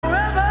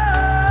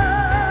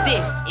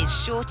This is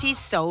Shorty's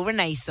Soul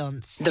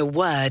Renaissance. The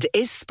word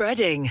is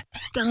spreading.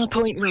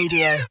 Starpoint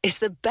Radio is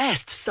the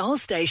best soul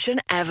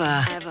station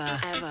ever.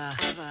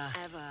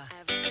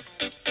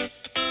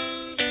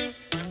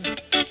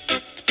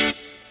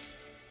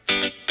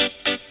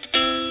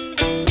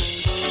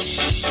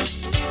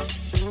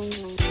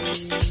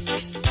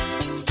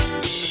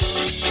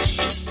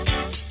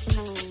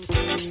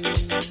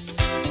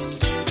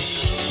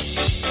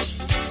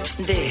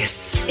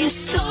 This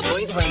is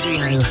Starpoint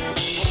Radio.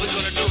 What we're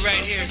gonna do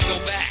right here is go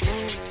back,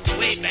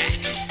 way back in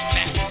the time.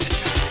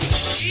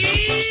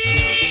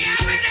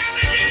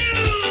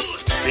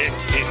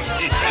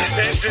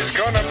 This is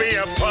gonna be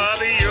a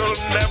party you'll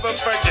never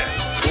forget.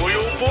 Boy,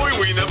 oh boy,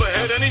 we never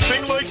had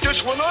anything like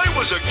this when I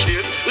was a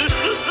kid.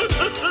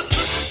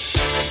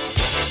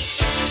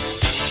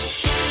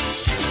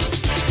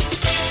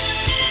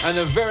 And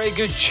a very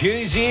good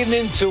Tuesday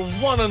evening to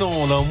one and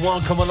all, and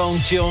welcome along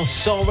to your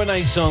Soul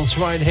Renaissance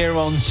right here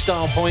on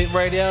Starpoint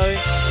Radio.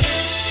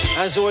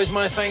 As always,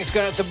 my thanks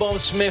go out to Bob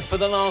Smith for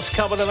the last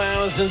couple of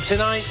hours, and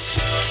tonight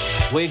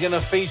we're going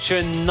to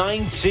feature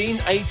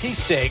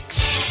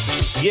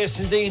 1986. Yes,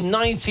 indeed,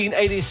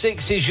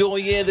 1986 is your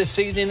year this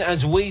evening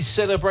as we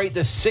celebrate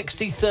the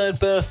 63rd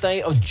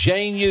birthday of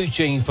Jane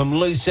Eugene from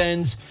Loose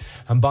Ends.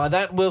 And by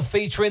that, we're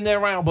featuring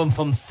their album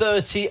from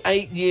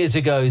 38 years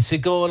ago,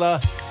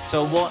 Segula.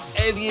 So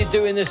whatever you're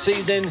doing this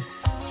evening,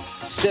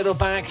 settle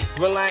back,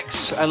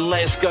 relax, and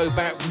let's go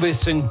back with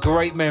some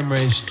great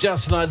memories,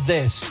 just like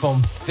this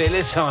from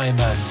Phyllis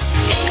Hyman.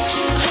 Ain't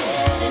you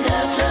had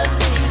enough love,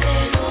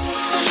 baby,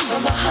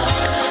 from my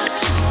heart?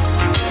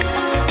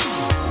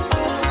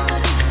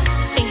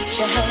 Ain't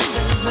you had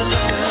enough from my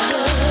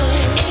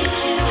heart? Ain't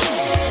you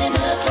had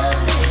enough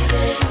love,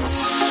 baby,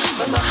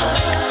 from my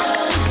heart?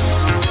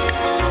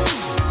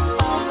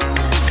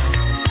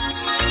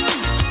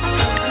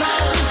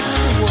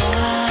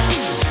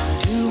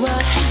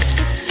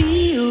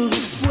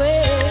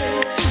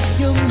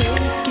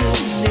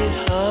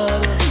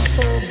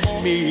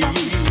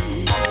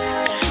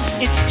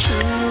 It's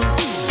true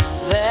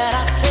that I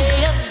play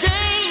a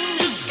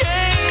dangerous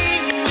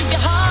game with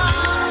your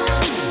heart,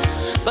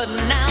 but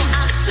now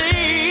I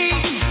see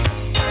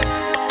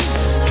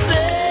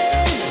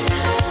that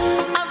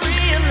I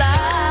realize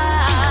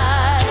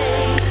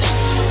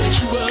that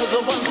you were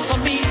the one for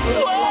me.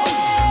 Whoa,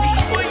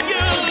 for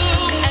you,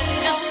 and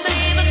just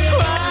say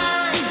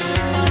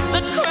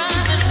the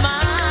crime is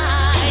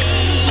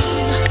mine.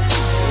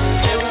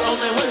 There were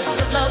only words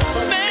of love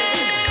for me.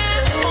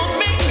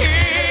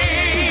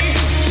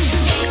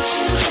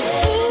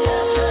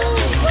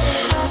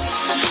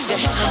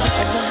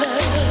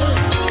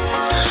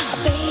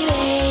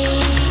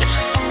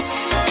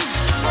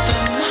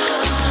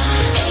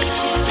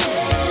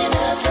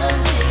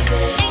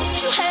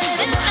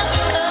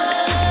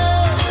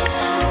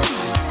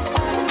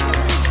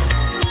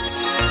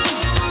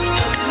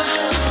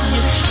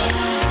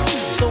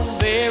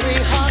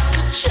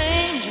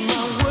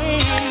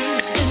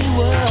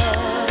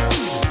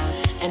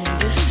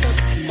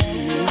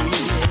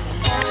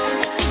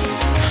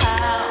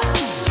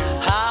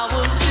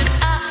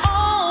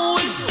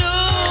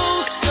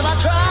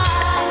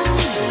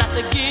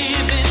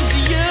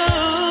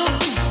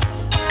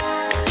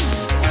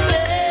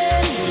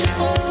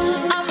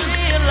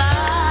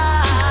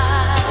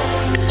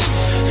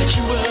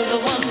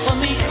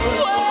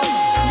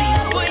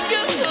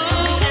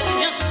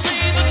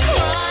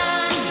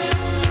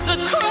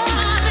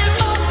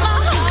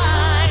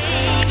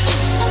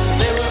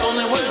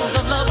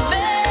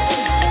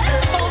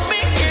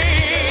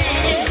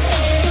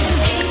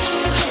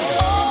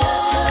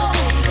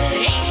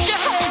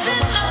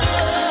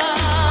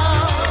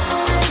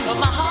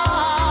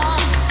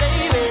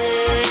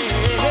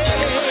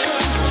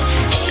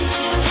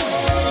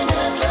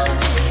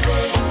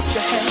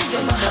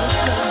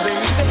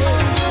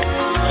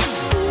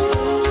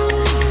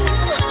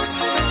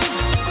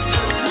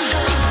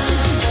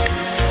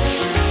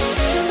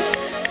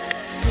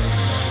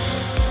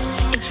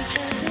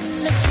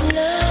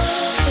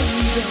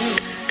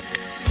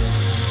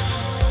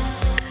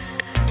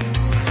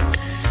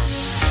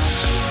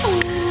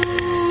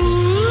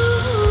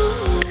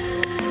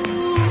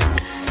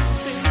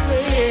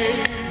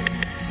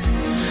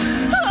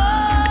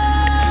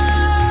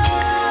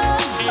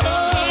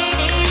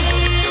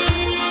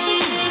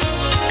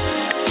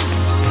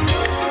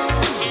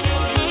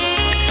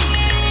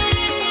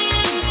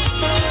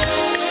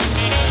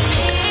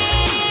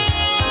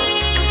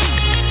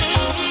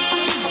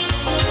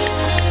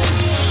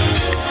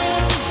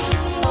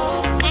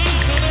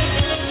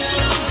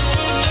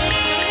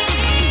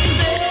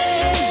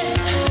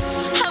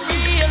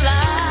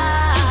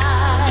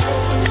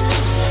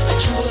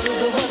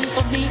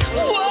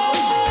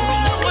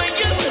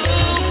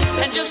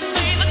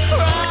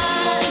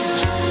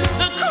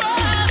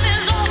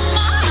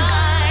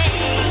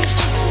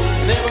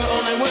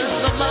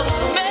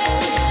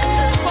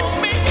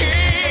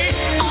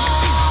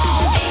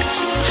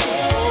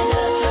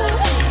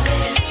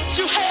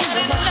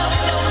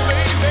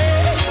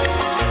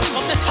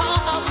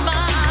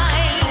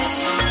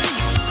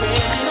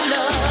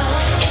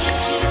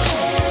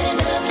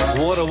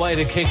 way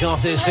to kick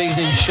off this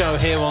evening's show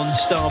here on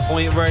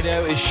Starpoint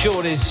Radio is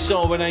Shorty's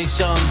Soul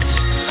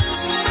Renaissance,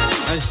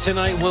 as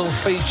tonight will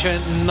feature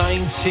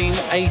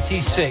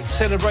 1986,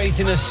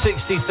 celebrating the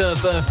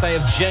 63rd birthday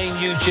of Jane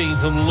Eugene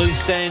from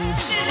Loose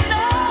Ends.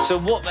 So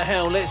what the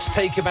hell, let's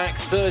take it back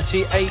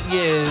 38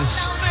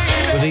 years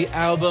with the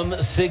album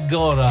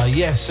Sigora.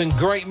 Yes, some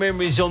great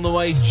memories on the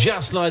way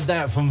just like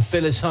that from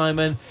Phyllis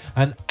Hyman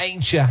and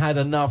Ain't Ya Had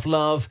Enough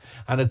Love.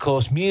 And of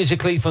course,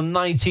 musically from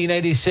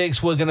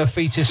 1986, we're going to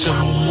feature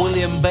some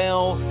William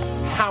Bell,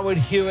 Howard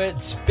Hewitt,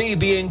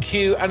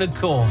 BB&Q, and of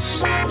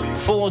course,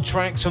 4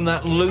 tracks from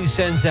that Loose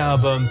Ends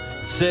album,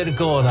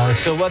 Sigora.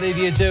 So whatever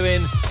you're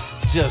doing,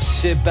 just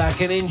sit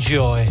back and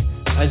enjoy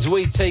as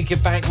we take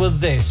it back with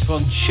this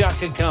from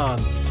Chaka Khan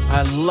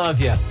and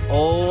Love Ya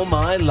All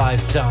My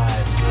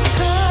Lifetime.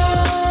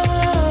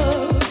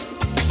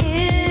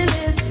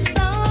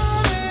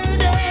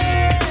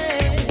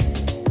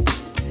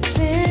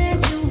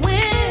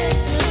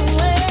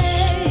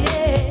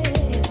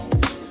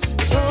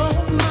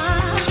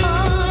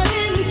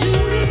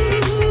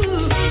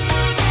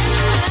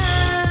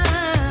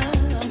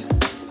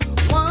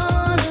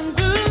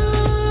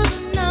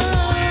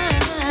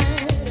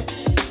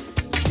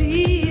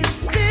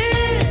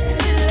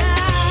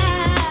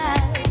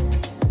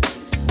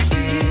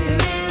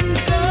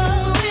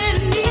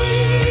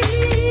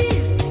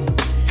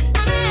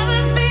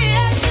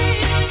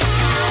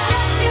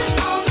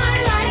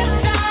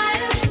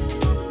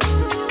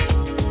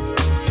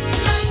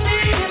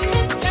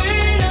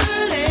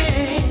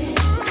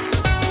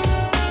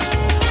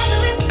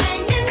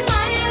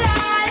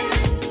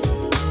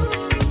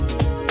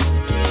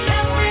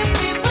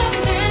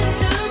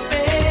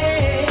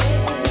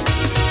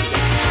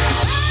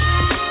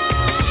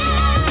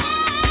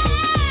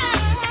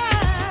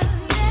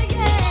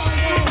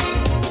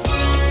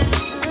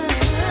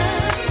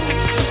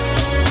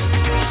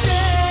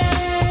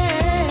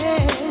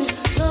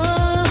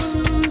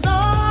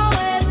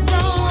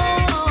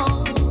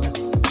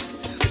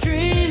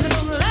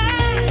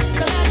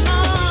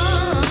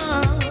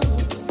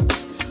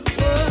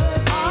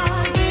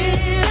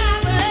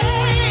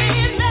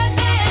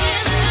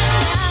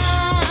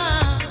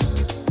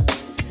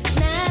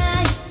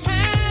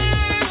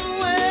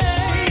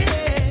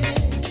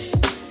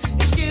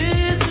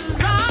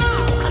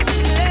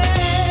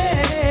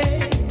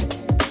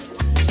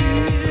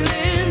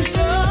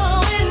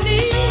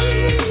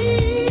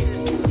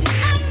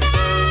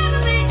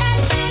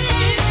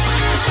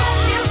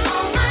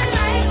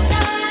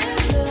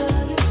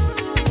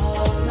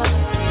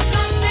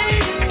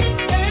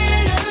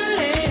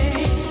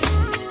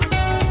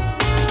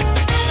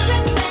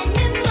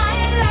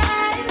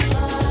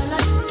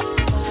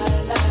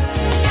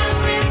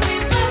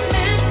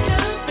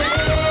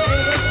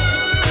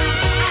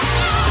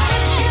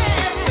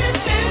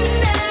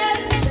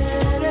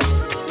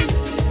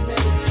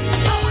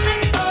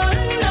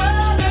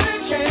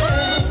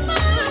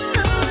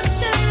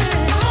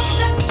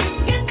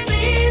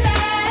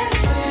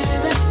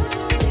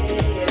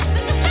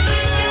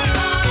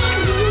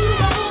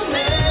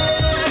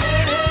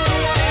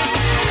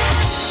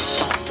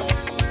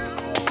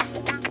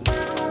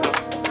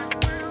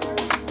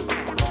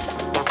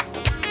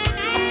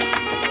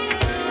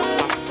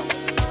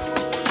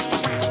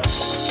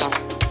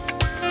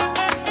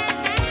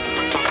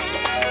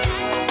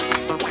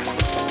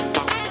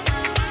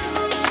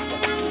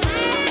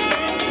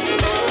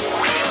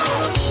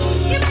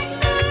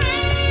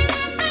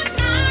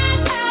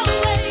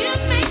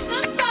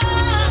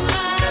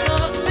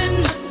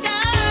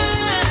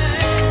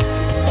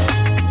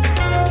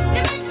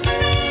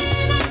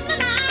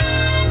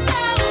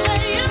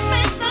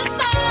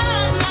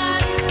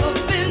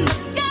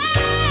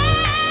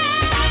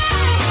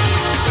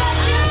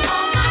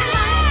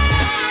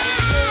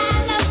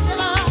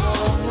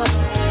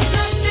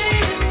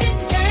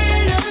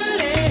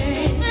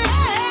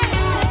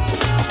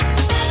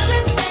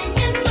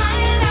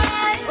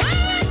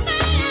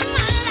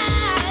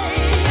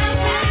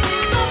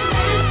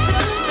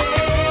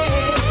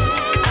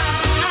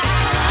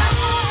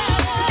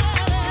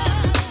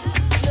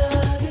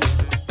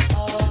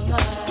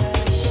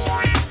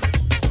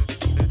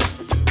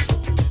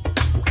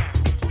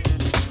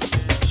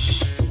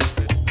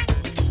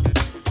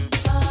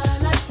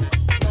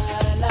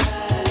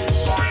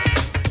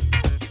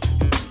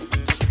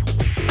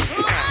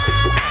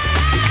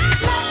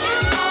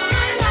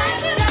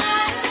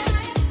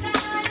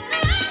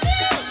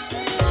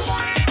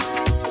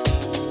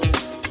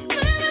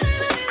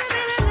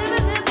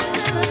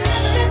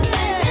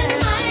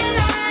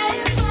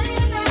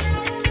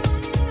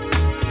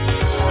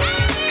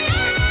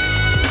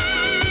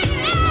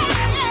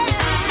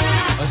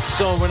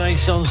 Soul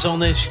Renaissance on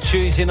this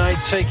Tuesday night,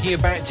 taking you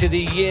back to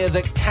the year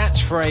that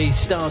Catchphrase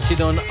started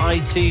on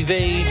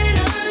ITV.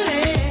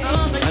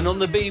 And on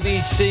the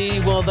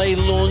BBC, well, they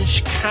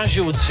launched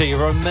Casualty.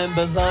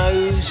 Remember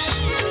those?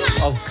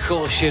 Of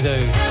course you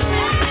do.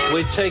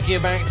 We're taking you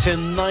back to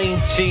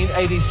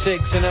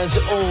 1986, and as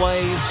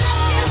always,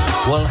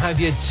 We'll have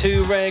your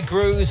 2 rare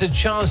grooves, a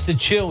chance to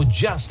chill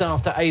just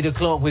after 8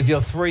 o'clock with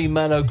your 3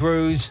 mellow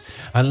grooves.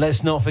 And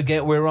let's not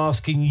forget, we're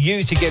asking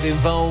you to get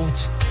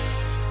involved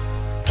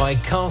by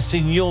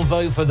casting your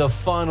vote for the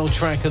final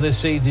track of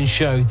this evening's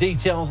show.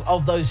 Details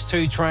of those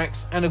 2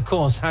 tracks and, of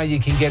course, how you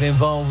can get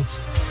involved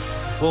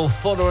will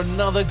follow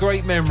another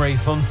great memory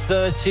from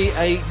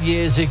 38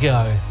 years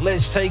ago.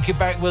 Let's take it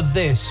back with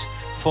this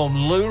from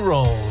Lou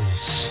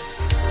Rawls.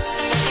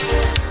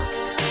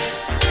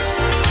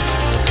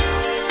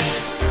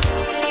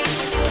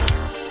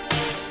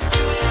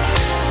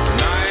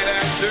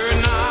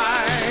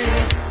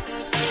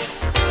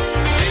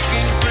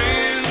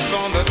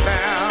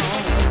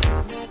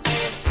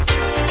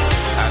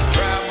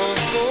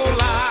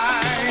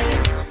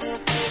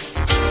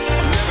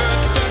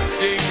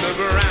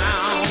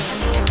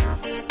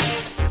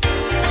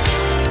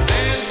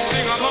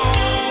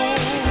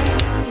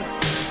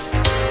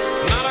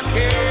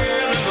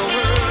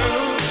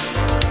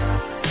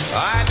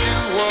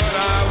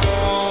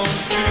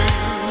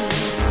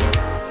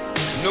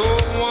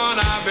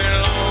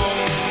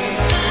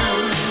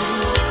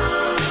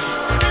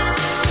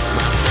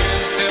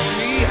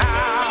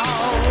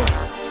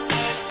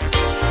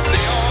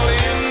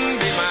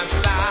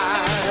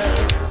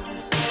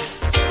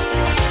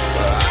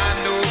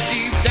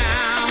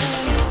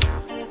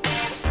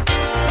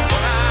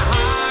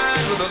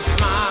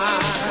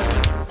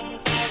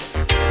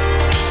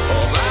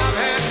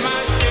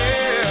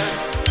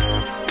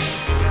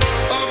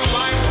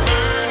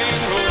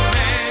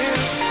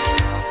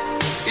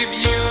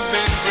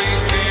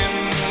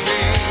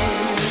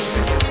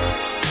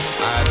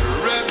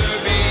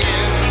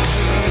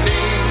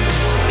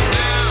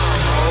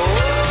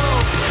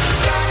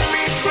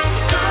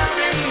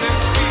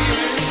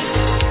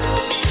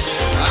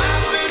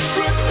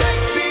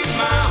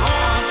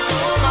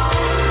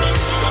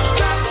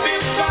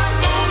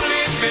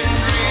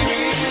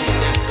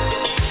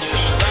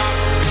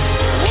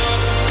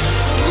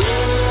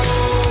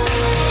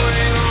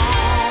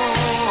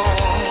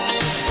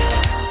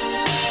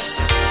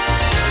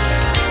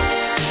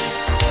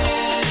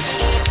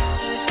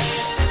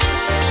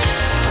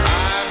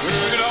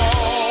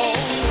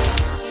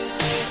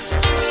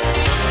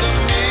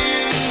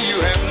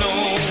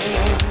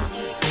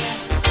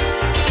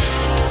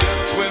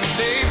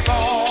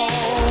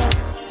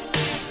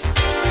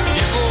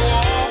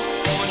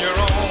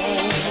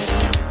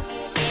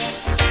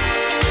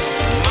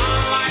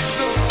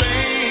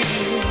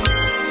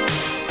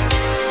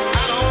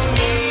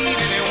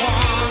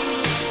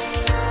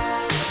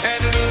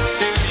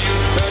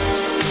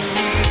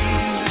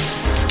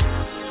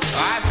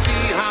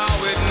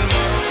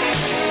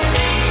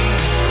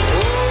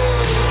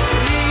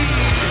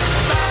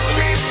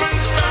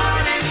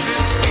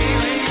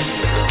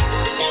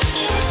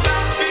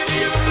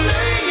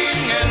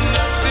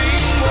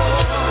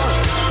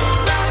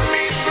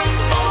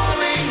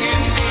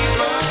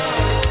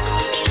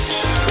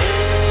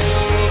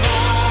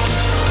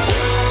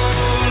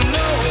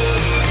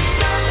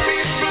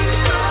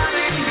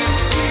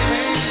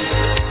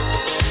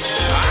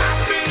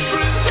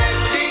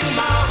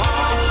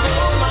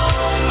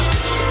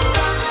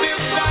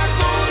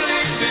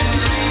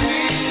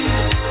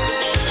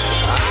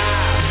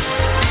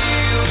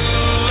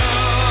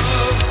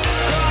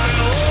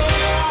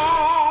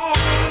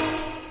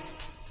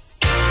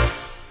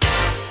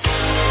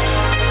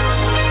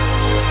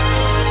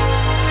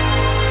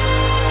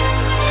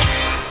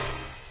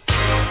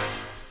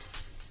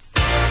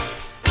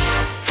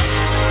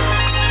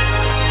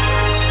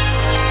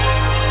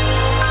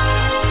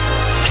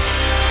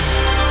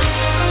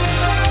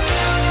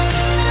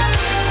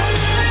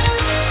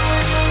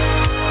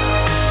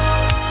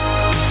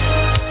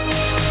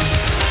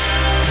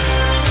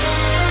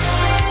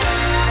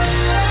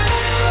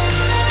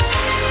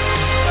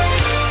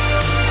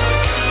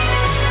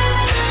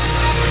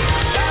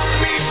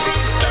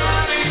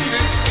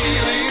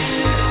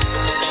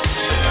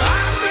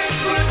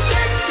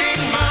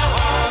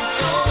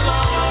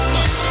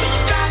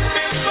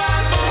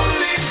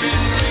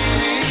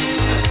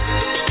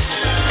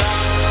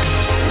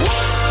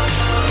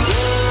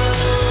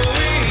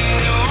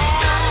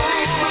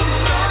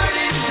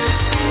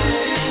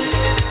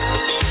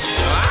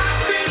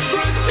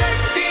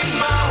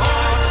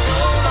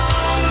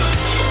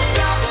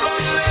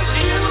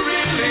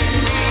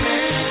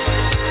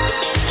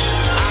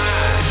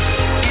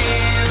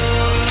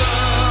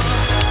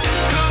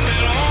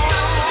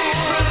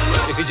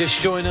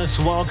 Just join us,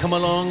 welcome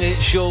along.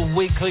 It's your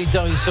weekly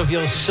dose of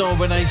your Soul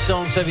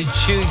Renaissance every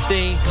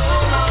Tuesday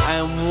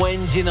and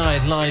Wednesday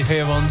night live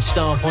here on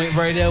Starpoint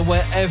Radio.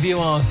 Wherever you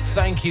are,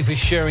 thank you for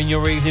sharing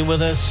your evening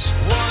with us.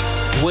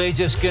 We're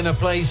just going to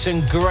play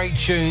some great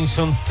tunes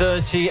from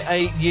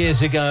 38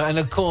 years ago. And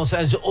of course,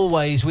 as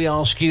always, we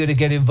ask you to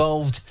get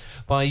involved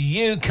by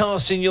you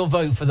casting your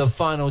vote for the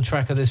final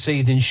track of this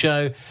evening's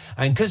show.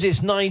 And because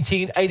it's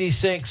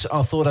 1986,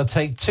 I thought I'd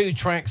take 2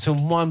 tracks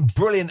and 1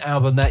 brilliant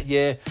album that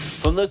year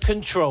from the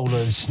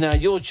Controllers. Now,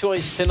 your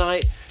choice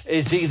tonight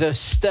is either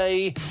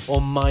Stay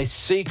or My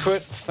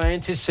Secret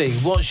Fantasy.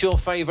 What's your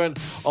favourite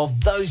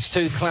of those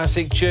two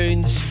classic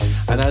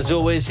tunes? And as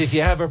always, if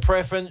you have a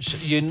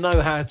preference, you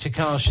know how to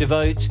cast your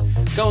vote.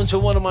 Go onto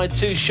one of my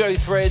two show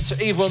threads,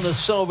 either on the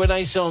Soul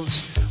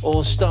Renaissance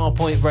or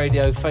Starpoint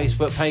Radio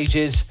Facebook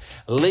pages.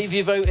 Leave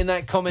your vote in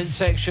that comment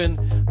section,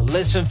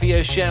 listen for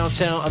your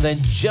shout out, and then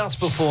just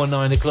before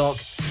 9 o'clock,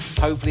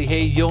 hopefully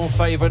hear your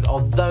favourite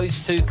of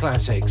those two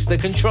classics. The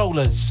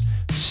Controllers,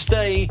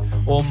 Stay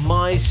or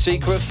My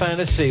Secret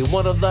Fantasy.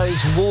 One of those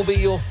will be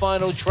your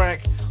final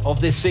track of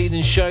this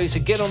season's show, so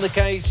get on the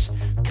case,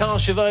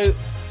 cast your vote,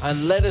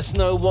 and let us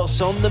know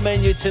what's on the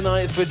menu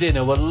tonight for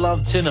dinner. We'd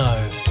love to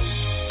know.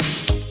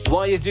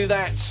 While you do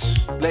that,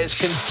 let's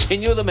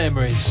continue the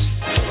memories.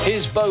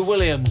 Here's Bo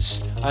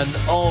Williams and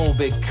All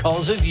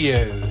Because of You.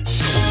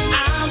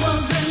 I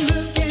wasn't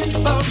looking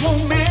for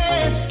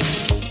romance,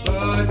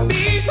 but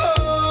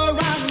before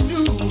I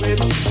knew it,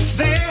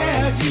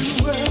 there you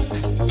were.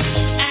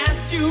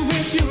 Asked you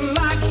if you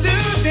like to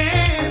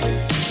dance.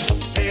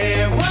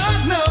 There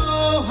was no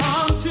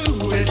harm to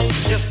it,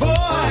 just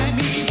boy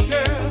meets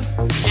girl.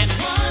 And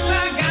once I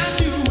got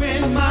you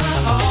in my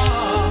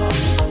arms,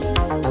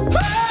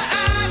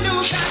 I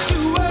knew that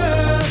you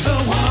were the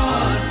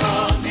one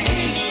for me.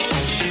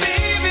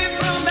 Baby,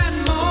 from that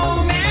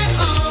moment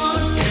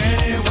on,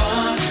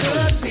 anyone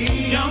could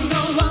see. Don't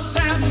know what's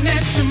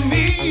happening to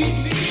me,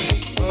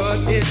 but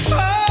it's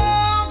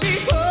all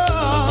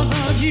because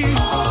of you.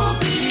 All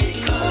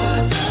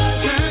because of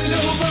you. Turned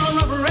over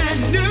a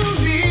brand new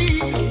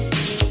leaf,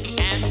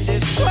 and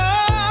it's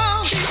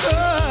all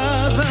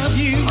because of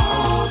you.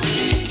 All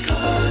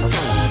because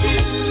of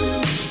you.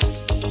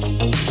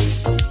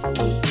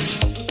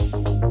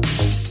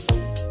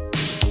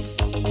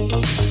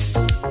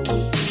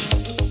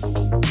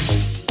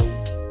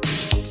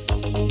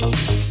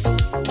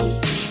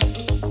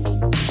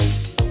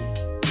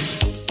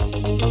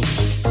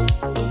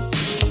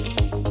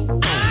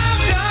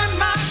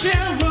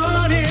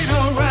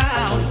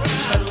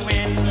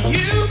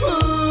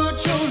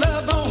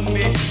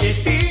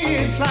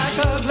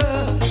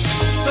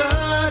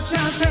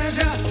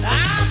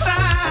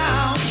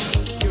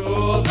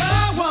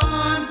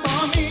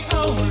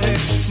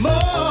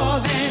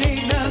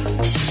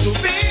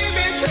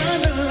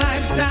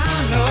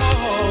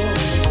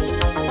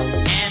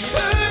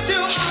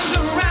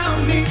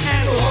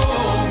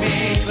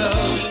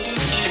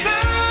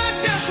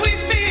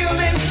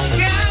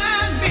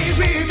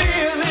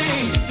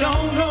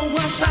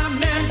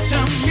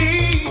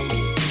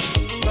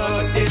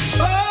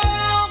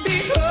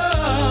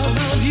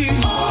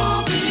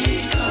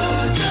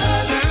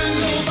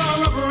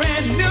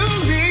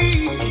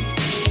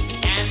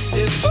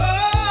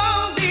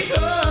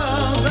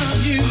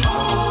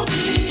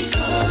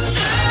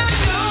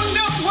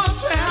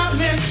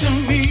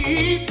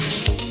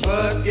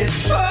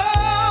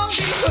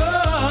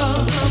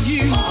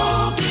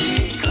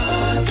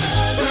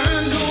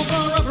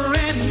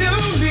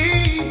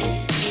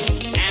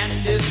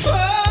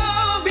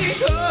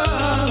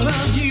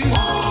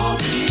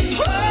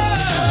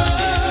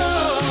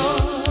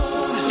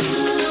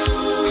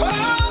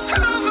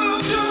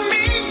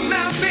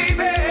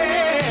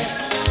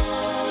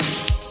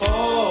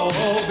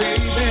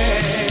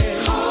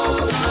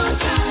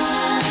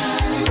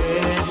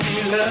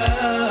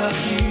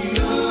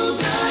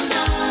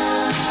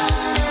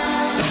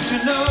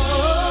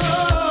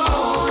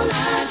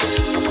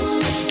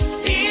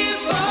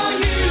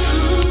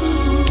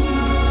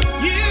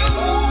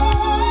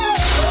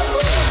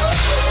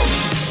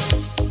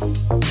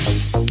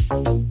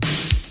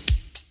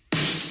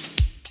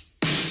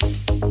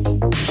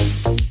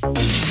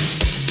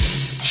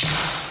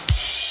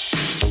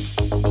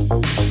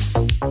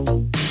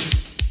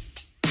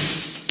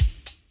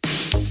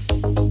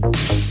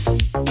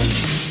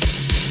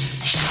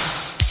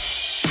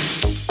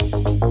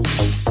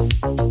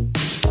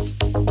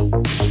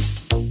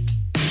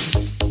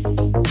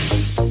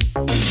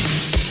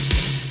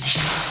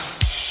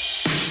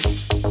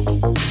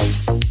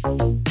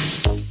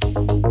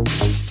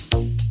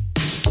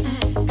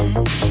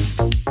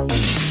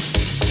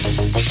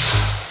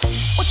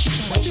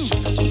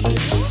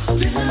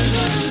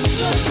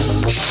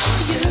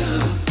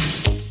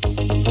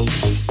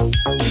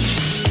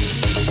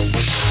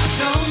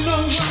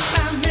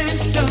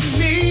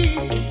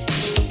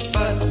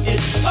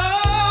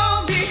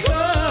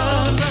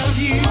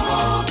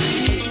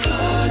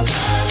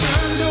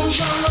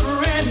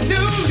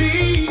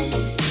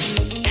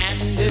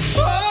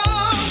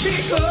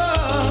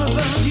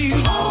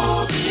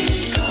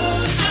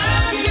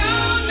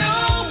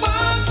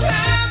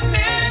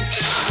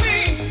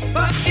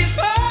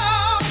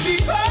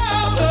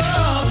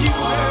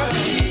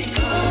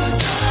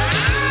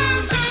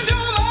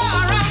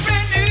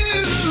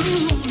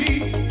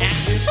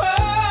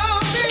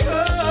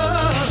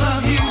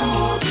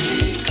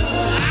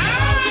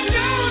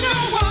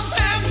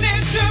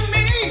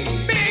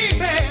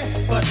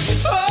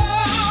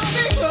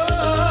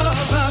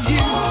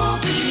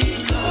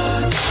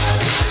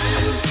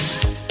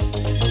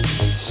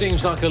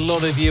 Seems like a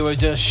lot of you are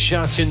just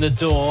shutting the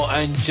door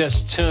and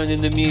just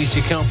turning the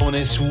music up on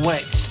this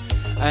wet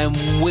and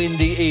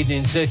windy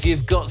evening. So if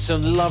you've got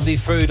some lovely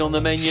food on the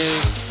menu,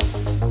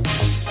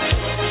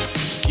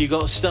 you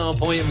got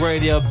Starpoint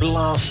Radio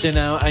blasting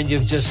out and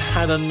you've just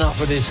had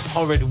enough of this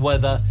horrid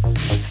weather,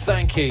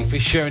 thank you for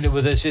sharing it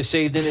with us this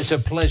evening. It's a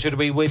pleasure to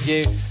be with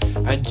you.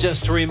 And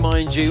just to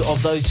remind you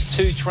of those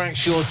two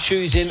tracks you're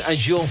choosing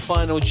as your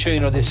final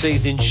tune of this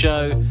evening's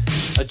show,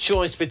 a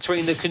choice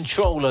between the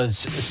Controllers,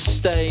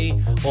 Stay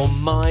or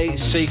My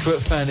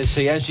Secret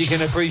Fantasy. As you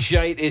can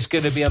appreciate, it's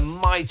going to be a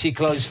mighty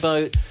close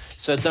vote,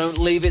 so don't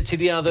leave it to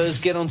the others.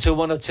 Get onto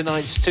one of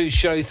tonight's two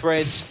show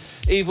threads,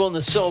 either on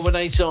the Soul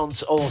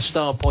Renaissance or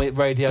Starpoint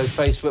Radio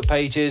Facebook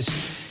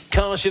pages.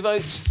 Cast your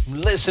votes,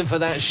 listen for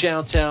that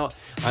shout out,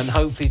 and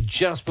hopefully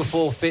just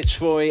before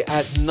Fitzroy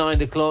at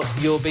 9 o'clock,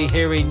 you'll be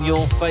hearing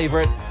your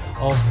favourite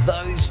of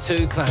those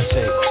two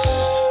classics.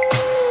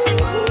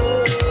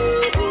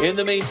 In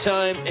the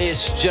meantime,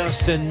 it's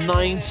just a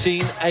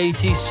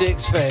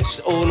 1986 fest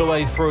all the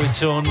way through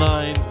till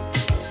 9.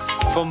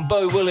 From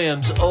Bo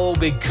Williams, All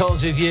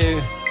Because of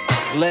You.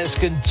 Let's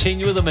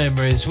continue the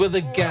memories with the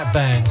Gap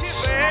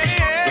Bands.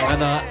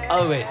 And I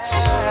owe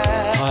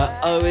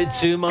it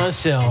to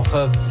myself.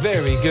 A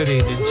very good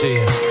evening to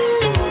you.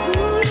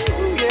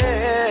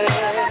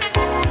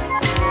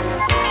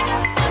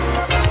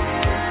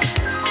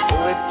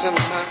 Owe it to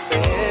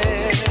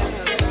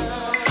myself.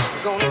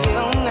 Gonna get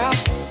on out.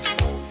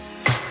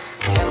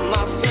 Have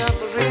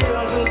myself a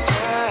real good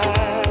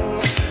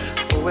time.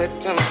 Owe it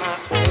to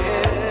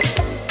myself.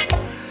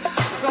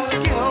 Gonna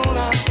get on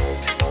out.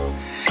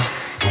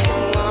 And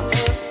when I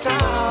put the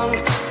time,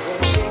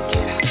 gonna shake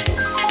it up.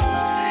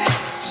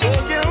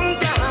 Shake it on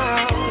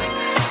down.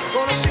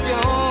 Gonna shake it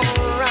all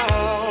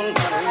around.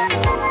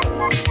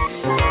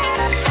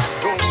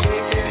 Gonna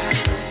shake it up.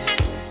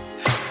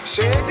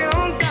 Shake it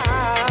on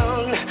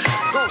down.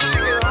 Gonna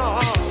shake it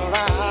all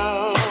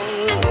around.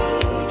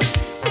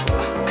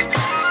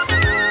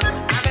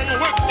 I've been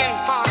working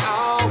hard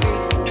all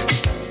week.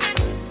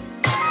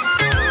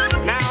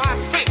 Now I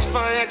search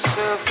for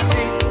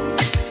ecstasy.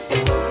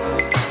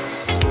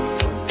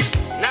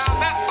 Now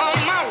that all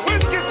my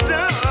work is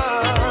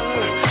done,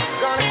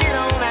 gonna get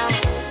on out.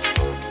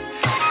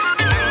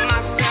 Have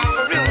myself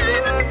a real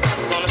good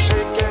time. Gonna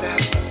shake it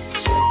up,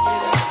 shake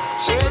it up,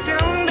 shake it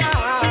on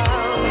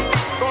down.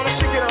 Gonna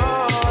shake it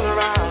all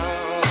around.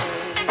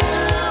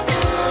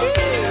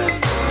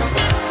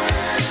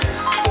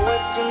 Owe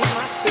it to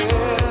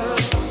myself.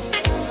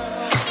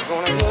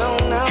 Gonna get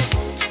on out.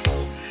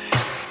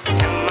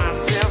 Have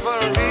myself a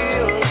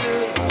real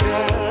good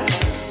time.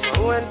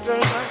 Owe it to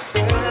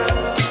myself.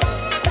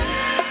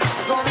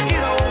 I'm gonna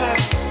get on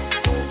out.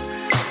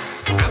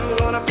 I'm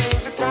gonna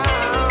take the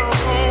time.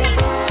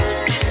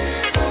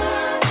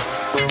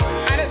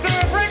 I deserve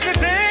a break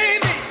today,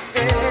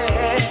 baby.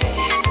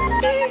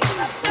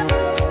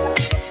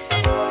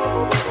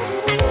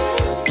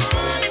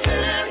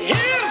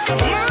 Here's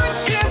my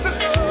chance to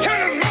turn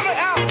his mother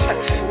out.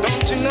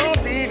 Don't you know,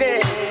 baby?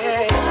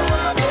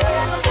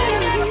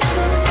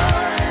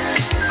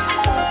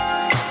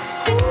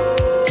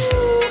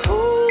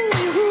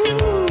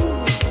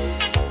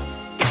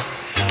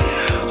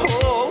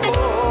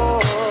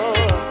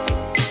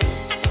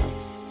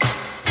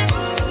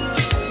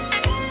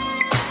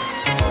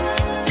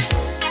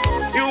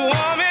 You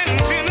warm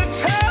into the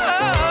touch.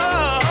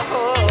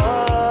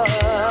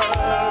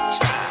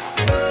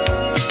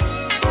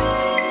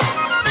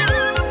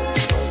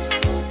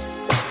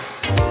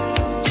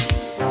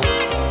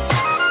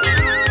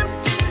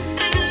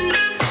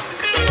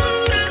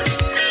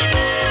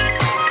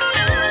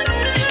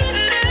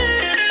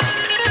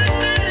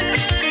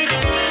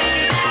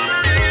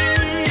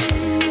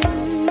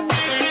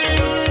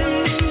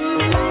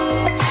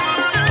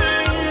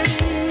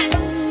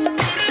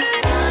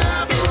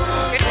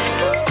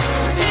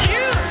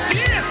 You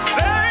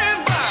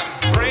deserve a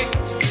break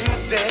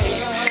today,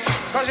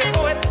 'cause you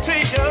owe it to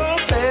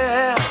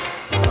yourself.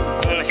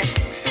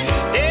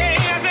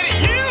 Yeah, that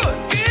you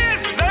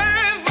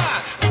deserve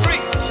a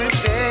break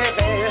today,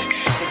 baby.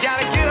 You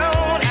gotta get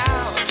on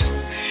out.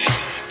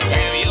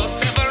 Have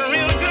yourself a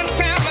real good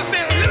time. I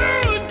said you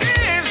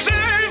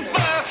deserve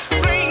a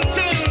break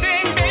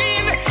today,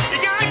 baby. You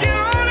gotta get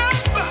on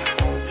up.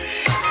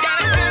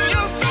 Gotta have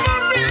yourself a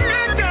real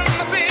good time.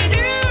 I said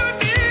you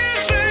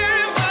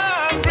deserve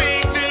a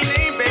break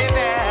today,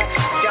 baby.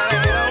 Gotta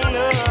get on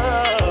up.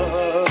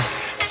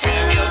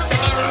 Have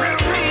yourself a real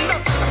good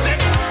time. I said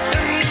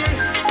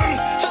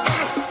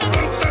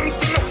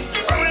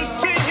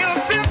into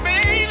yourself,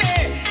 baby.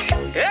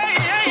 Yeah,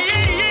 yeah,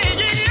 yeah,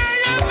 yeah, yeah,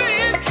 yeah,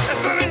 baby.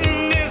 That's what you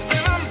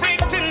deserve a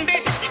break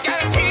today. You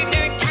gotta take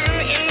that kind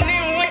of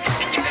anyway.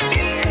 You gotta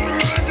take it,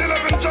 get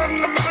up and turn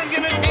the mind,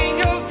 get it in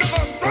yourself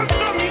a break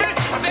today.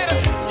 I said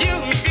you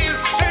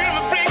deserve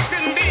a break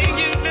today.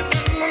 You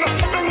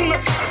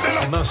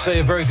I must say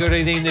a very good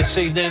evening this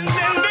evening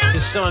to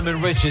is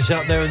Simon Richards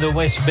up there in the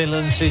West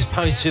Midlands, who's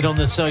posted on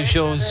the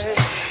socials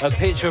a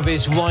picture of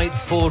his white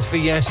Ford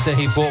Fiesta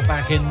he bought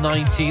back in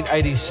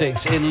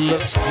 1986. It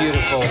looks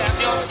beautiful.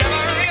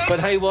 But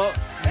hey, what?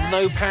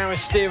 No power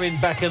steering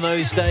back in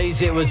those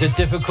days. It was a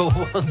difficult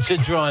one to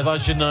drive. I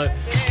should know.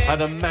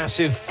 Had a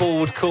massive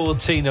Ford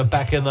Cortina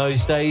back in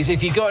those days.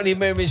 If you got any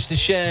memories to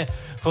share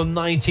from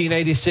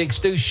 1986,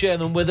 do share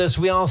them with us.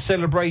 We are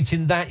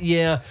celebrating that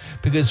year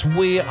because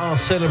we are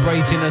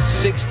celebrating a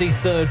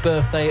 63rd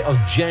birthday of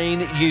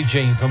Jane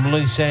Eugene from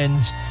Loose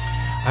Ends.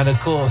 And of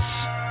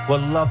course,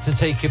 we'd love to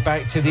take you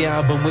back to the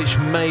album which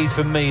made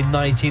for me in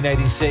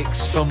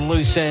 1986 from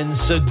Loose Ends,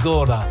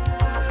 Segura.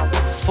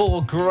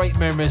 4 great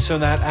memories from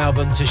that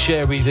album to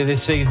share with you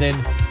this evening.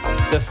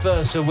 The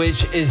first of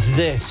which is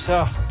this.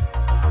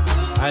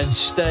 And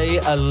Stay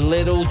a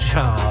Little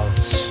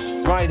Charles.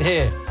 Right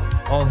here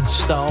on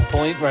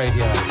Starpoint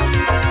Radio.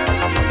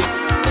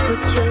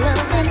 Put your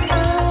loving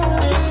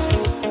arms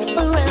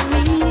around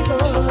me,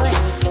 boy.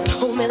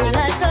 Hold me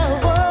like a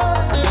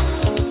wall,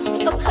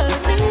 a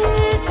curvy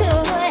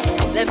toy.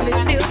 Let me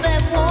feel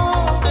that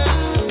warmth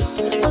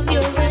of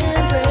your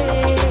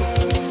embrace.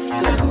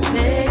 Don't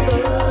let go.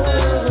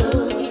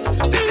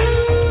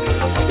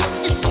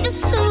 It's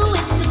just a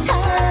waste of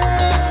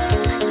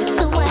time,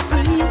 so I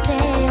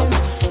pretend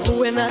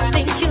when I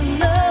think you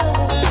know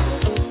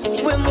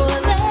we're more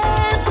than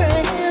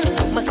friends.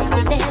 Must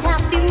we let our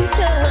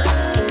future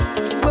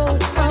roll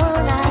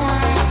on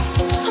ice?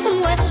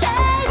 Why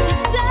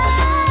shade the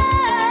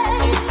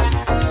days?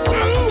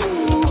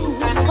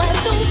 Why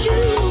don't you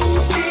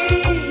stay?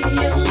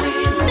 Why don't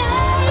you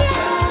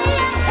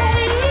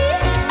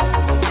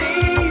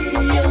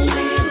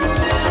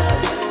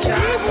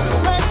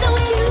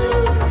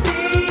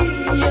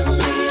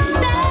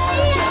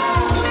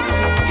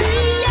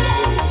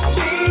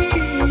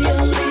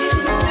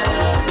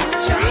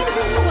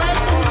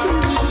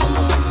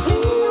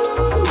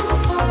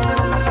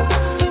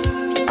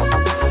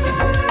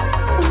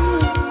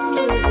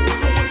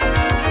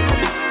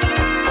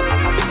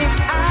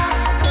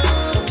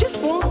Just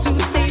want to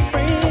stay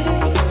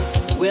friends.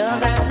 Will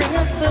that bring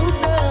us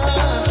closer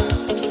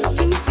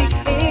to the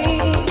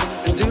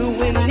end? Do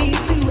we need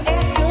to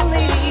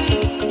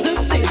escalate the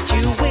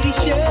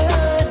situation?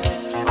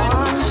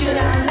 Or should I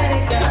let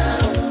it go?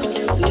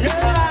 No,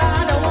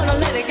 I don't wanna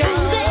let it go.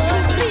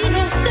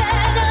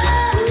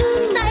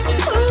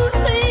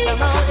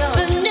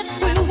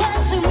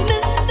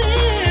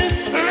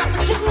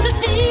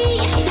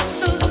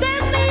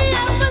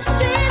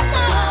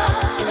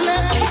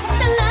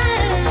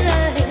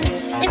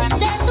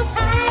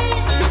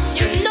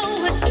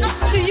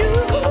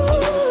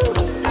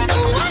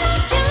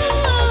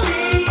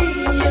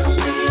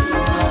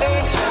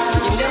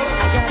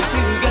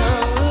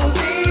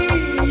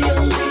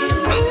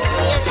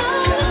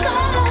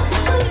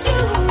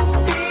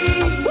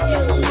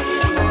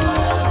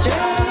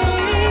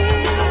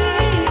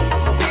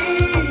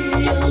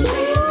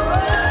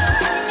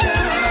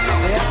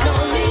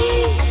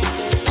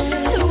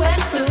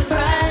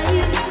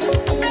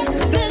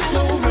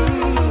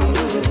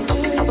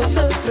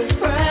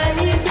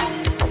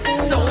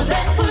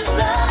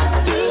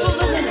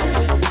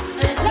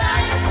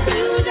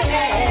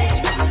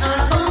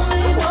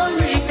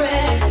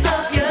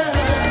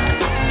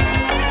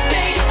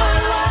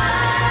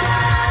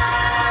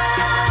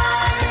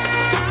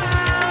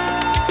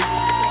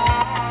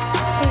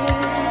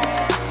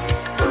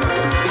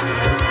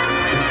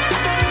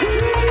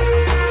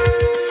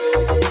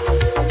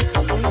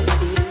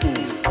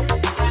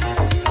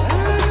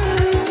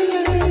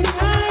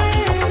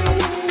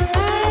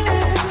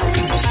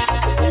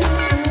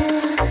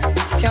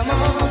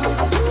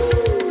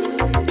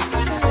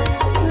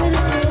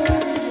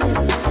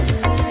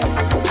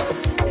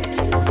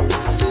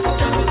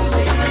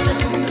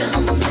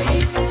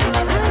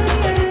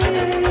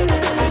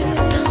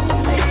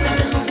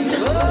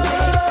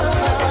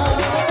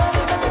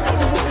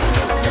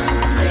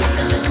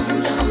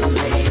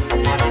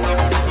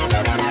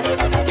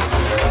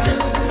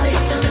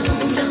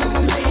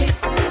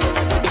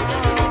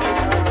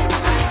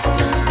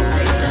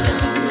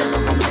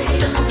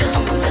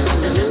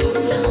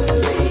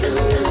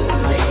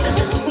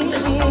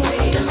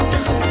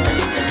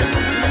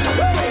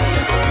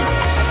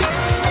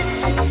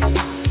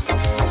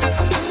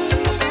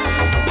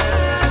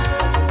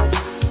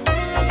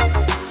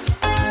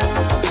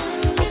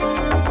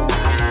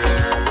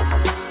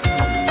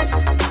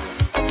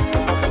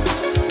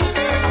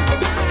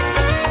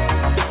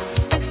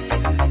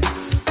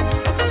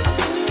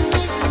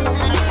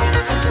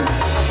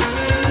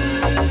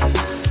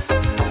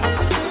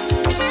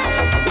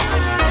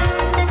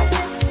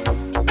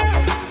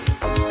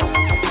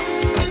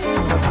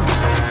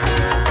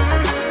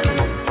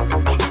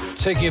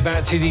 Taking you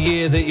back to the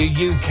year that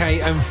your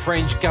UK and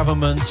French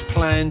governments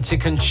planned to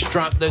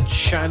construct the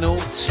Channel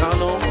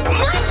Tunnel.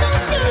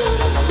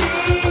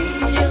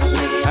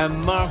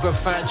 And Margaret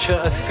Thatcher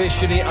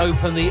officially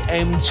opened the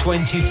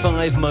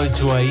M25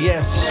 motorway.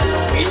 Yes,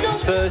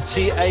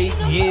 38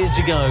 years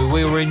ago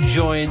we were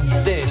enjoying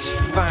this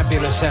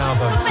fabulous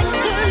album.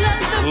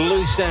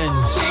 Loose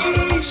Ends,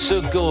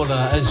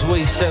 Segura, as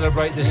we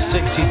celebrate the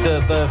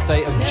 63rd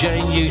birthday of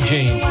Jane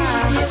Eugene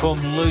from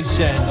Loose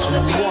Ends.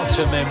 What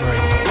a memory.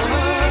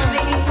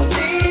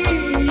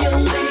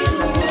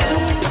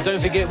 Don't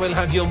forget, we'll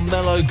have your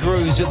mellow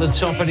grooves at the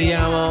top of the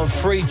hour.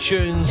 3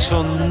 tunes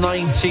from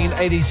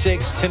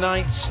 1986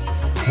 tonight.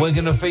 We're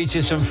going to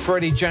feature some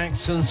Freddie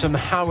Jackson, some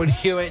Howard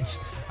Hewitt,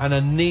 and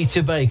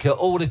Anita Baker.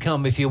 All to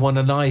come if you want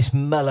a nice,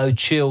 mellow,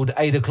 chilled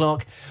 8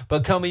 o'clock.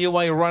 But coming your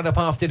way right up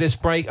after this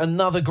break,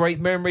 another great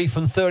memory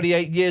from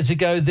 38 years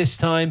ago, this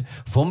time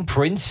from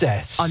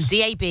Princess. On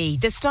DAB,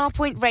 the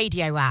Starpoint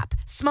Radio app,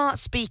 smart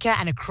speaker,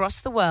 and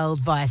across the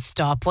world via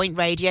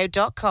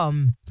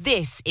starpointradio.com.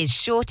 This is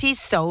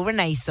Shorty's Soul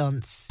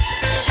Renaissance.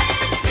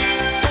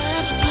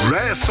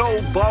 Rare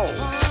Soul Bowl.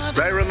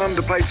 Rare and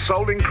underplayed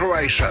soul in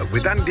Croatia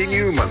with Andy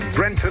Newman,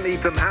 Brent and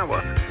Ethan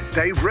Howarth,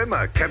 Dave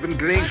Rimmer, Kevin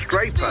Denise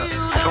Draper,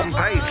 Tom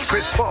Page,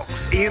 Chris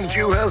Fox, Ian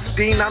Dewhurst,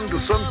 Dean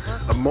Anderson,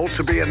 and more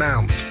to be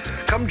announced.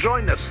 Come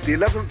join us the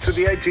 11th to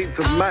the 18th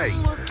of May.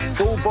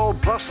 Full bowl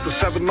plus for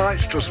 7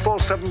 nights, just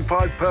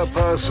 $475 per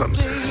person.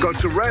 Go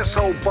to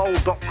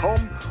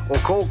raresoulbowl.com or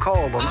call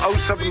Carl on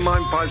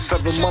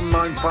 07957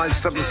 195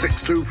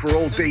 762 for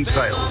all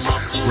details.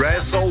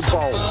 Rare Soul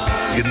Bowl.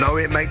 You know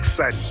it makes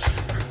sense.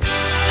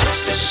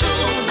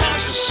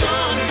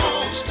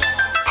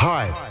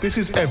 Hi, this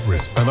is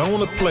Everest, and I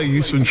want to play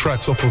you some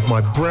tracks off of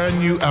my brand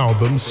new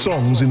album,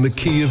 Songs in the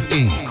Key of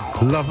E.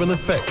 Love and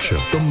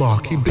Affection, the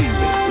Marky B mix.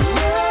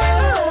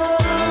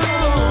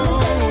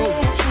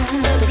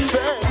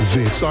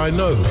 This I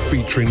Know,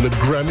 featuring the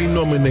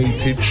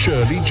Grammy-nominated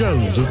Shirley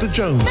Jones of the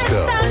Jones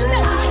Girls.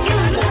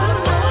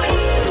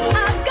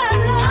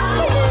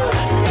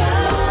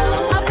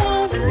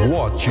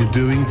 What You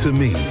Doing to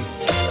Me.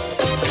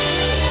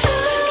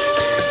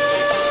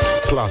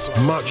 Plus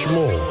much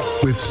more,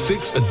 with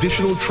 6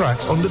 additional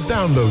tracks on the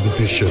download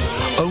edition,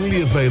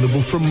 only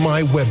available from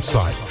my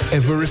website,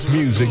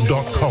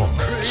 everestmusic.com.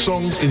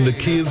 Songs in the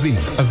Key of E,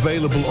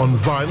 available on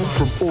vinyl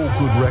from all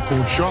good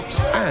record shops,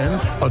 and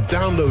a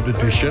download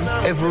edition,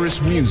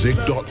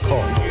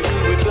 everestmusic.com.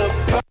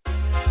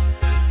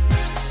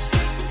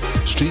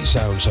 Street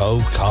Sounds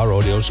Home Car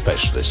Audio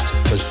Specialist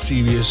for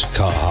serious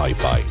car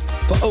hi-fi.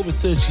 For over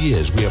 30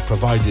 years, we have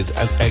provided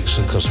an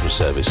excellent customer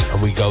service,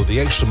 and we go the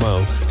extra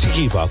mile to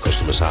keep our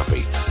customers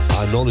happy.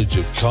 Our knowledge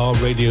of car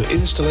radio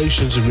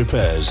installations and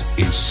repairs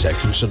is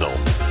second to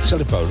none.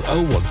 Telephone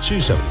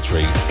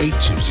 01273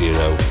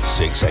 820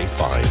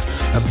 685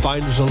 and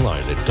find us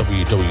online at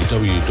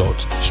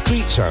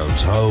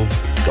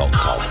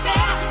www.streetsoundshome.com.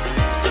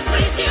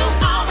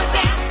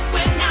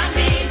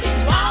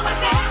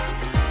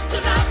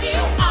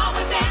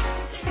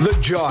 The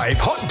Jive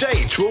Hot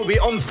Dates will be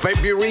on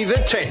February the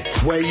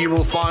 10th, where you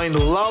will find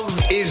Love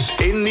is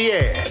in the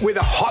Air, with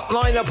a hot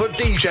lineup of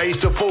DJs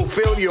to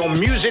fulfill your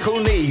musical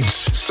needs.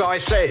 Cy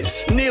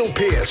Says, Neil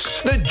Pearce,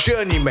 The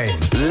Journeymen,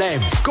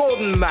 Lev,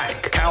 Gordon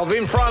Mack,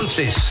 Calvin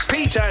Francis,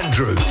 Pete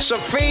Andrew,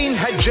 Safine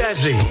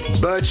Hajazi,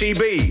 Bertie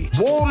B,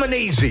 Warm and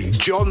Easy,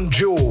 John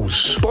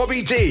Jules,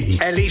 Bobby D,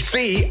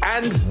 LEC,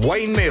 and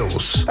Wayne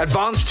Mills.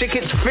 Advance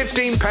tickets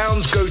 £15.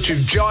 Go to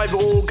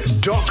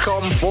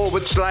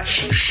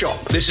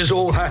jiveorg.com/shop. This is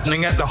all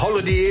happening at the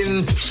Holiday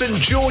Inn, St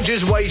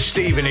George's Way,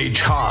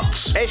 Stevenage,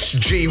 Hearts,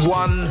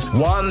 SG1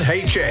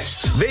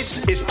 1HS.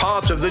 This is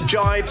part of the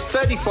Jive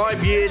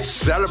 35 years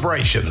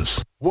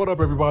celebrations. What up,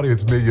 everybody?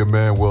 It's me, your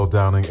man, Will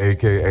Downing,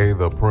 a.k.a.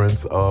 the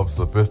Prince of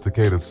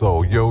Sophisticated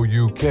Soul. Yo,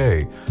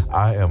 UK,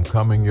 I am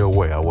coming your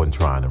way. I wasn't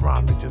trying to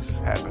rhyme. It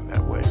just happened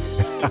that way.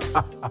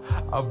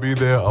 I'll be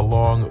there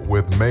along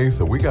with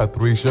Mesa. We got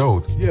 3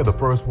 shows. Yeah, the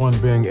first one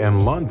being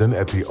in London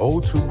at the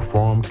O2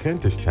 Forum,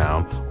 Kentish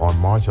Town on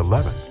March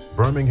 11th.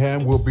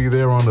 Birmingham will be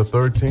there on the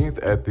 13th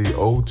at the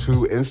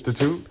O2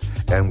 Institute,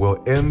 and we'll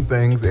end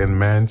things in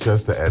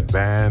Manchester at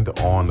Band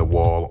on the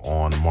Wall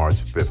on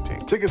March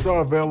 15th. Tickets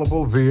are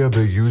available via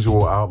the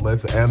usual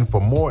outlets, and for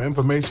more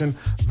information,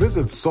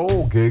 visit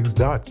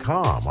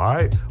soulgigs.com. All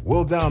right,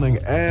 Will Downing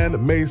and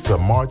Mesa,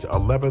 March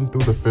 11th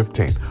through the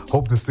 15th.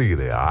 Hope to see you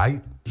there. All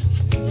right.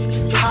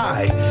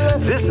 Hi,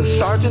 this is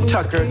Sergeant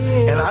Tucker,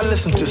 and I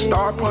listen to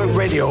Starpoint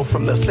Radio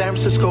from the San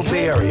Francisco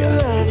Bay Area.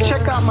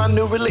 Check out my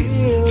new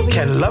release,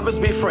 Can Lovers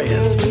Be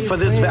Friends? For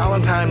this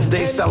Valentine's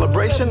Day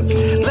celebration,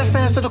 let's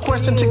answer the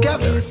question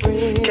together.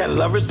 Can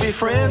lovers be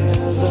friends?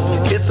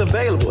 It's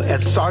available at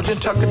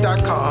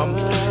sergeanttucker.com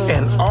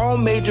and all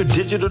major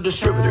digital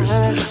distributors.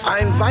 I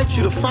invite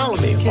you to follow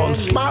me on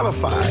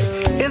Spotify,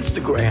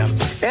 Instagram,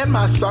 and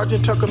my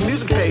Sergeant Tucker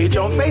music page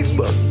on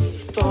Facebook.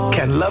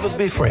 Can lovers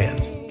be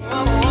friends?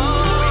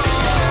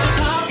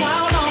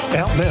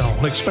 Out now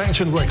on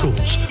Expansion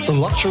Records, the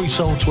Luxury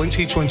Soul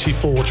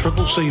 2024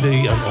 triple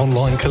CD and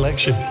online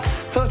collection.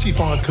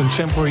 35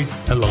 contemporary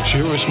and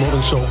luxurious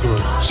modern soul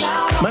grooves.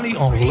 Many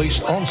are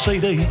released on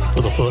CD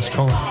for the first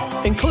time,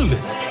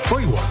 including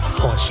Freeway,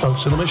 by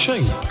Stokes and the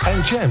Machine,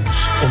 and Gems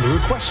on the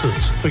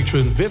Requesters,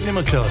 featuring Vivian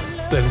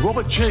McCurdy, then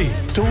Robert G,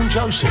 Dawn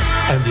Joseph,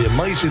 and The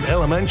Amazing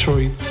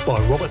Elementary by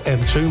Robert M.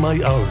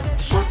 Toomey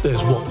Owens.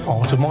 There's What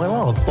Part of My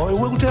Love by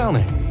Will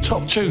Downing,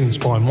 Top Tunes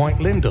by Mike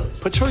Linder,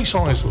 Patrice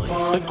Isley,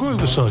 The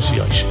Groove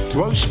Association,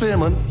 Rose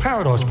Spearman,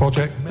 Paradise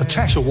Project,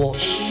 Natasha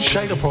Watts,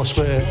 Shada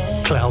Prosper,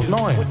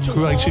 Cloud9,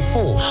 Creative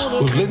Force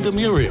with Linda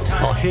Muriel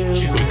are here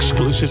with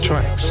exclusive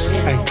tracks,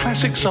 and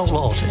classic soul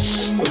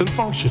artists can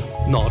function.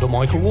 Nada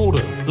Michael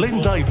Warden,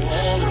 Lynn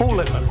Davis,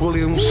 Paulette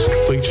McWilliams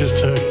features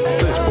too.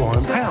 There's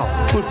Brian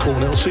Powell with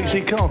Cornell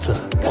CC Carter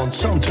on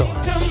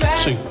Sometimes,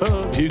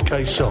 superb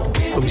UK soul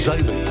from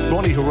Zaben,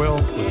 Ronnie Harrell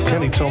with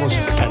Kenny Thomas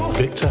and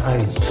Victor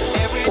Haynes.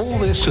 All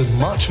this and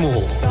much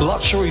more.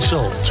 Luxury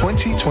Soul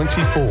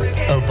 2024.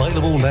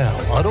 Available now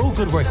at all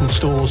good record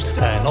stores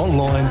and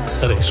online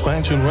at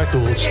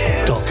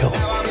expansionrecords.com.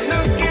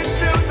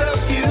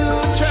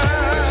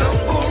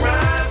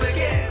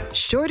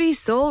 Shorty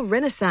Soul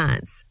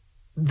Renaissance,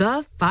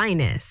 the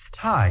finest.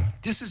 Hi,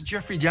 this is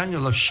Jeffrey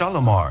Daniel of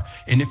Shalimar,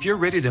 and if you're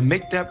ready to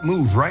make that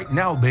move right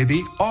now,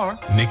 baby, or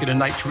make it a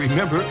night to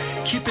remember,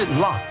 keep it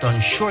locked on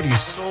Shorty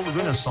Soul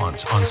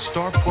Renaissance on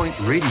Starpoint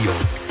Radio.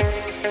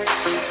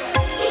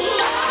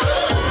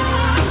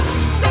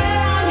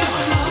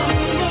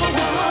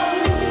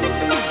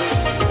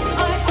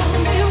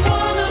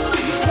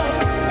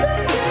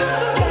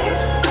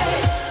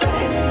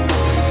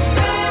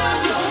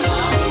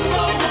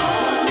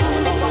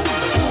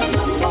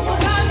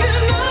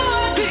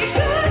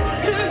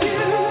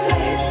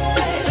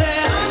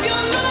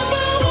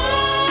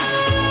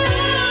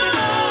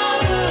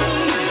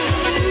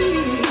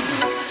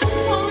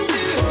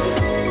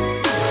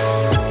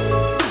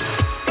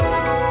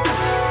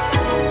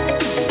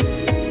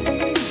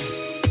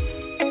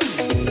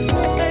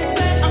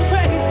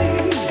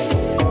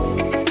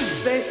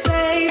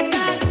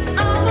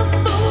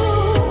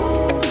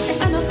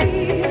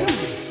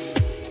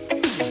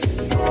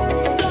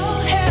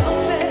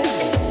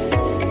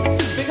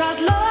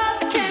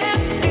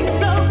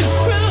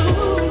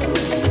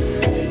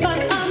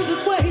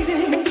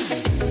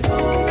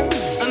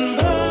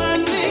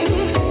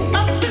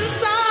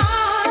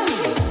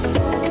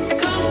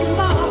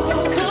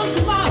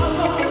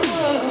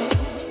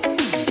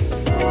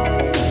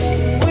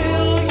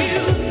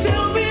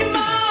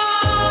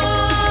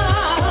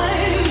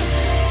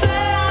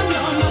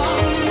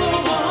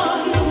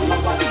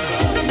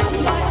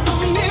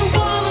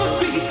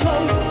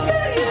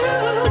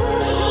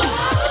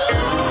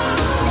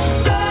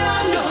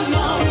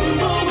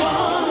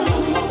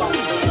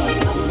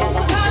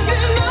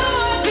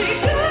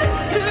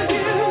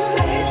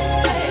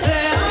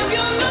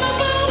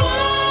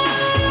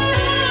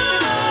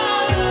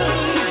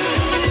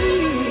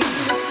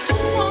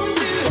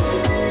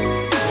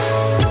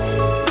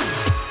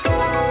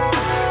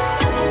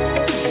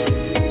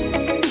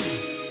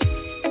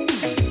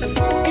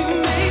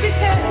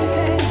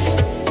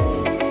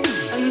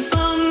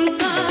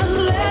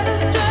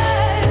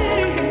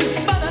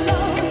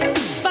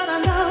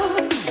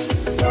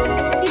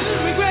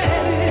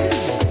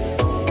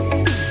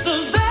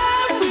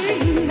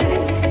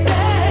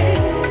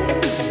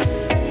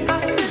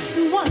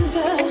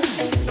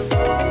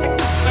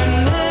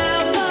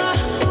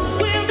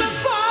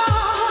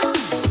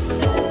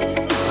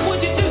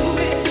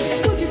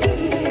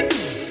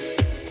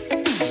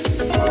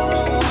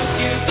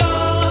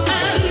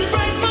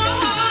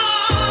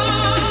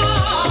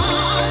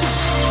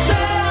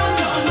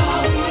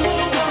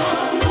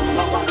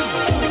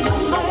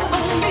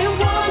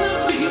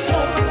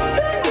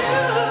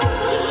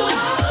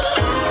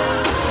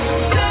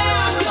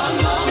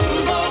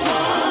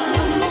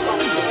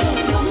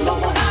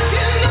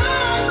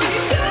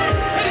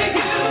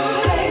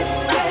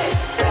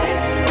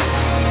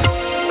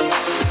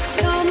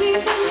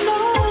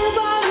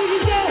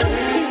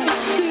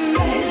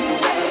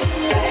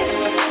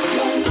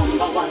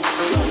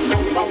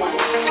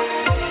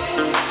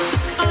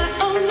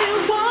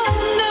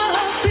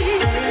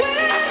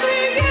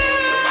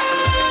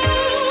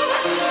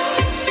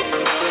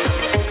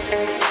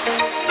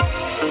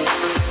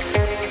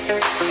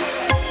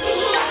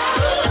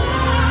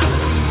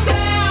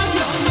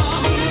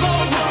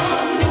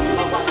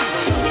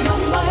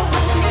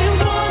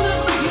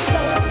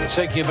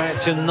 Take you back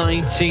to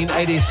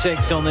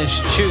 1986 on this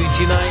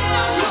Tuesday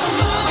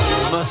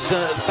night. Must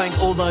thank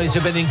all those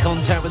who've been in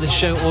contact with the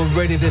show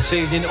already this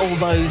evening, all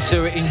those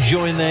who are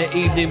enjoying their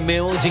evening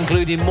meals,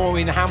 including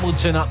Maureen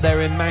Hamilton up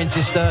there in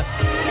Manchester,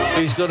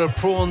 who's got a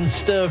prawn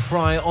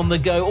stir-fry on the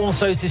go.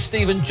 Also to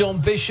Stephen John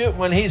Bishop,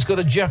 when he's got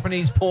a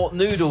Japanese pork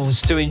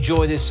noodles to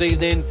enjoy this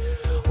evening.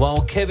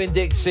 While Kevin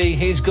Dixie,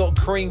 he's got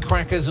cream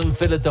crackers and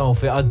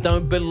Philadelphia. I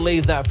don't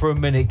believe that for a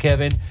minute,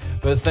 Kevin.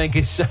 But thank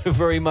you so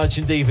very much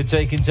indeed for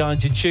taking time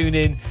to tune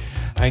in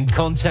and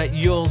contact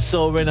your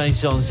Soul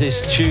Renaissance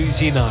this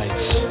Tuesday night.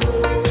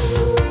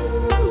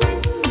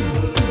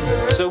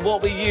 So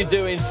what were you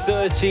doing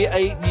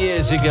 38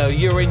 years ago?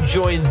 You're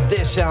enjoying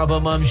this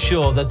album, I'm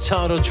sure. The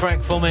title track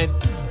from it,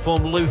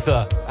 from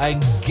Luther,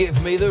 and Give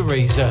Me the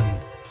Reason.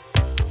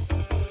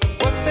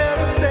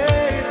 to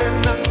say,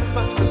 there's not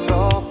much to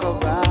talk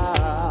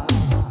about.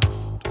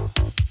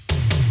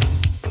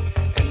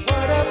 And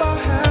whatever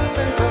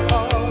happened to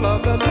all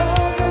of the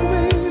love that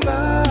we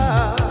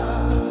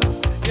vowed?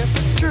 Yes,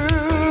 it's true.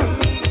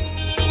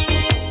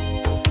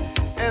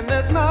 And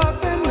there's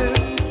nothing new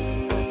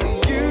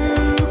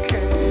you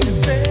can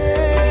say.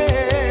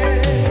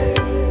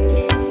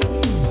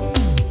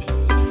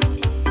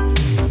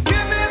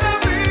 Give me the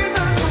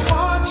reason to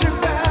want you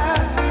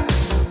back.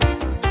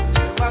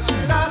 Why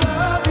should I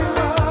love you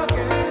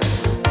again?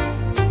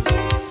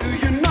 Do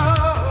you know?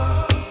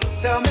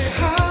 Tell me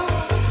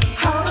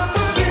how to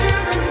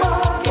forgive and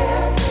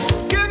forget.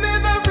 Give me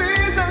the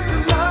reason to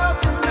love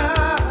you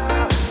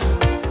now.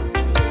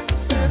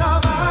 It's been a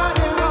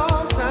mighty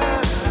long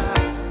time,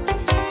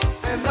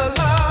 and the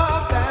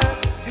love that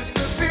used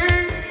to be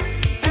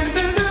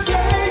until the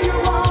day you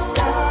walked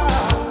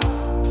out.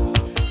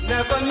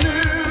 Never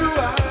knew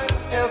I'd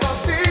ever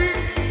be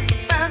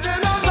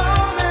standing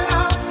alone and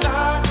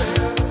outside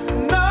with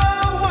no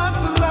one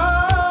to love.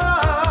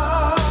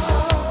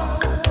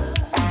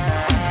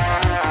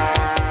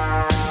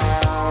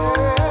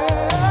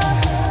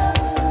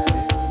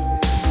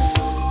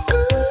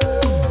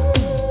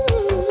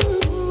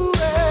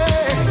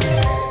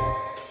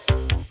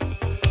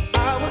 I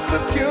was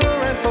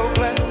secure and so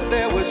glad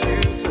there was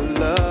you to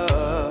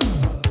love.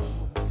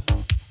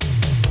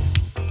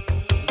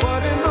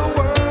 What in the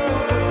world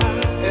would I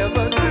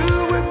ever do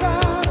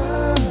without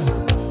us?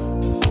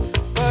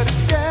 But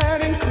it's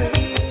getting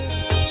clear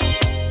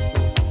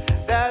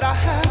that I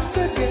have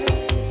to get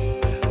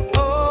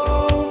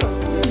over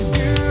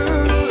you.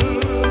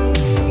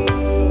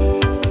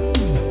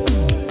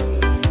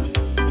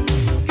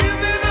 Give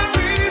me the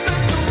reason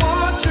to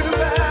want you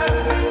back.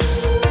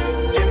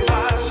 And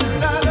why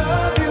should I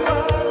love you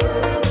more?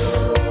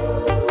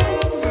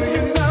 Do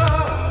you know?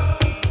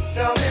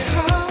 Tell me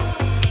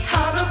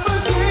how to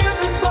forgive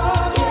and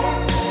forget.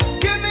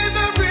 Give me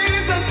the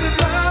reason to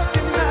love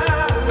you now.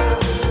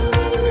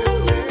 It's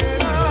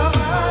been a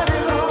mighty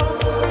long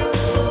time,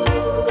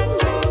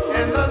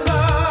 and the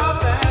love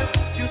that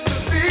used to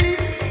be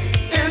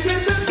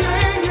ended the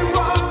day you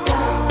walked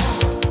out.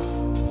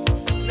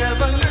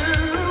 Never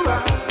knew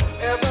I'd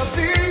ever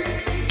be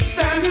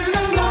standing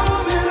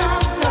alone and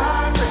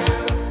outside with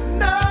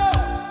no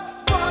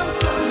one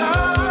to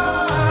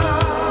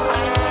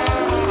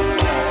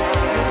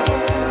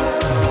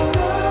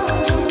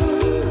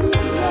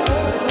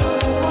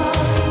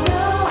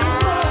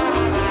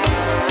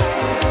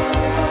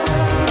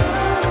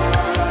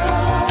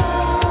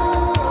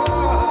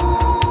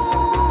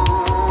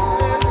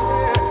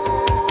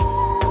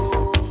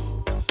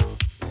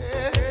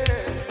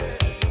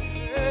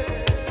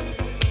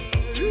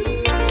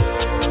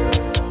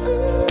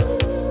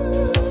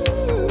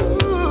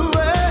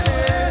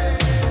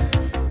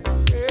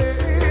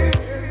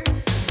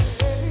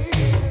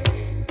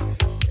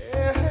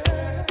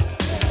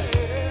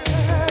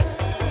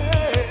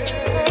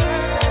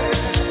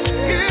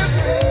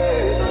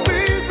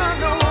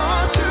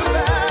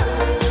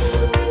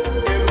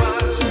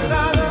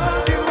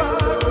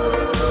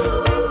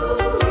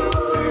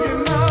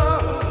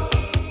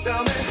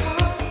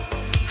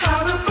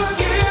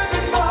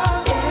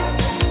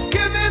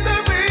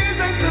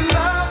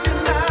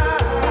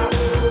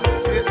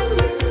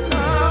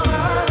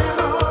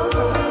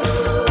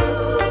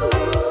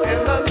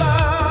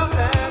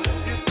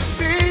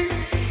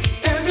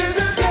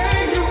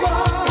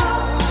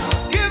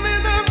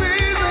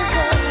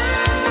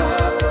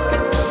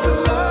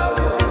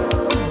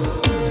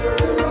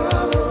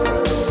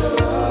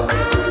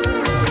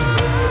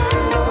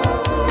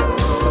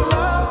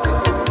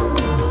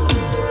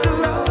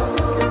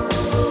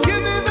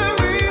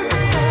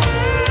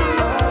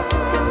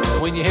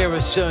When you hear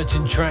a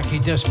certain track,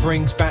 it just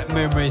brings back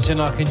memories, and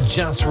I can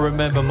just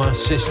remember my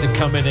sister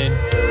coming in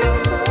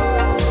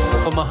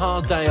from a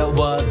hard day at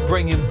work,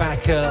 bringing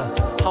back a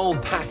whole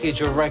package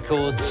of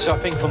records, I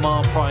think from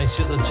our price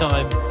at the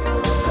time.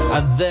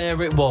 And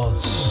there it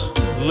was,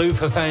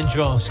 Luther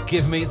Vandross,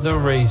 Give Me the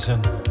Reason.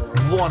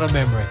 What a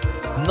memory.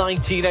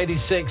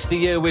 1986, the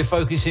year we're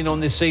focusing on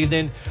this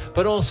evening,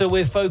 but also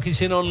we're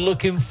focusing on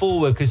looking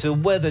forward, because the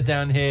weather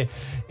down here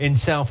in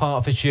South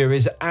Hertfordshire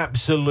is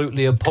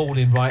absolutely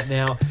appalling right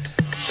now.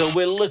 So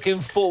we're looking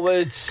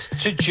forward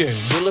to June.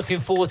 We're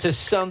looking forward to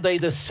Sunday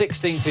the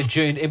 16th of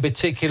June in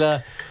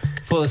particular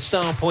for the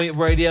Starpoint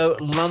Radio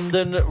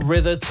London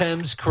River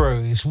Thames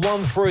Cruise.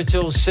 1 through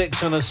till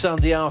 6 on a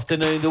Sunday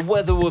afternoon. The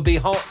weather will be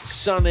hot,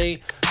 sunny,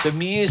 the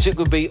music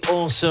will be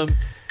awesome,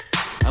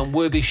 and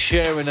we'll be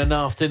sharing an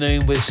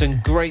afternoon with some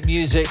great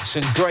music,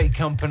 some great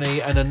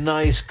company, and a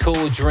nice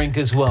cool drink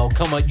as well.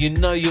 Come on, you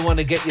know you want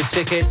to get your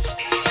tickets.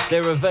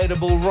 They're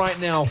available right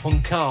now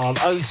from Carl,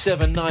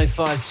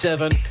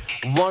 07957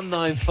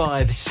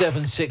 195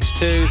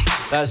 762.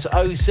 That's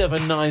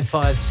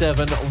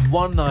 07957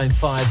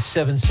 195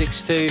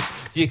 762.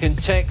 You can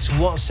text,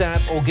 WhatsApp,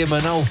 or give them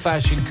an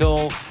old-fashioned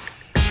call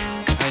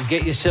and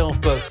get yourself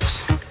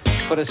booked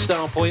for the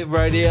Starpoint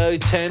Radio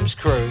Thames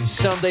Cruise,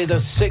 Sunday the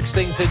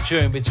 16th of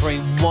June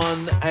between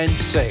 1 and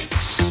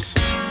 6.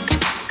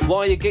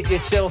 while you get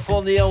yourself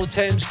on the old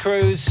Thames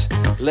cruise,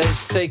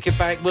 let's take it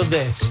back with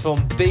this from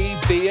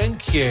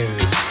BB&Q.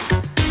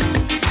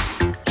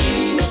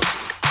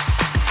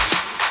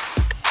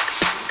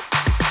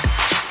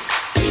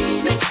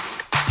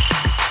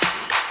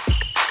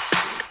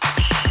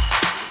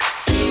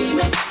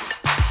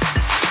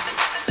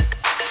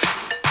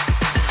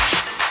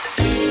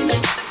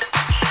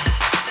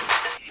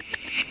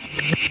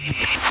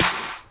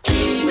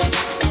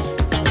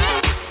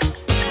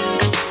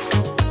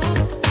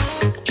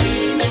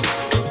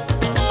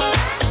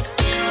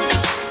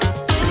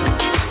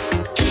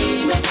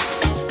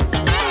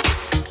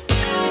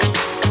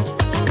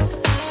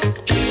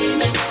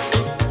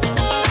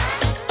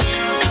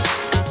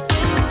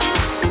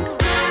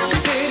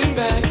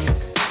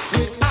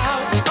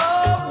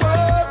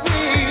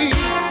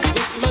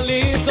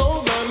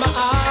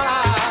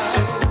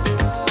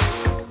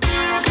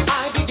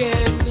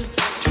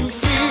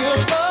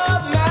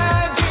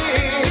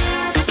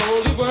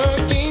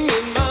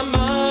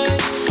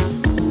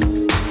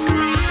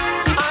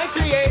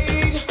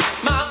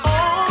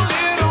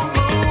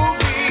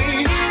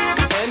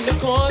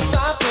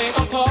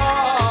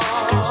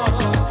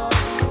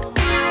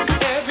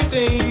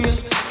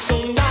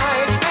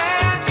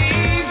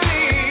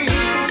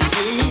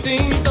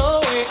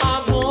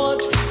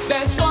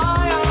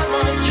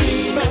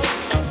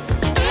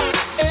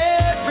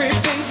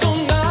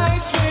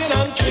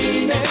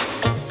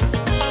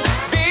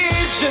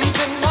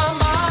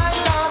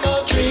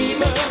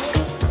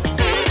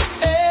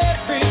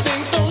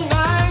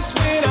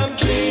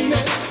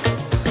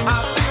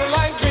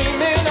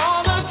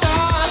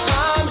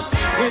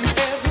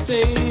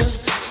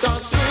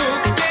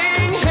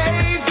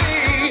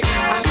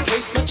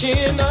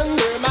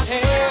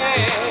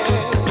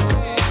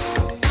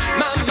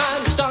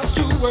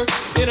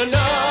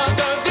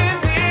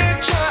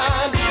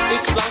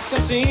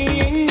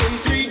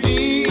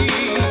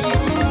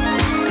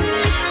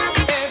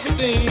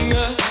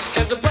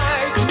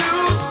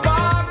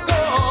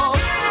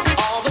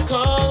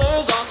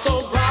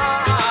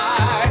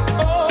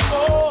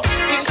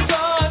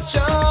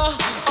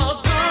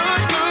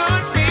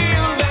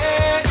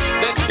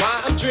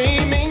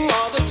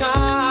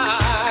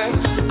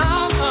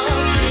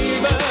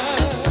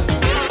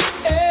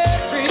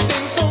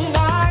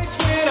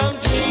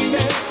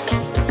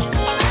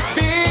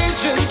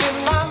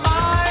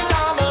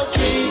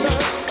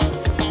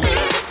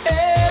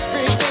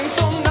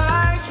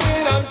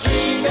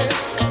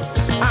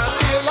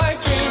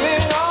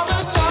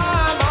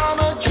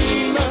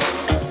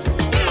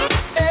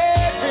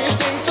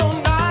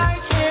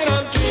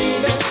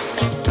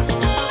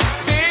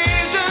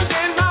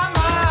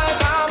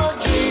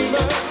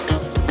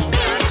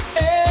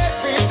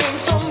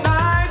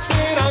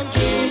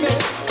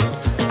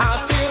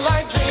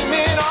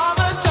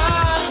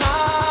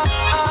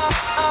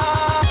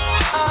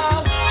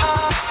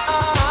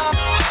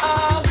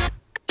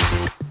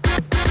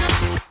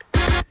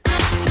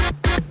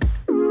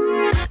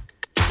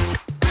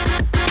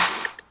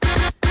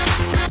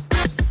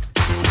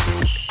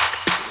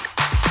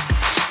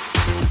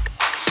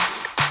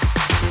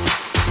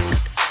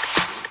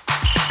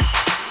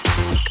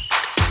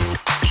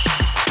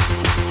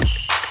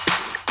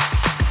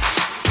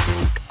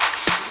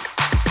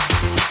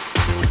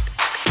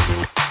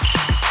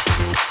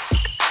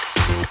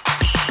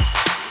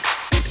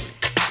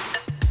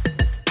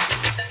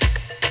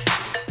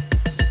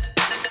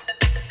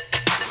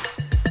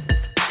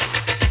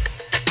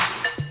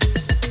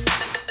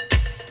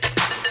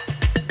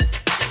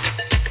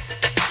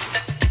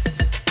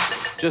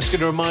 Just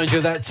going to remind you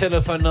of that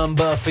telephone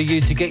number for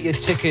you to get your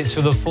tickets for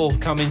the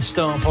forthcoming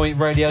Starpoint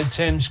Radio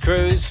Thames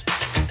cruise.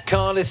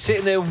 Carl is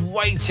sitting there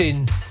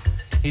waiting.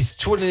 He's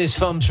twiddling his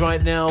thumbs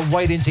right now,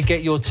 waiting to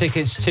get your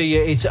tickets to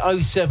you. It's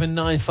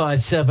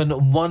 07957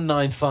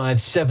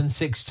 195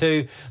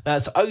 762.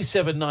 That's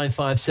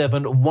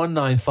 07957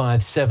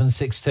 195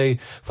 762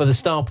 for the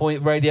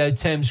Starpoint Radio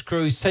Thames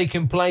cruise,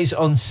 taking place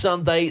on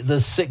Sunday, the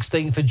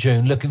 16th of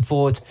June. Looking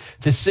forward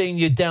to seeing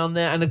you down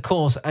there. And of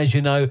course, as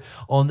you know,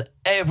 on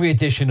every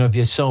edition of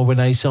your Soul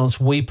Renaissance,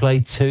 we play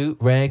two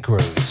rare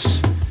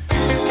grooves.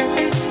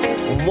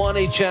 One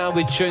each hour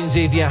with tunes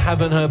if you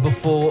haven't heard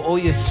before, or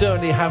you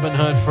certainly haven't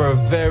heard for a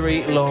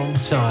very long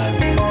time.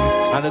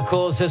 And of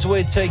course, as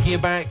we're taking you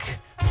back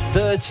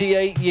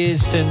 38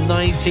 years to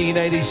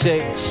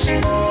 1986,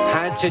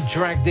 had to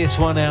drag this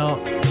one out.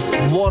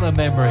 What a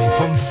memory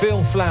from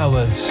Phil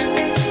Flowers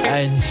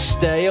and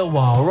Stay a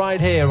While,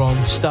 right here on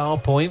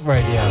Starpoint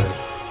Radio.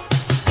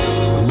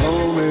 The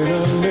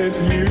moment I met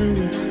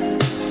you,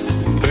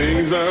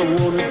 things I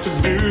wanted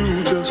to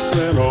do just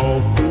went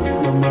all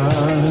through my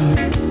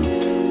mind.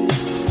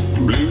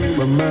 Blew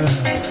my mind.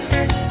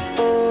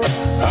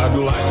 I'd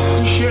like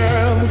to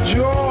share the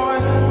joy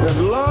that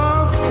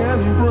love can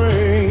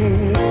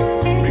bring.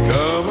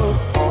 Become a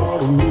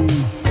part of me,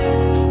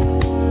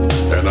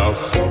 and I'll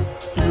set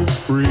you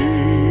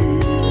free.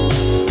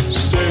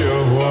 Stay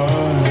a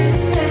while.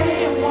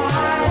 Stay a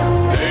while.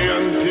 Stay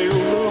until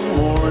the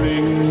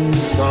morning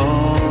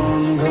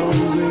sun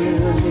comes in.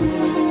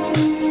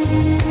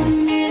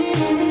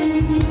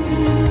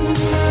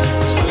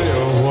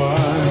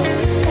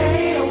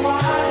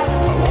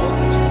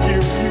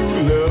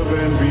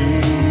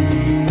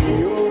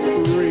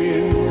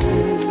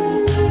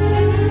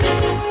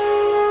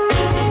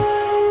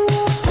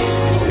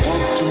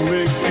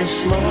 you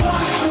smile.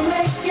 To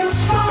make you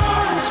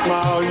smile.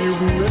 Smile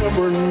you've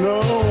never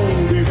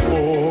known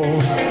before.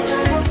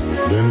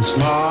 Then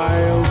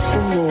smile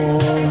some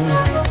more.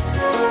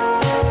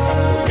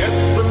 Forget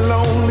the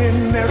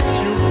loneliness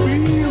you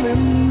feel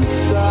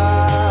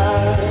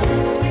inside.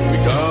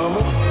 Become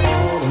a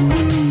part of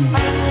me.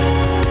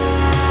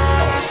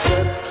 I'll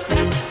set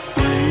you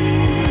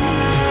free.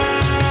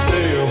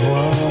 Stay a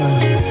while.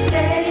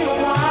 Stay a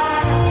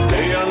while.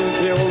 Stay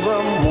until the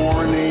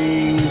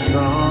morning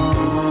sun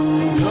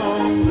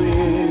comes in.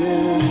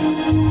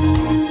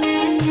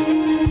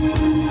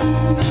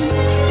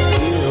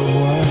 Stay a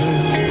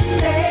while.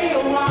 Stay a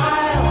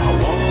while. I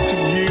want to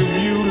give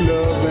you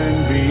love and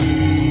be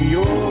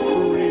your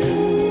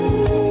friend.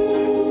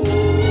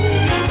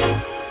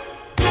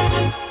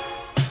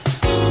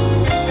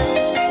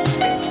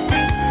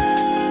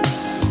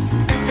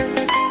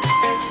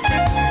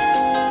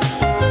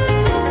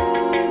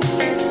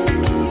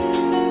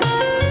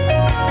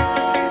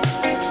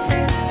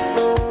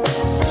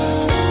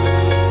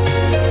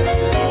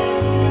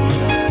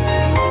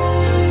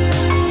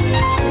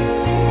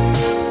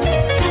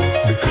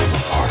 Become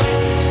a part of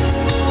me.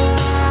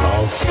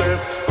 I'll set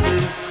you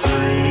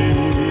free.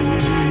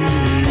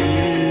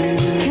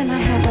 Can I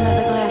have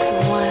another glass of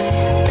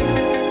wine?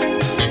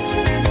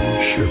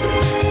 Sure,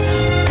 baby.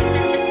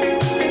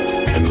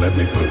 And let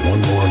me put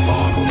one more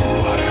log on the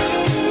fire.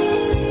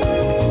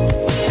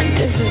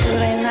 This is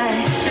really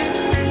nice,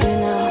 you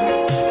know.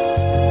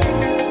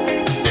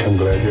 I'm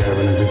glad you're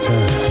having a good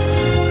time.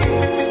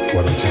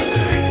 Why don't you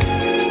stay?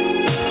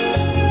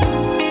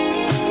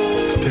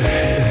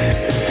 Stay.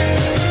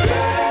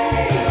 Stay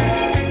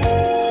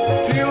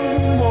till the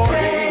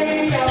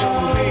morning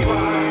comes in.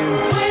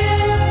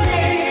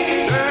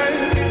 Stay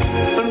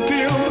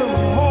until the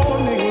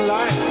morning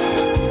light.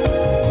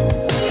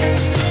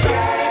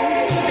 Stay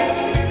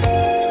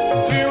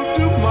till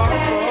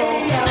tomorrow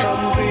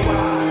comes in.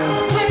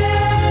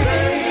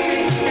 Stay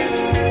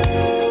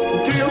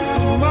till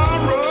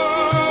tomorrow.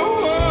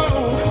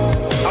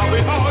 I'll be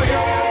all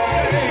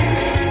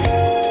yours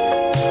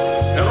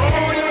and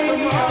all your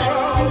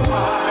tomorrows.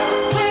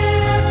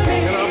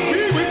 And I'll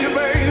be with you,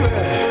 baby,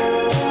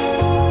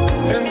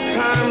 in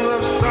times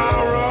of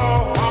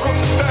sorrow. I will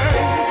stay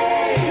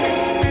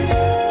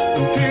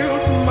until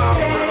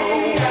tomorrow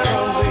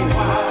comes in.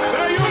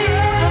 Say you'll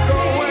never go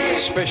away.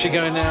 Especially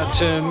going out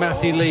to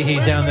Matthew Leahy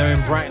down there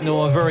in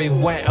Bracknell. A very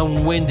wet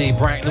and windy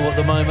Bracknell at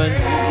the moment.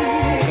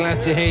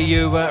 Glad to hear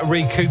you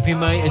recouping,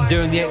 mate, and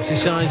doing the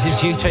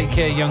exercises. You take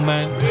care, young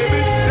man.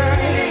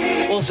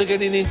 Also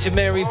getting into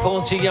Mary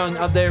Porter Young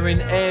up there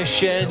in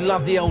Ayrshire.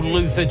 Love the old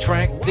Luther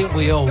track, didn't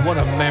we all? What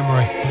a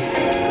memory.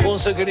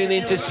 Also getting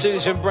into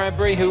Susan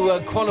Bradbury, who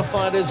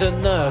qualified as a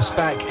nurse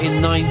back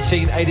in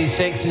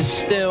 1986 and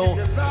still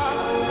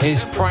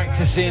is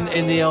practicing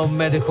in the old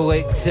medical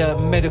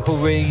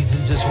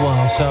reasons as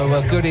well.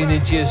 So good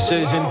evening to you,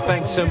 Susan.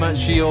 Thanks so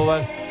much for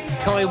your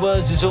kind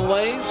words as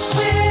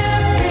always.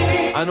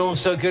 And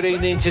also good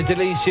evening to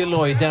Delicia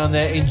Lloyd down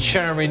there in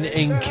Charing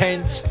in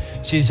Kent.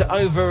 She's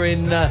over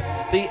in the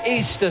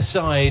easter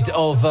side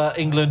of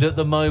England at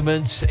the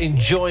moment,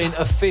 enjoying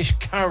a fish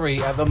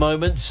curry at the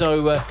moment.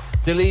 So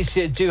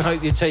Delicia, do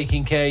hope you're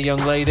taking care,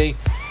 young lady.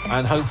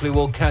 And hopefully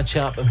we'll catch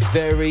up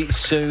very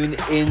soon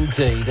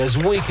indeed as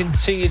we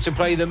continue to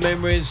play the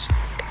memories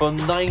from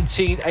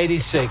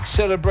 1986,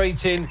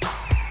 celebrating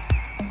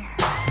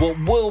what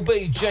will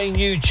be Jane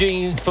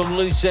Eugene from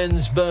Loose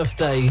End's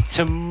birthday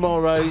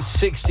tomorrow,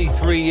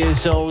 63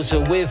 years old.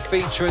 So we're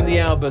featuring the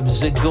album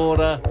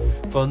Zagora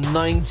from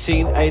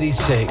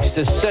 1986,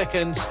 the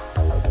second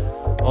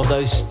of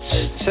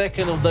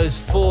those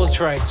four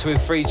tracks we're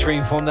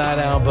featuring from that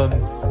album.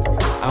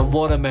 And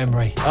what a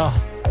memory. Oh,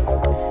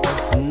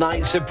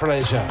 nights of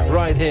pleasure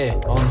right here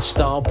on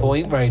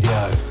Starpoint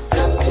Radio.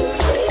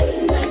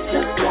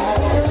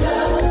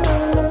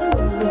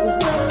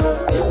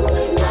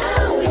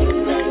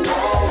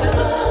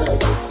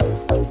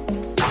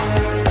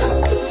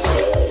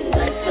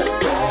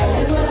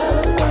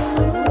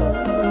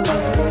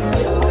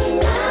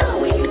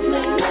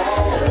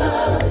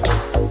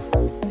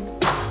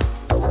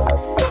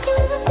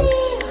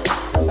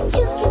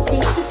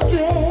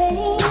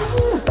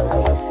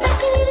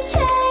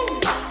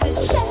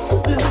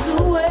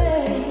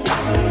 Away.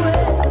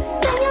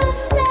 Then you'll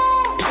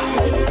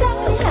understand.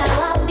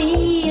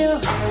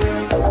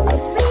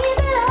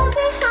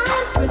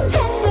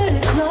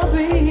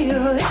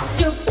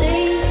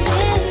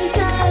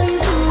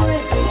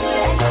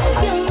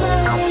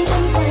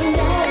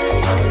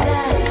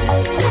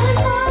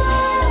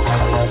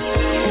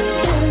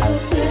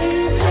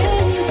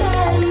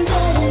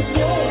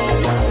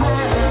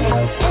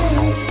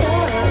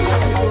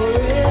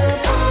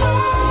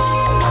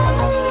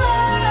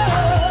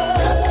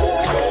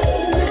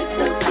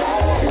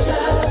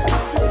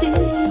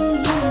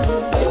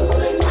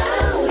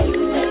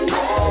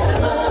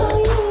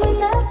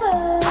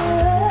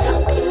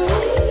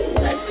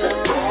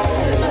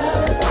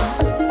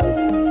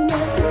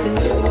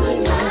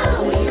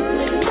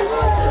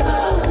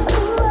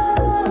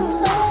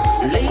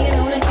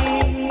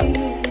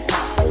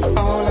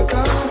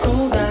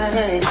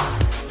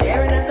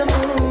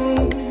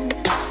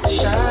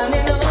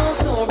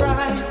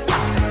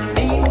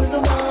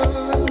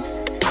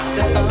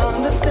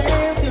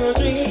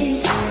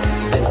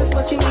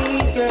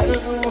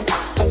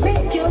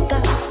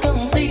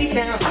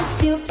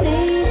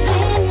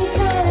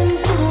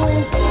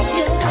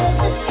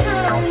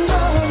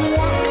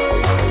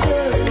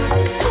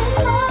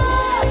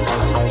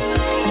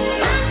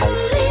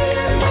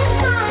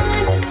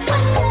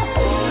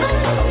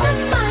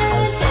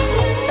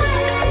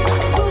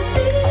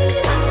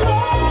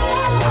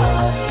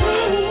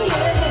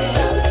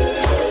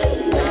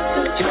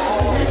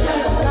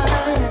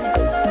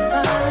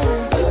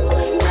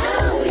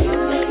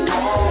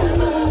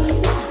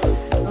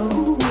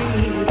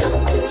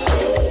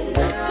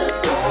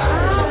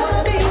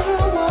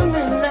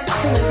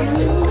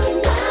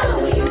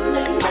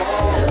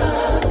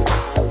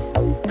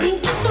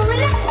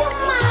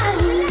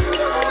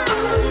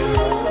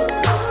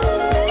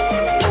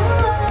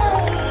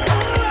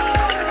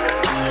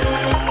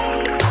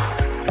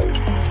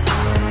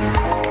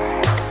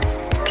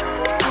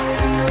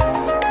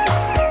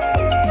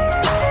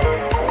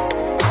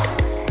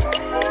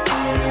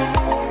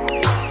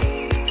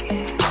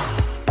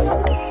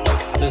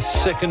 The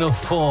second of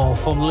four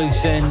from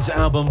Loose Ends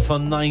album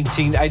from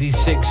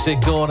 1986,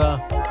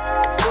 Segura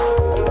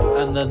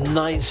and the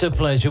Nights of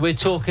Pleasure. We're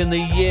talking the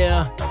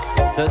year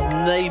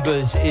that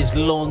Neighbours is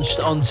launched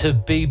onto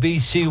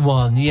BBC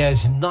One.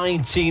 Yes,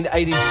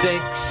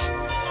 1986.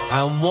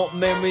 And what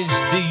memories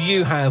do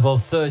you have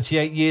of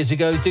 38 years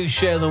ago? Do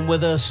share them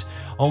with us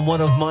on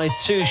one of my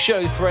two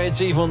show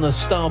threads, either on the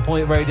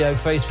Starpoint Radio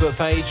Facebook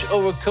page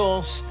or, of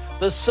course,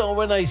 the Soul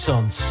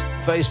Renaissance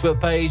Facebook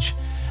page.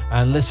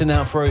 And listen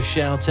out for a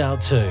shout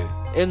out too.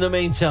 In the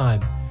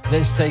meantime,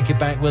 let's take it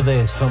back with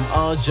this from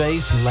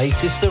RJ's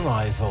latest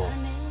arrival.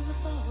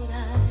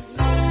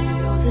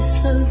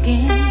 This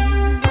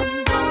again,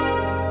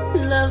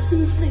 love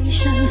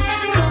sensation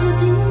so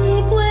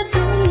deep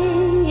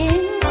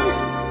within.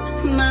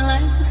 My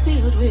life was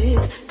filled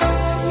with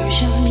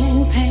confusion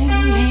and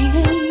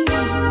pain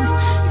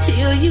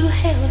till you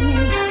held me.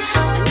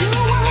 I knew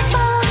I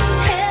found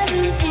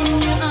heaven in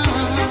your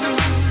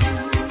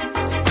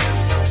arms.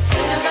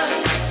 Heaven,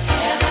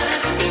 heaven,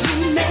 you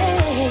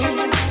made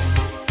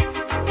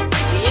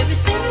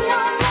everything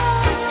I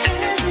love.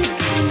 Heaven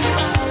in your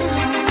arms.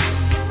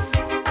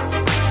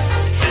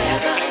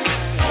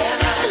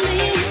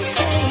 Please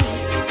stay.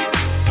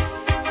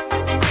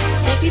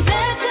 Take me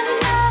there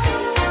tonight.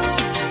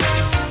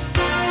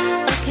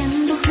 A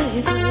candle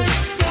flickers,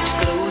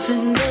 glows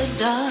in the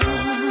dark.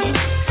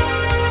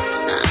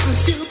 I'm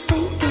still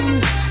thinking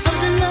of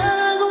the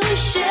love we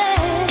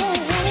shared.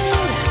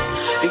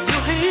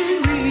 Your hand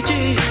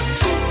reaches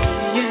for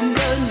me in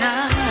the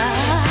night.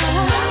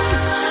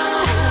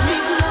 Hold me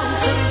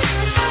closer.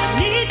 I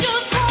need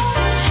your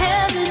touch.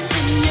 Heaven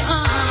in your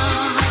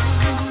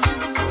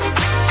arms.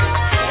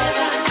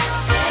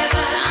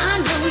 I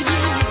know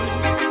you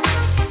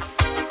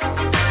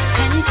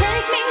can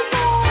take me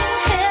there.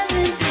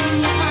 Heaven in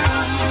your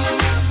arms.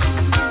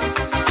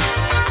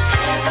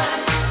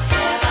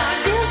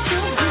 Feels so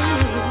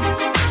good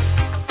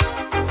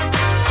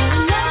to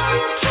know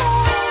you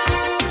care.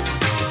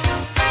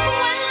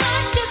 When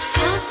life gets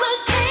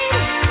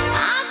complicated,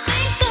 I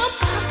think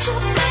about you,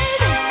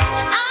 baby.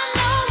 I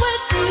know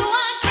with you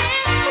I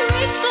can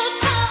reach the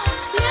top.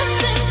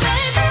 Listen,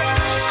 baby,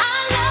 I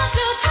love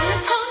your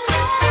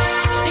gentleness.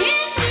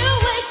 In you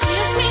it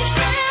gives me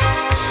strength.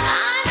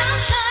 I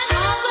shine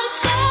all the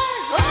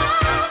stars. Oh,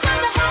 for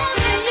the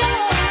heaven in your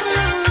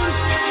arms.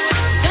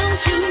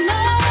 Don't you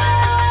know?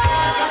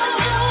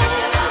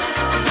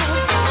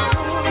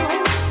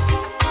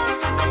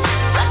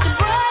 Like the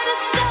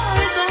brightest star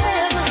is a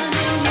heaven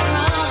in your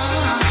arms.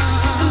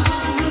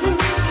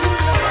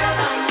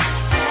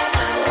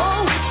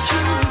 Oh, it's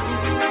true.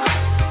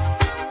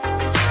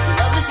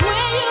 Love is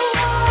where you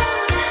are.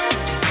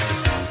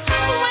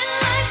 When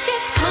life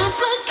gets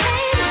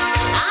complicated,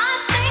 I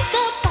think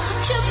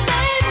about you,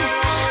 baby.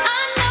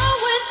 I know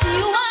with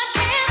you I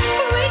can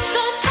reach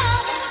the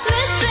top.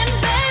 Listen,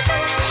 baby,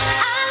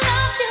 I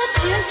love your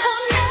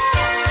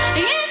gentleness.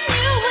 In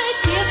you it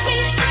gives me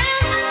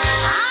strength.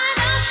 I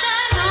now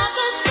shine all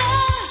the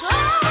stars.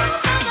 Oh,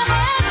 for the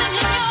heaven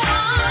in your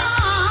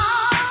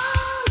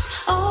arms.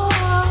 Oh,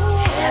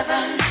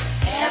 heaven,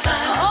 heaven.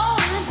 Oh,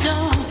 I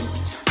don't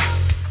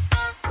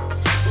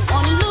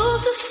wanna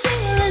lose this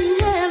feeling.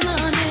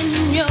 Heaven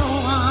in your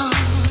arms.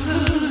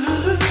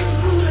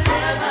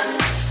 Heaven,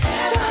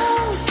 so,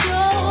 so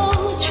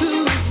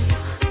true.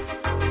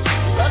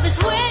 Love is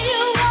where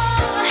you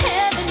are.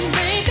 Heaven,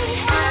 baby.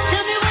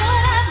 Tell me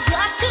what I've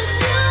got to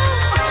do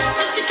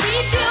just to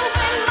keep you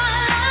in my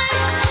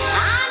life.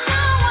 I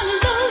don't wanna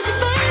lose you,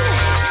 baby,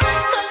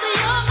 'cause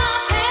you're my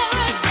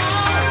paradise.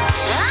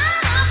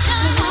 I'll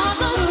shine all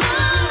those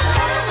stars.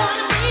 I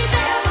wanna be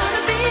there,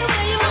 wanna be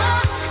where you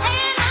are,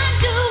 and I'd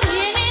do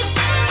anything.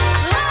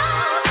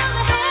 Oh, for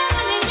the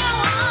heaven in your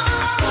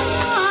arms.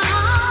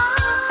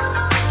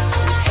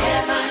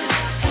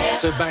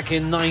 So back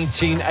in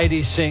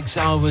 1986,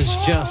 I was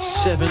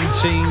just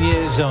 17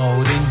 years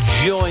old,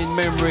 enjoying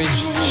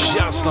memories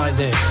just like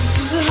this.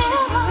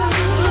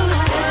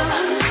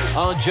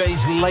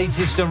 RJ's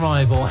latest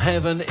arrival,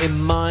 Heaven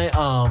in My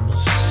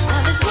Arms.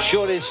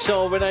 Shortest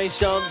Soul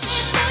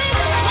Renaissance.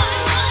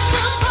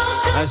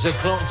 As the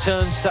clock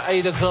turns to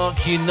 8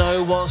 o'clock, you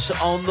know what's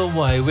on the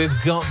way. We've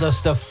got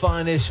just the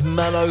finest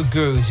mellow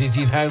grooves if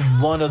you've had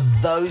one of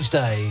those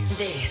days.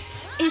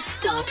 This is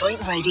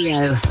Starpoint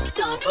Radio.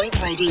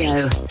 Starpoint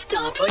Radio.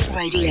 Starpoint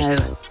Radio.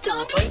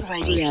 Starpoint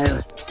Radio.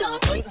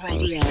 Starpoint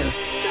Radio.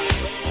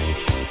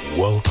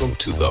 Welcome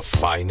to the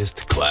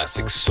finest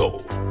classic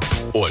soul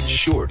on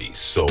Shorty's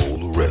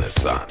Soul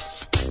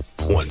Renaissance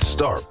on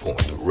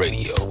Starpoint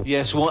Radio.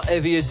 Yes,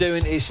 whatever you're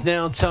doing, it's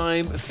now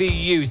time for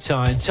you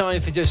time.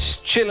 Time for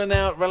just chilling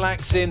out,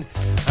 relaxing,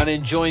 and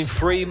enjoying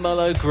free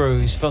mellow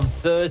grooves from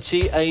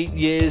 38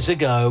 years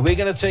ago. We're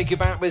going to take you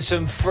back with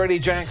some Freddie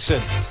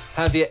Jackson.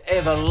 Have you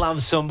ever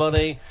loved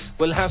somebody?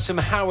 We'll have some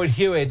Howard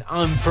Hewitt,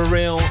 I'm For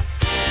Real.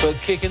 But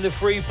kicking the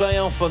free play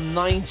off from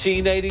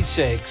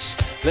 1986,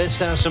 let's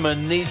have some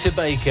Anita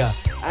Baker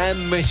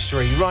and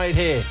Mystery right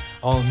here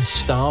on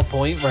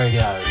Starpoint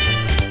Radio.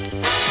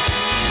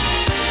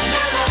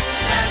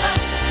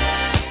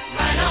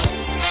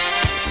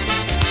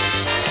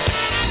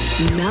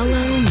 Mellow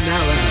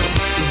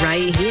Mellow,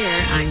 right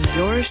here on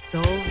Your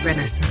Soul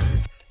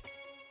Renaissance.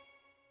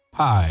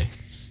 Hi,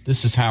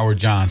 this is Howard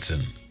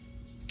Johnson.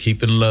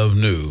 Keeping love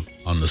new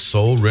on the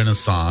Soul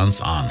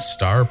Renaissance on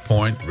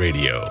Starpoint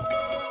Radio.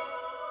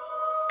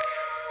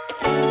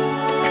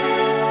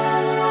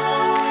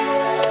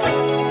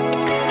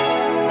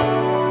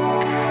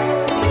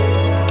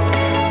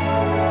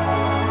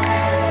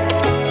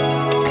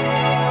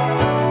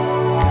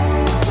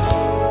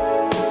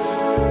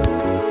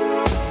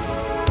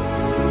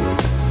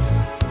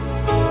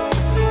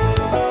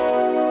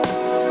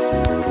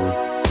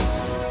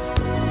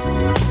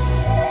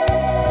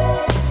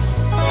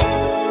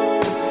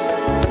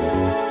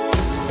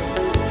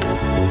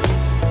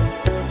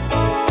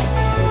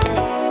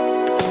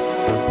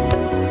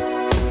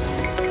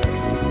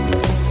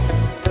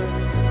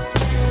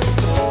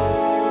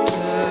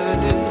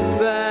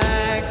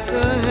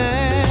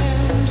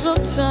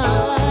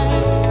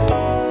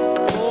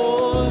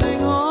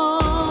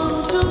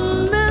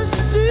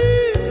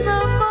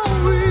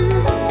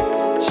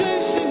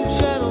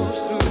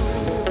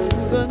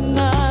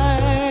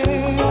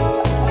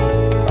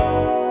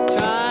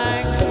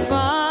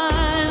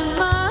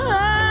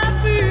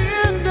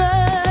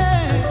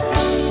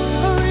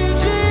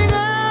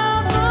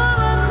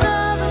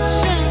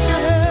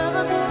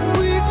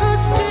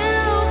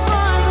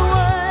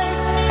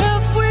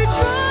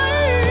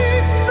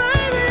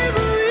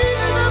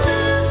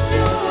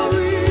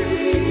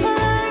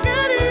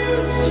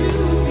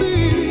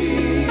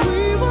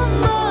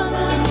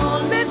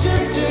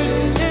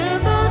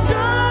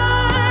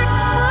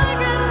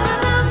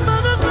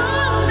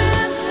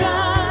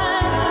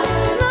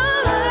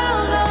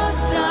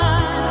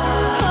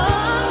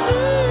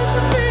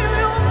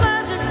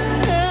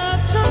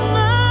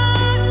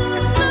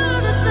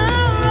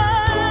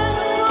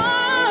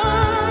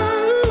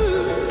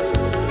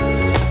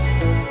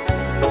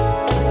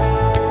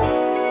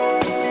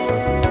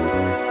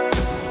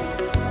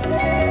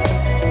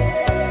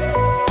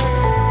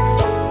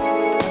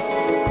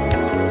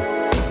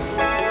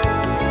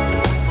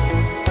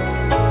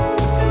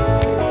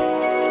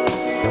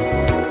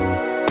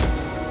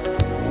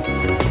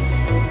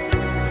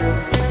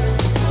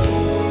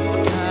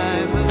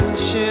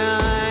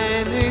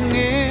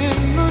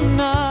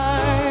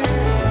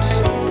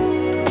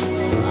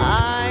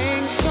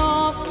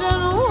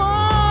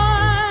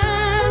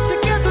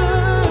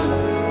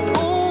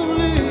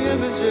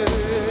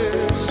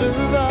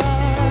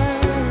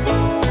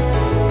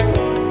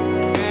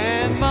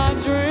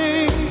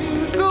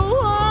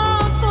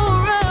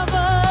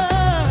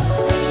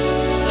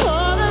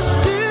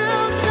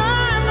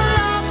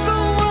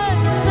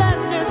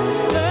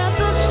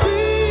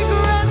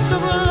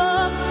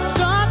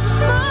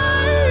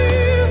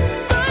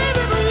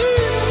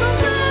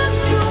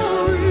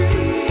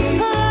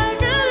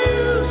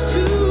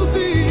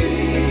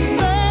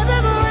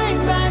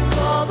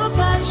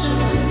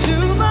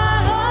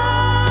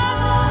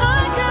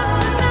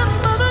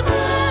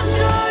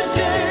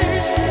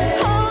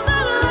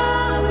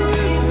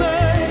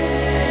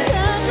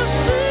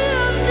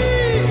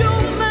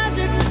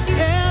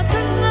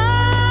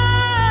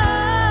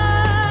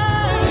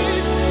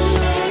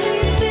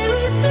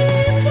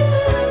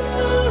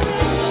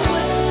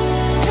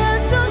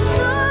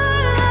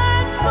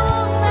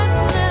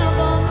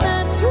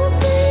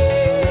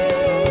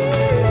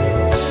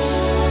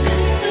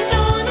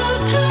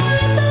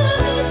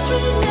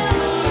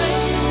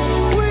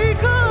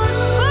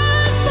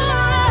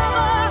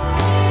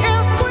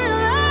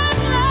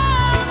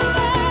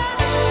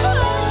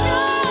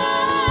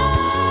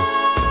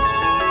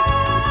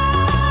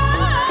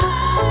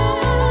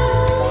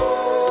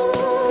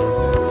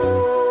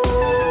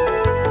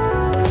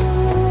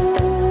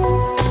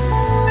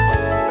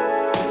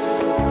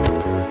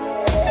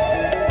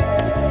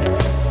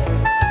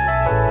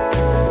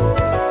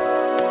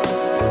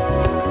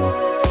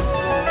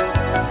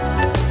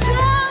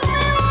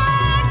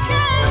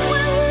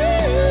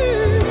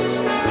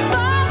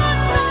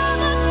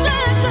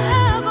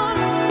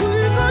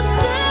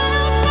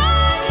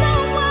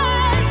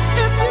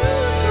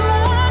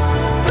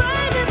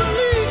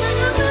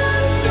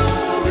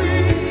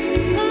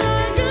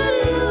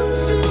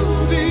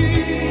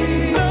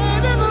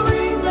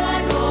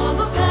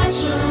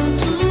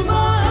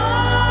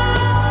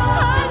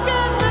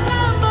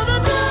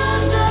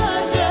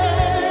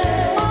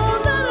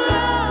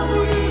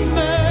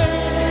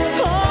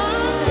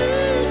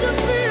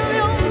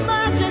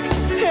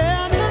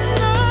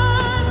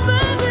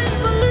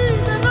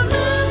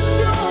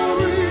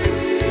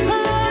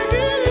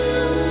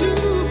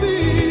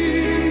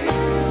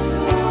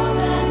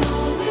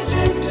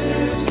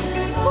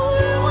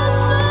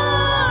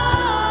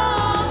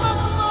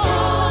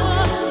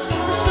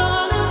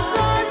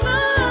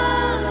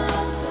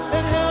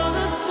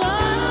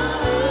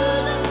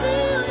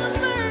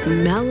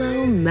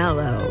 Mellow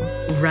Mellow,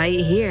 right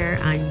here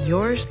on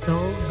Your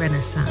Soul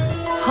Renaissance.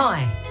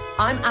 Hi,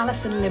 I'm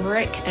Alison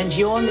Limerick, and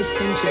you're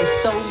listening to the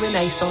Soul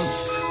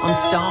Renaissance on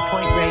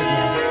Starpoint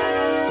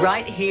Radio.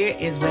 Right here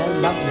is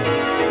where love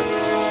lives.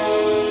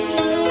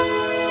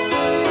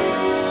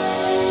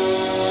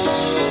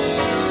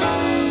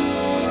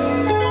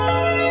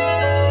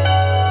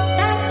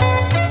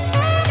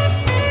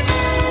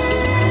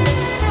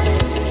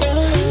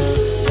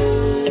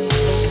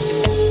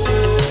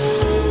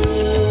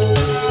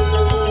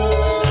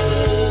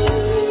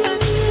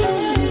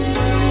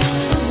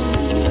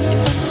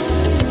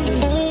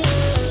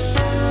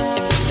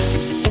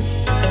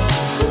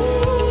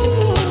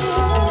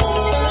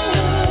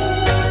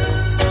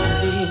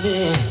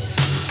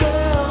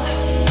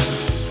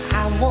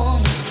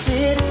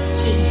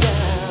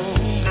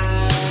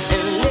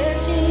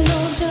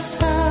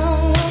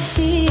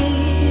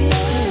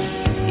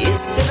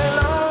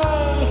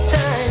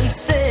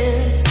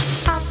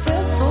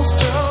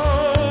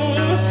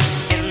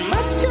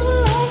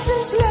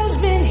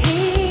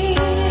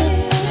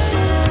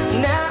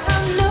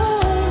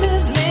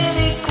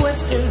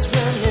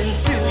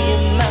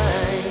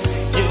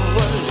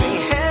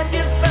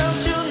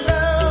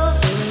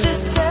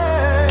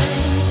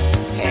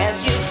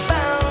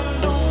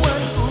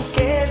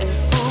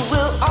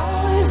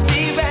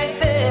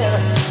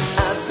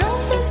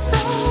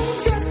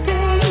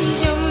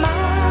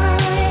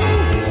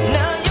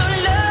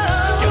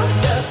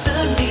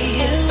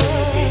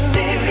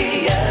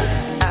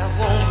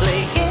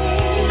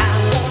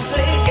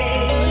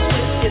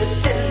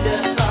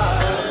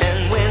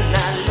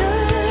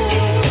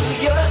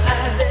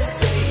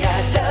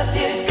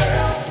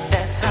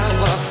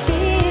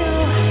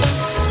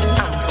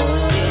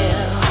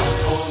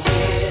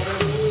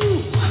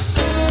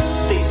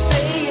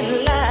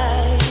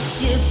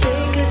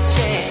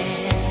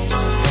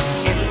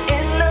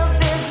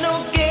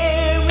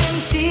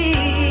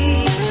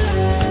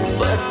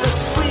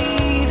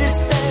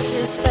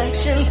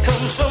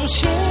 comes from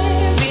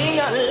sharing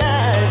our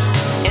lives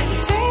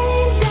and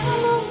tearing down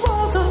the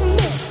walls of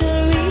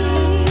mystery.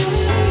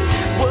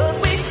 What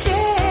we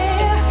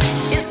share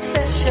is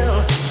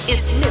special,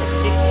 it's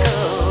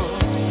mystical.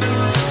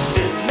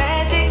 There's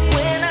magic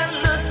when I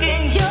look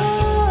in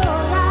your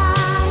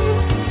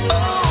eyes.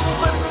 Oh,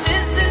 but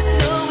this is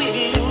no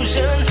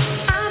illusion.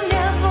 I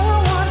never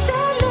want to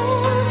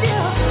lose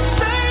you.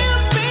 Say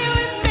you'll be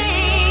with me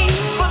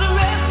for the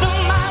rest of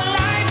my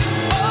life.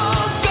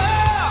 Oh,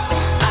 girl,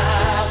 I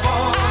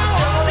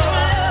want to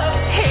love.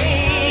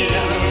 Hey,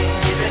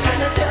 it's the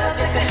kind of love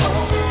that's at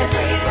home and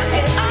pray for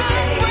every day. I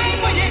pray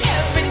for you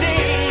every day.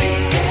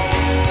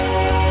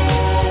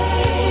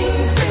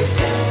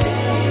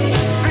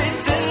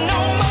 Pretend no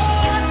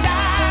more,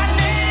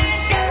 darling,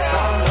 'cause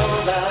all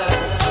over.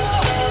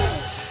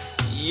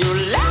 Your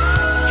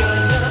love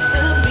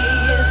to me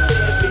is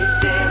very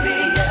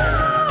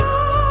serious.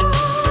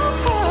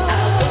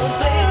 I won't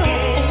play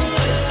games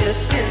with your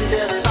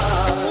tender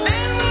heart.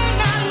 And when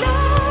I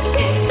look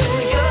into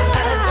your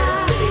eyes and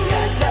say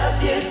I love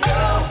you,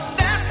 girl,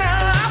 that's how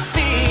I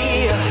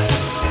feel.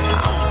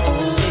 I'm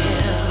for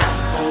real, I'm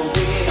for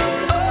real.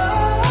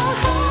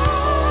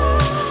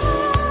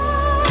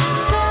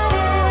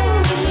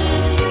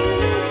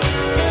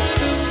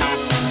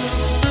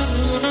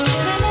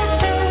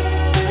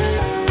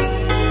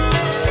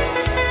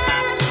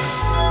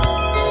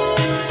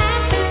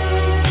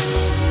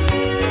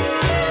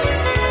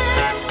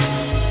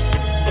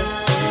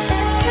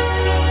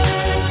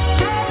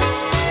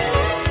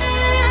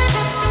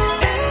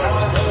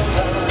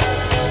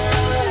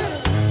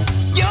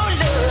 Your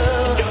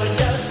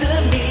love to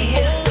me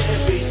is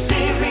very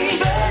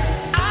serious.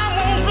 I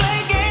won't play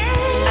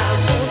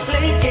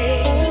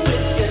games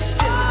with your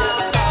tender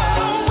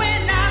heart.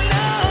 When I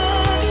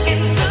look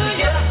into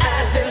your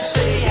eyes and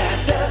say I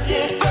love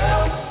you,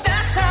 girl,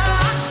 that's how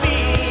I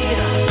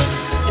feel.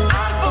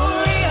 I'm for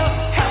real.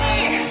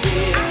 Hey,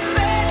 I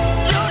said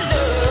your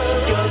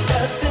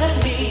love to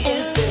me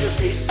is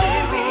very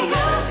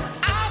serious.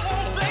 I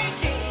won't play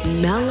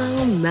games. Mellow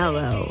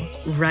Mellow,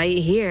 right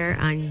here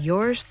on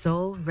Your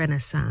Soul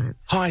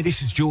Renaissance. Hi,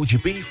 this is Georgia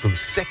B from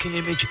Second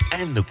Image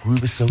and the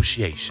Groove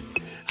Association,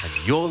 and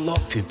you're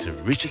locked into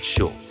Richard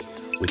Shaw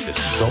with the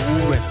Soul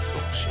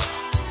Renaissance Show,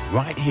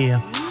 right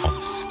here on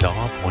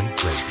Starpoint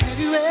Radio. Have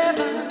you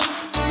ever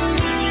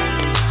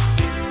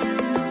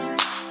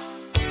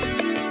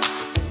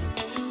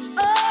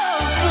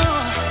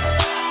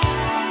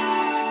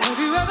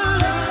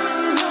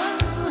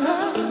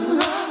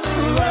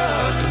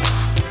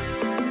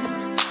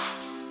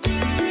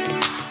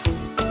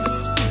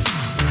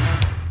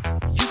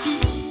You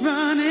keep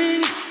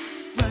running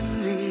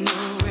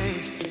away.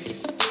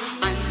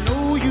 I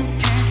know you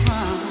can't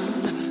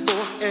run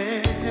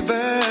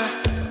forever.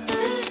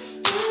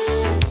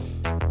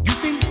 You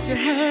think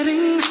you're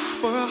heading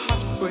for a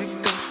heartbreak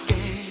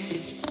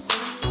again,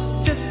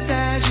 just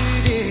as you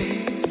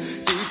did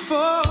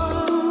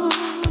before.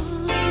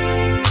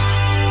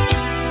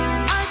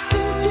 I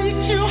can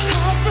teach you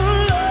how to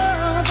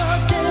love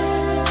again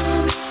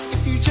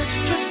if you just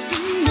trust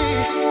in me.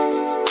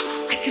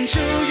 I can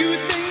show you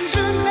things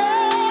you've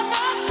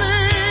never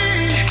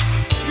seen.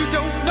 You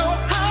don't know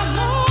how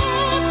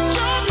much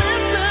you're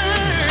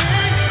missing.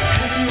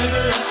 Have you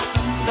ever loved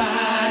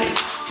somebody?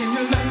 Can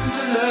you learn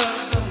to love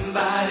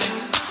somebody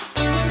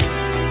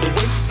the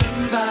way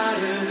somebody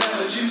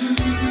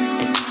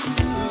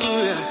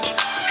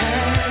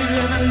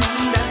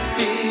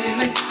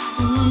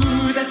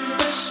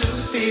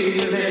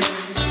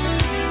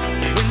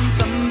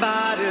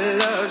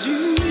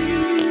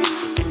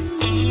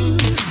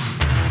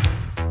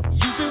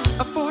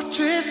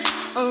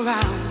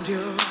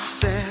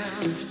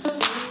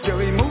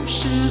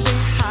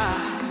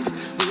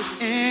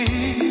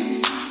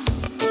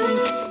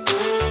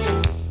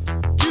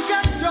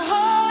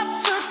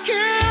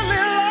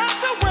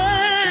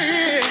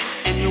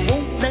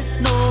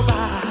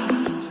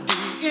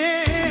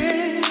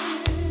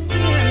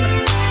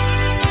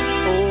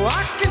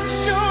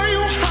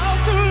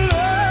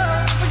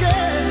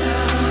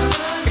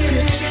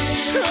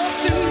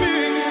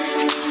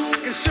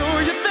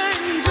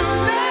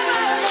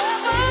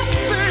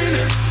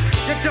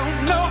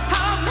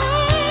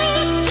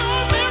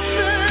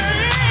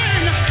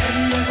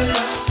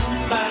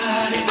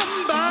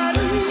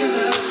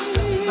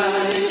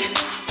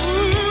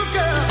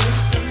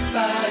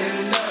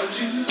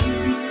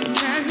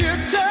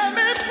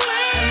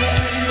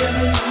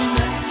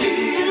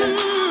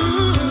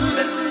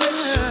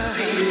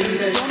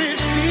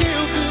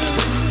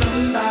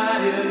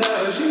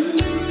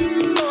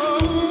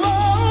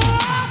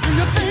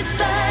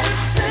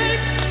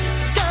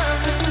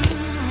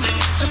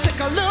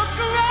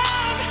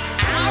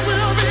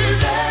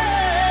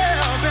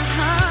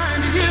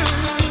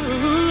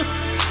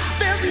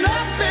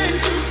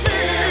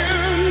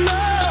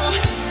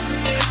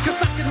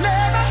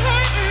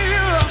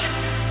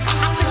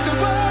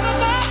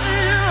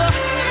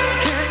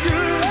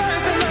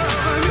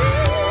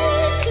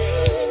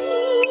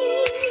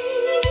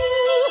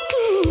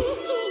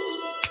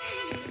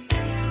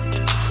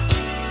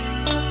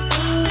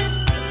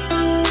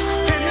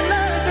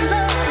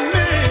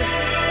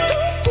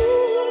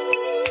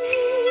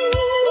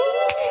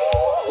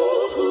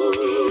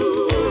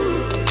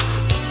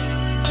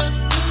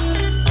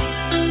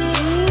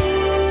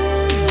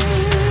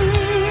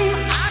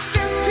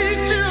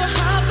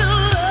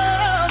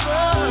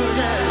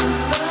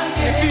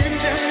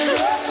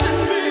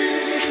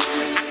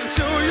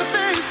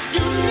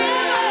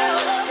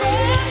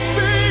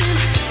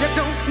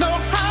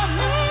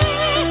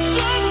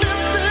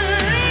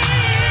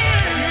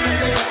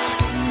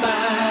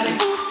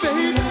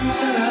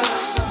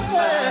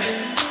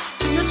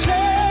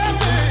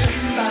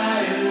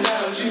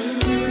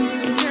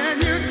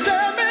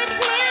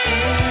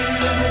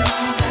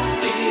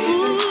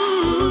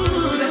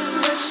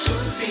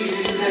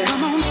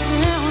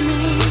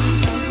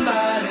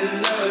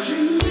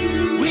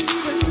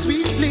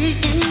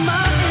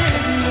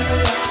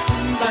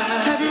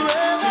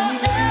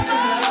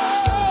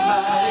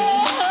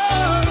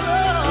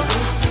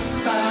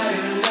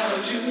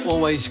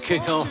always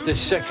kick off the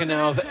second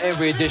hour of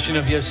every edition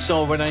of your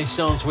Soul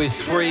Renaissance with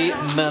 3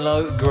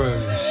 mellow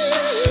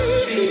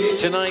grooves.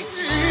 Tonight,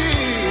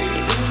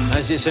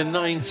 as it's a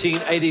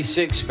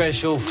 1986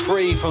 special,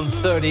 free from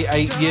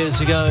 38 years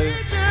ago,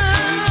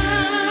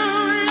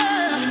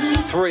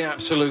 3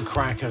 absolute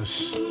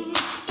crackers.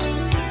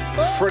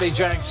 Freddie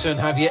Jackson,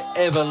 Have You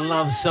Ever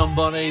Loved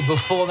Somebody?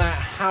 Before that,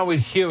 Howard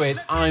Hewitt,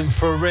 I'm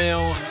For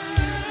Real.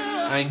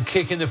 And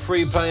kicking the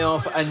free play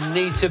off,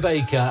 Anita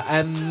Baker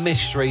and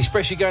Mystery.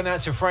 Especially going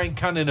out to Frank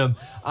Cunningham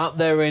up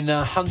there in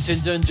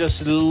Huntingdon.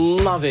 Just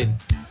loving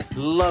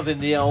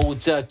the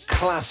old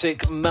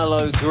classic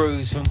mellow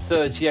grooves from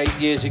 38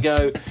 years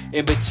ago.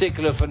 In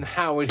particular from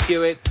Howard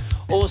Hewitt.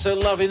 Also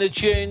loving the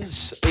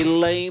tunes,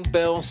 Elaine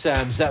Bell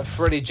Sams, that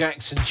Freddie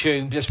Jackson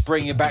tune, just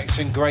bringing back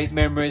some great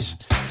memories.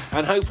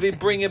 And hopefully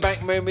bringing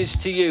back memories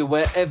to you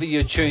wherever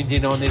you're tuned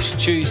in on this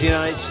Tuesday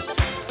night.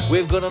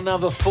 We've got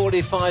another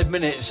 45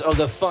 minutes of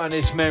the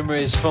finest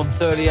memories from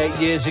 38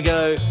 years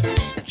ago.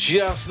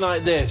 Just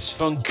like this,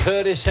 from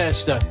Curtis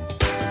Hester.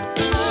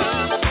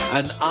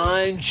 And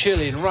I'm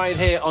chilling right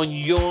here on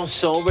your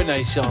Soul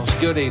Renaissance.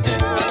 Good evening.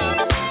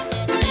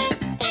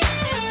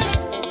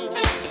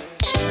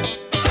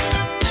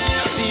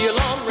 The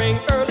alarm rang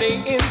early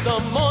in the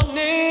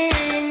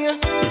morning.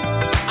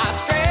 I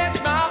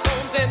stretched my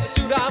bones and the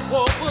suit I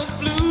wore was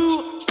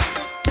blue.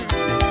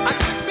 I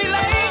could be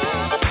late,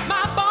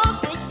 my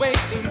boss was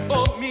waiting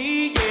for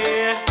me,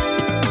 yeah.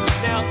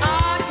 Now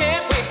I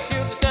can't wait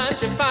till this 9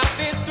 to 5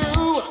 is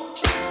through.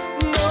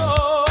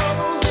 No,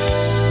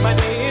 my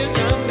day is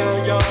done now,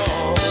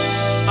 y'all.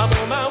 I'm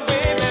on my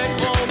way back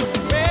home,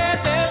 where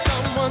there's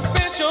someone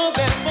special.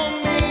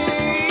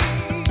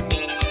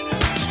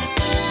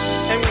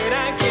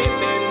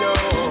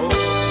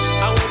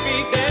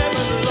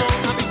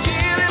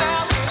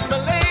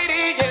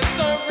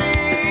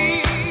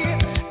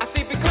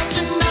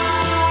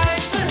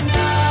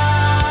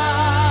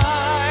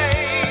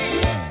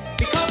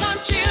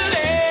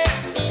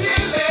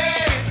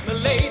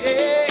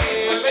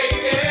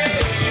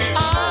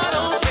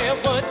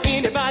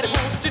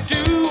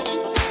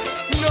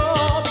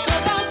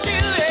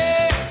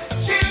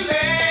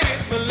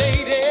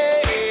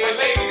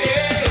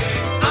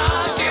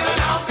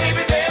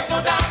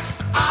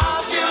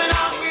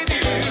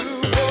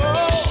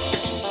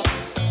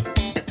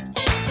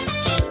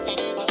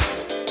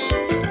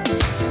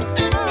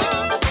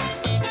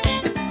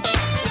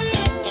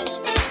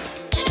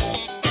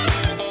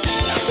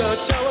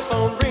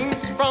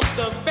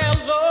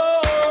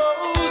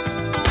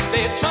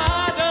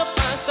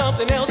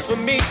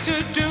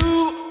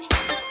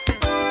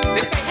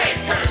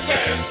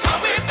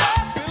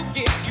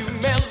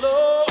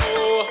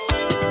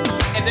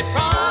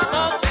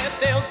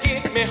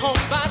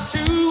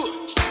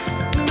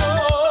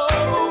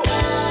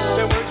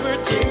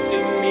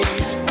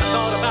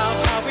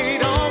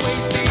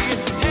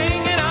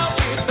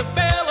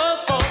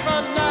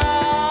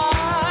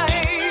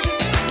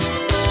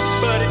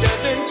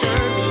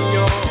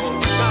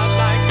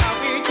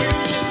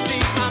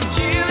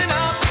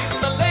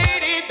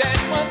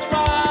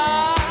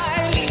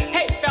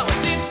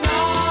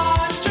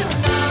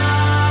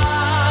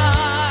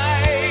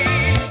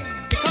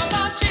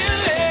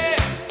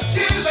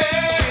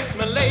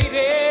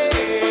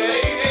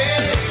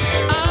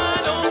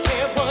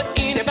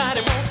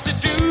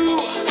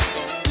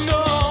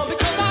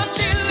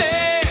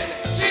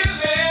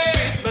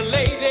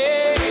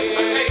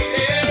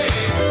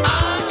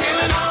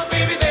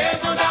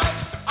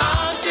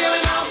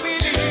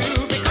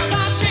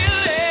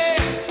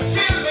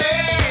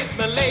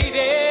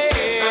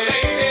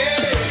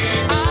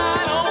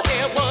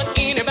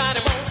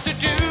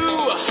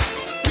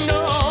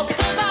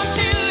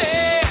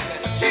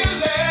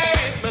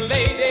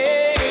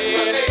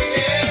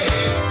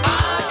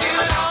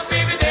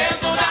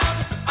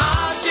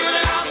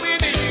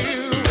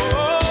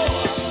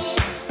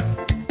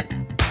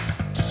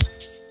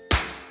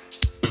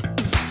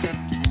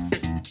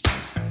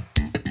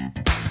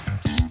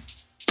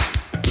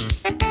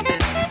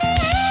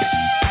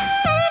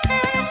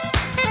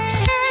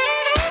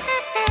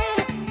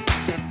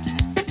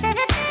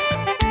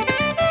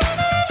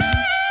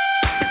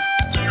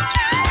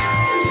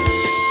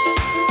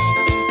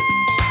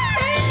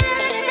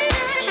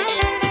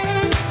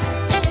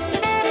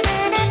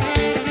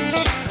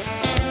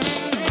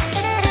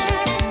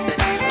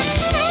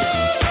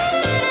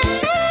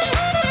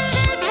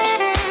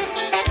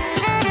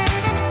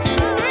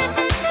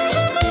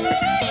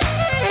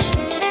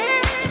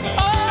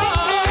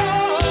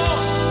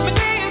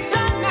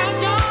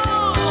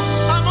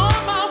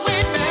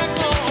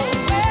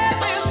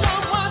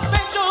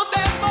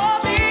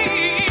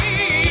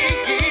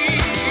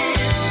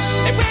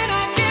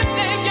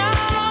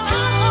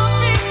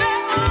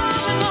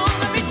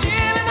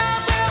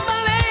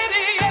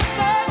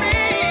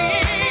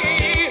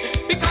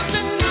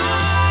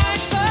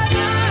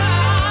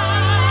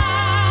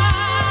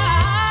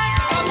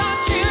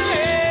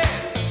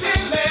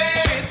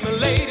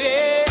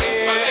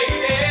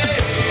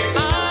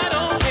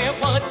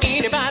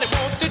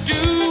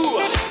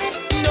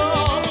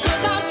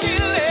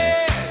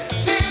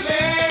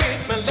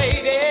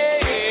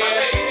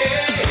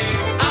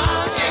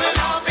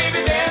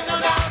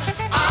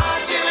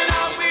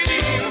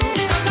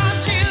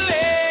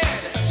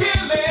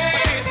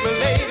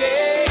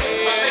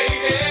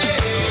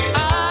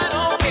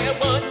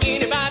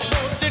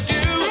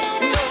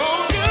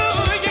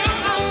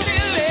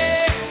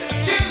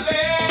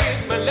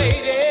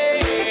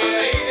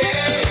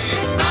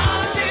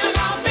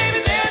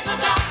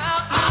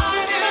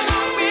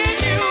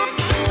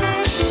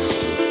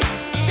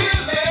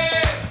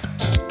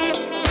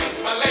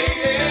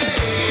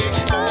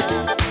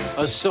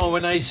 A Soul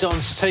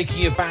Renaissance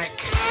taking you back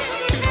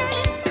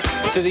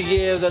to the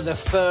year that the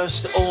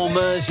first All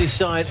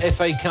Merseyside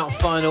FA Cup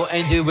final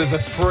ended with a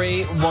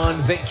 3-1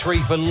 victory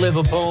for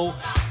Liverpool.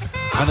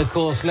 And of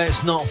course,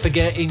 let's not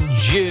forget in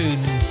June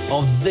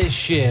of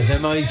this year, the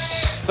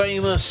most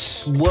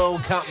famous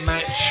World Cup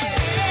match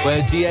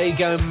where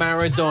Diego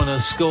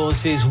Maradona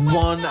scores his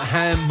one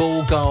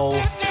handball goal,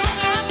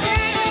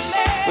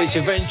 which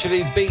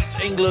eventually beat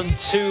England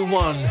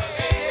 2-1.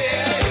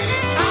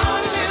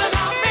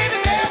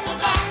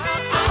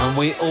 And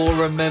we all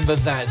remember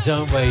that,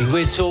 don't we?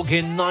 We're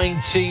talking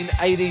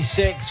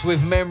 1986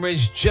 with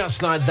memories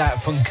just like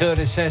that from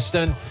Curtis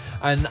Heston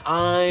and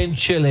I'm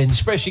Chillin'.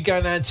 Especially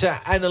going out to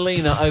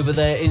Annalena over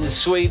there in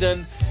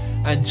Sweden.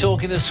 And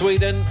talking of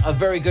Sweden, a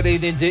very good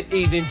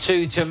evening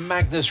too to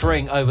Magnus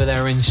Ring over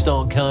there in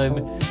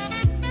Stockholm.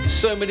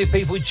 So many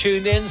people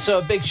tuned in, so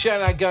a big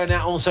shout out going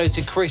out also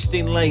to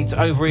Christine Late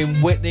over in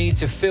Whitney,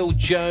 to Phil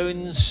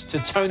Jones, to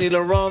Tony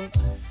Laurent,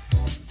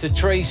 to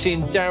Tracy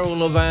and Daryl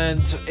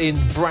Levant in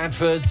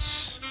Bradford.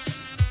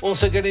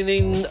 Also getting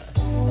in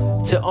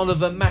to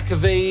Oliver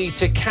McAvee,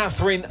 to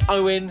Catherine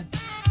Owen,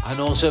 and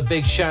also a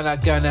big shout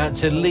out going out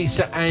to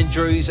Lisa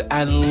Andrews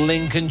and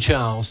Lincoln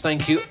Charles.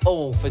 Thank you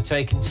all for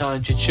taking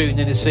time to tune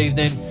in this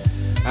evening.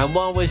 And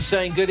while we're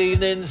saying good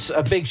evenings,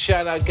 a big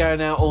shout out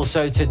going out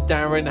also to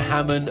Darren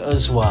Hammond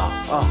as well.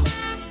 Oh,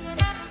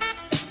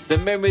 the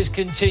memories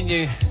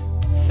continue.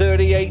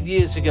 38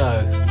 years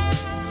ago,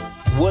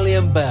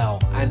 William Bell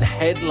and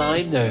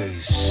Headline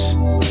News.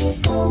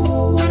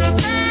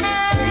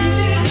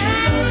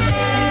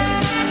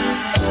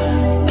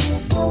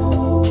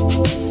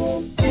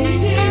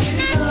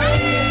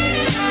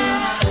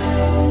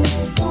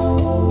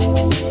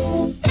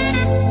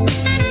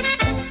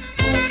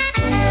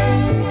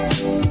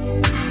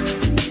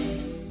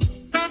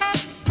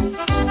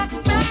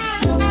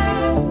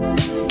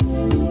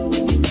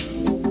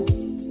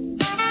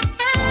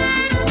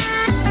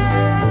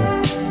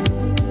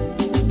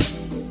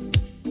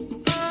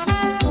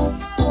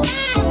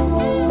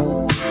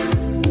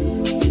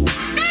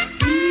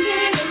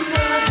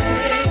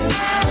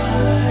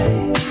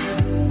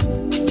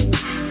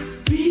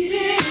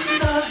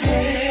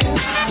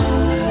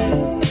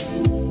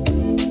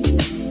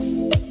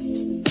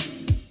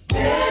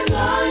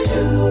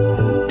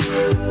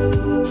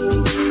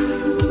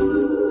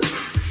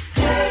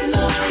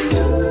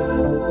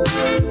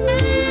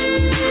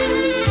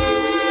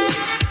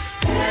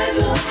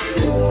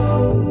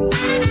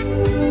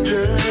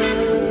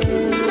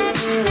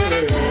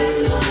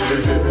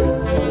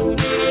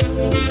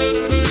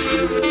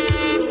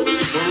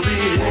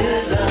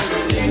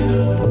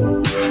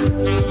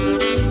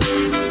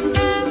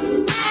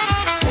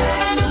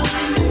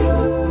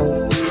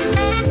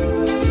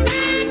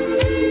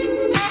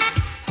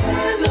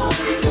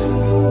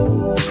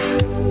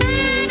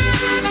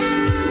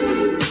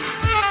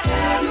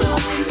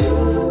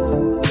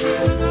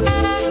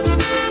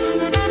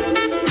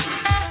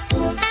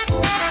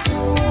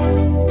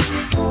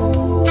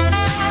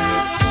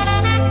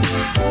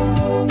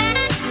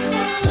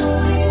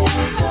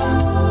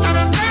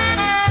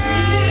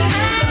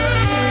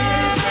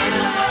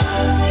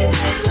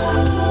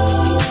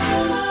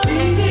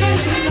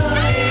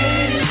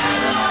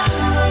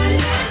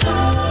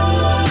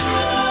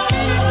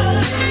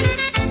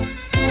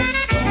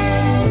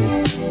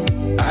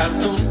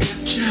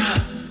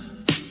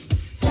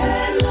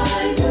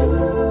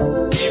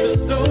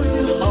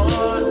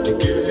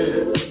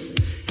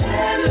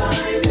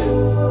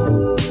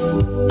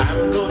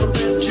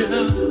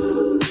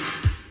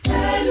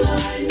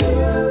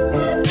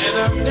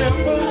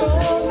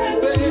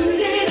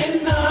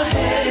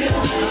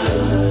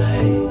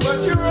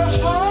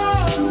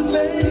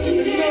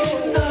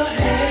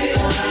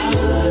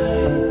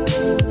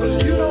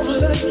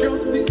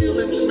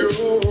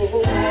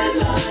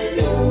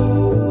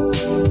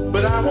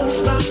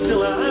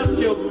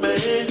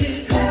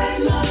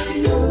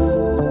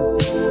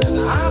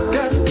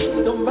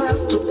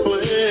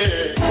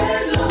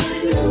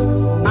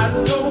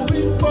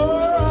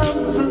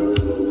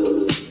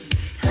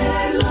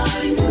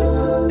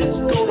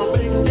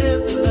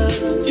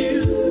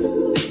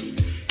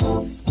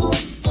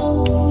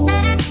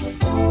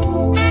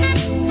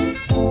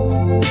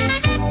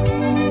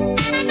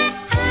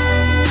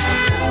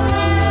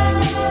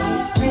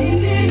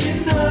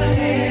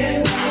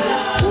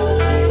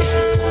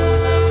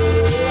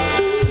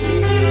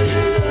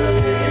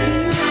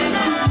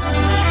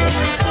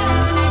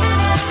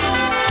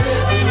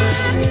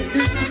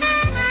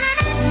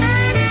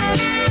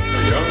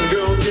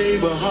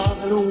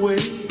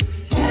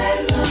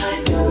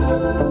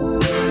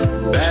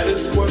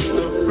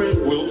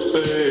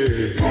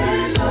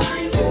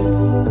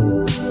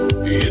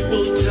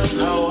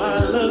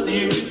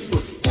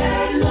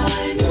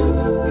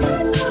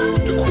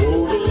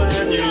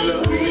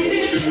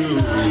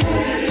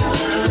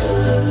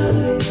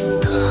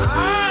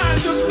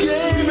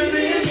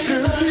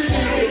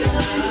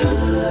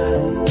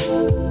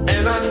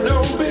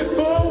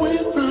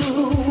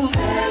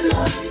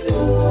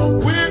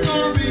 We're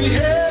gonna be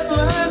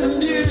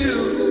headlining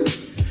you.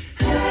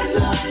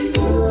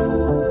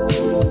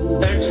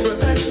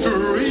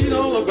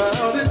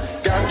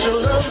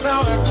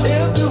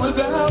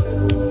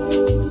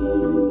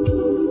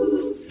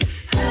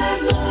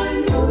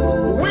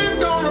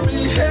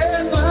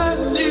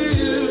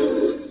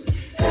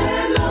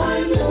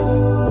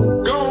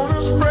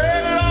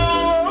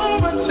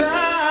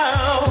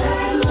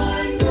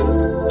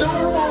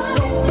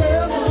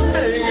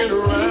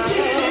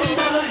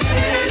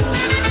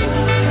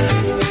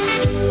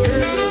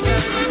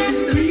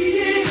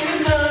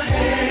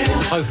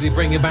 hopefully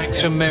bringing back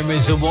some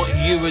memories of what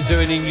you were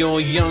doing in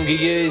your younger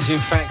years. In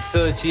fact,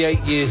 38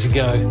 years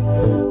ago.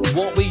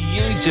 What were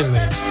you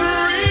doing?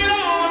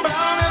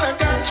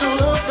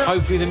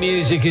 Hopefully the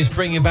music is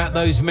bringing back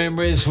those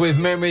memories, with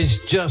memories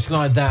just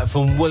like that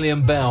from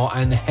William Bell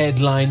and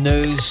Headline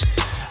News.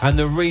 And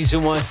the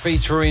reason why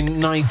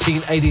featuring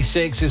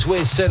 1986 is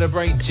we're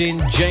celebrating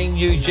Jane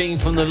Eugene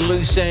from the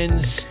Loose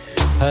Ends,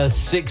 her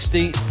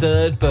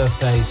 63rd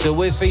birthday. So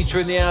we're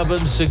featuring the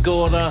album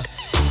Segura,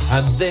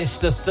 and this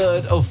the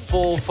third of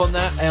 4 from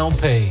that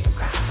LP.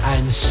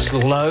 And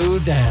Slow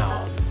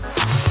Down.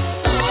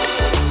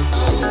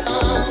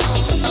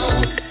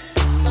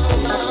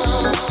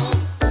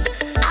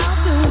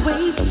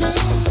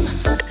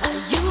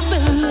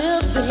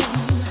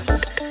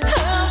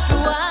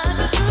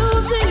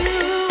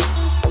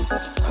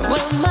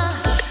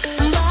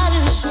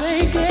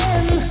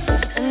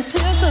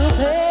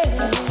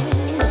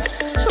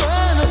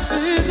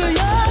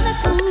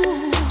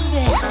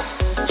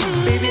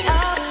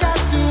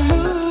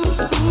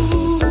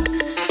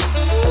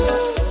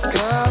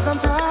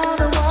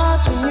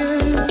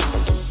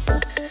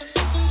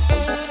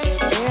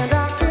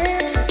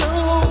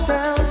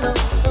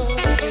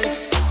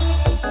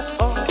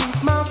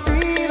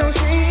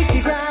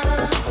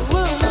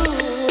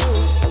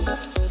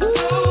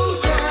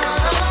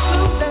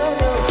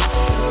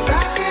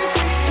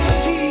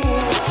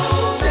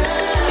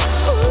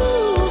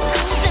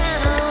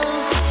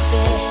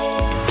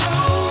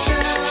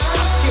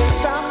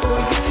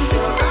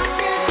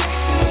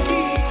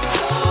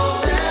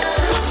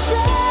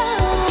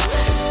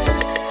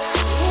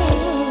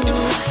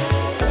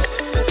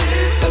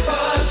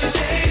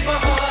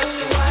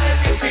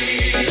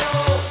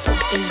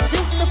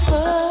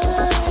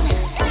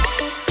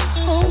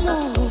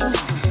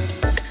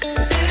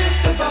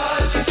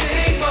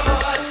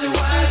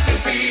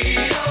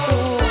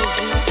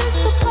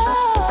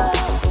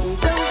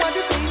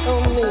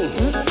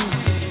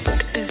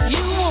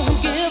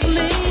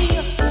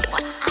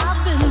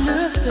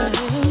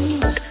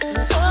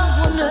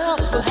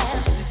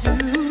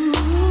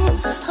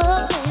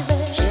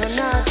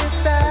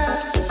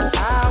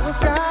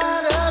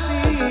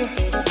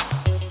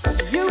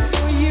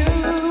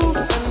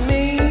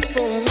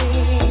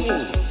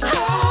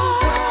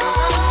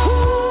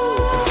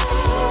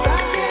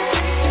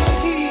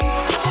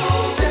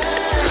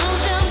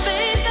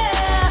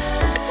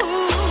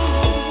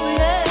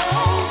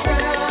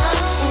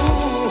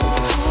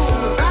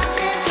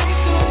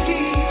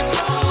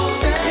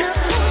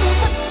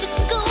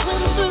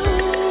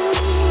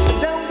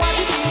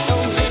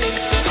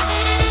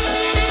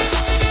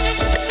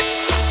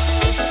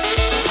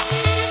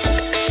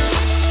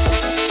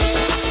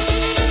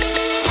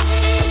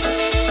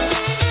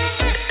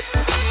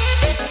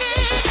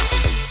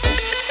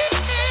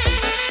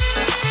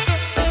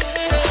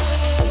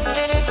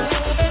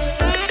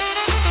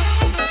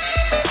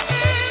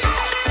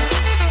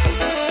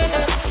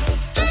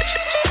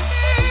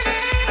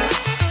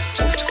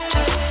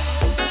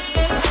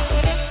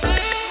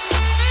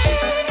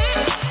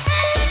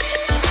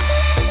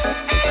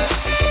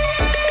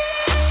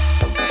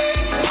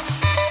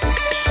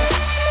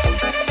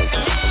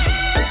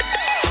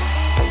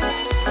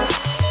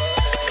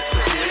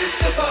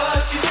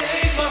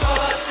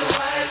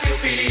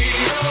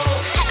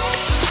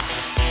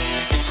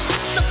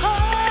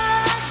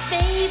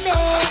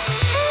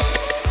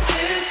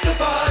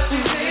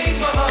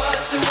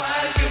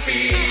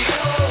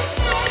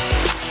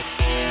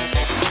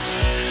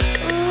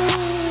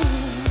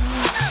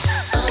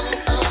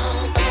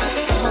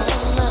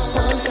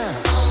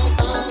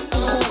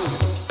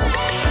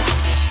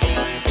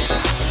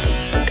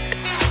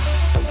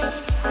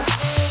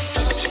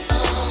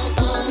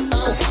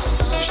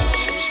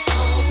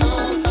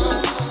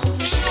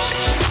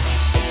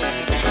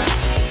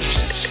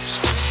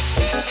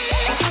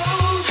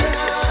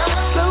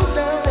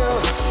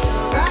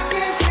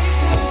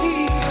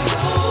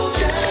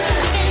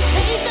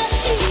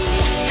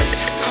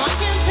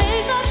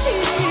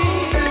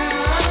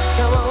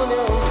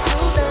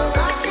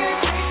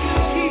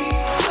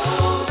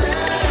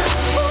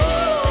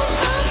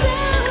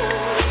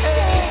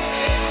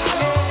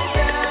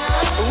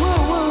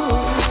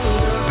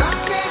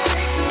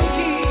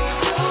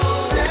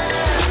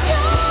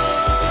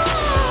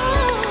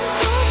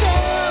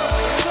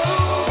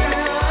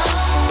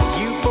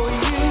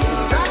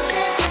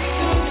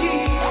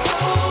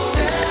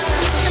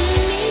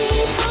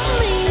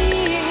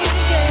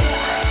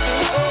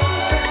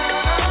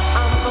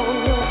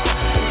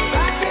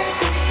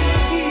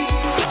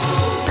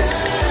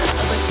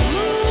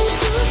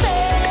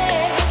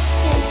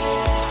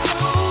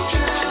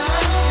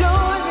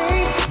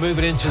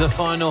 moving into the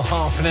final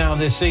half an hour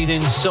this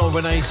evening's Soul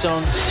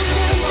Renaissance.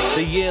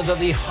 The year that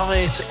the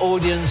highest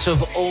audience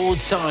of all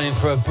time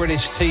for a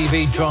British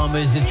TV drama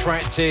is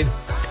attracted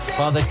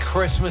by the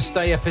Christmas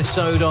Day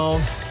episode of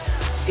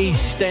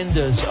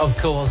EastEnders, of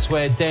course,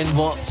 where Den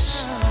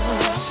Watts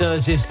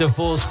serves his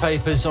divorce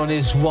papers on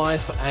his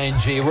wife,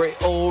 Angie. We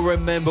all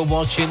remember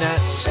watching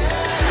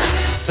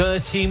that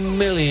 30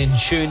 million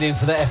tuned in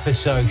for that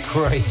episode.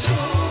 Crazy.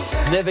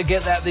 Never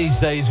get that these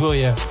days, will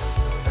you?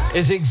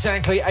 It's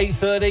exactly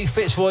 8:30.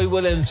 Fitzroy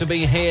Williams will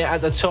be here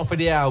at the top of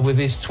the hour with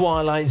his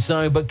Twilight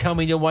Zone, but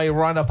coming your way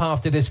right up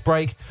after this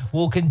break,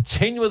 we'll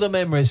continue with the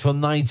memories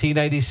from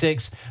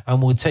 1986 and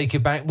we'll take you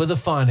back with the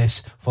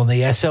finest from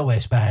the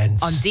SOS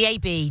bands. On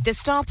DAB, the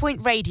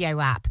Starpoint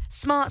Radio app,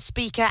 smart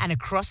speaker and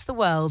across the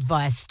world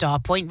via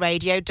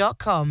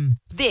starpointradio.com.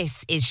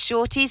 This is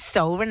Shorty's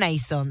Soul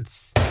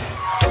Renaissance.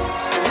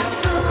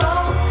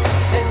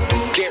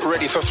 Get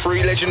ready for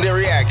 3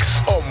 legendary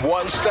acts on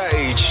one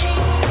stage.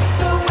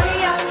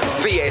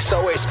 The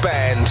SOS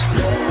Band.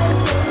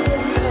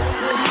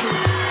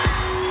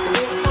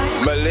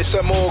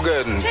 Melissa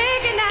Morgan.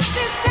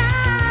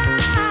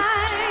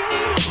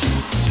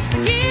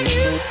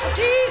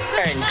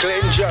 And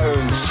Glenn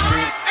Jones.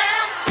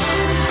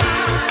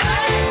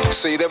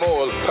 See them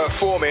all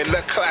performing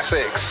the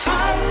classics.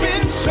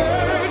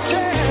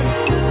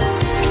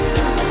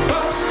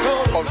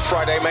 On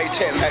Friday, May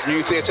 10th at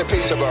New Theatre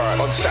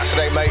Peterborough. On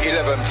Saturday, May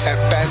 11th at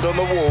Band on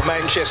the Wall,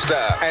 Manchester.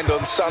 And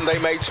on Sunday,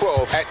 May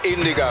 12th at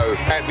Indigo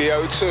at the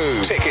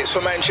O2. Tickets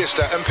for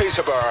Manchester and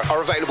Peterborough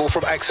are available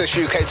from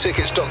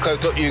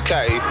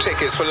accessuktickets.co.uk.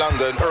 Tickets for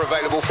London are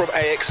available from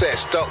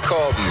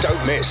axs.com.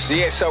 Don't miss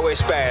the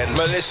SOS Band,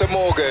 Melissa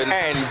Morgan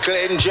and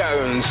Glenn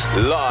Jones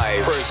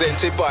live.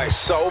 Presented by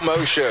Soul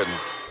Motion.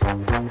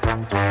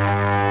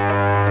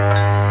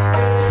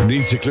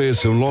 Need to clear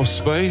some loft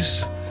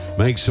space?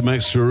 Make some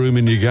extra room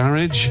in your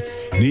garage?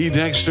 Need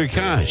extra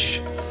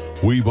cash?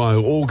 We buy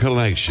all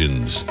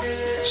collections.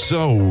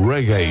 Soul,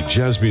 reggae,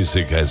 jazz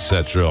music,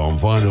 etc. on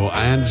vinyl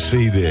and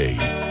CD.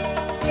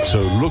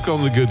 So look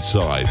on the good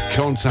side.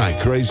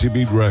 Contact Crazy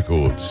Beat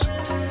Records.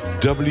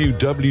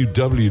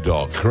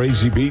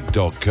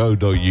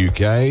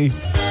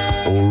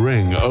 www.crazybeat.co.uk or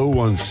ring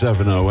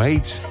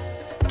 01708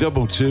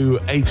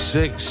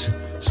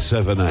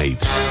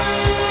 228678.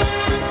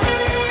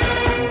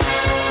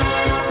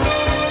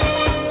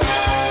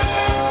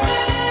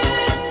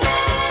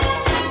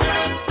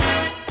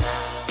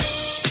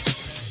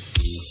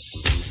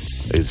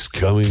 It's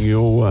coming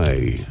your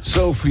way.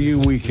 Soul For You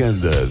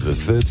Weekender, the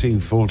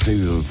 13th,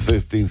 14th and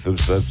 15th of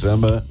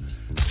September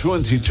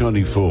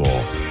 2024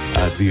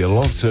 at the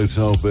Aloft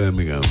Hotel,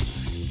 Birmingham.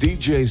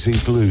 DJs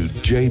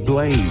include Jay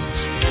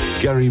Blades,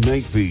 Gary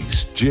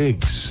Makepeace,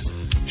 Jigs,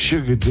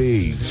 Sugar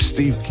D,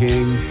 Steve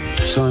King,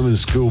 Simon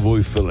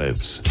Schoolboy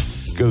Phillips.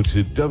 Go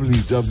to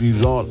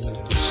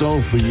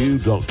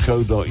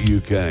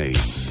www.soulforyou.co.uk.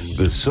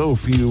 The Soul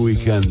For You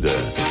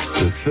Weekender,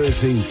 the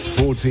 13th,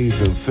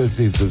 14th and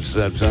 15th of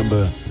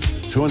September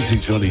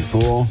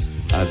 2024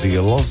 at the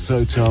Aloft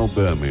Hotel,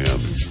 Birmingham.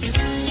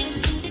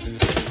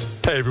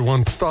 Hey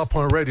everyone,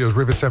 Starpoint Radio's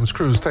River Thames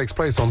Cruise takes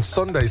place on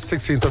Sunday,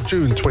 16th of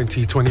June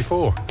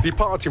 2024.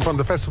 Departing from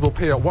the festival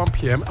pier at 1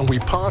 p.m. and we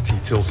party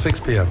till 6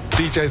 p.m.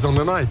 DJs on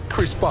the night: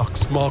 Chris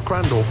Box, Mark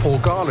Randall, Paul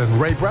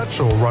Garland, Ray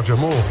Bradshaw, Roger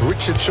Moore,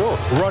 Richard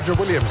Short, Roger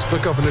Williams, the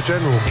Governor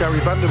General, Gary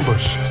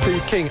Vandenbush,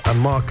 Steve King and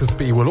Marcus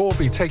B will all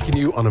be taking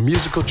you on a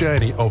musical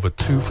journey over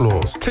 2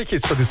 floors.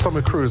 Tickets for the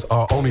summer cruise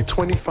are only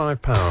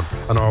 £25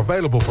 and are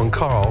available from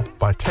Carl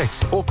by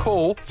text or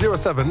call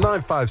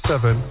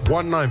 07957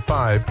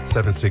 195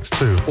 762.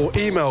 Or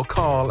email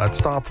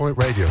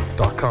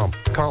carl@starpointradio.com.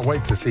 Can't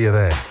wait to see you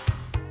there.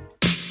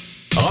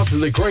 After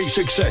the great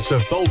success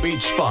of Bowl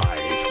Beats 5,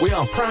 we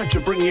are proud to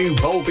bring you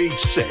Bowl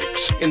Beats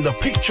 6 in the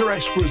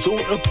picturesque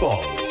resort of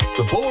Bowl.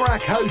 The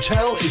Borak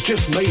Hotel is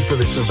just made for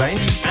this event,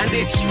 and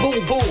it's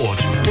full board.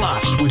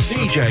 Plus, with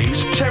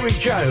DJs Terry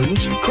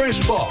Jones, Chris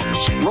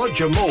Box,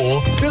 Roger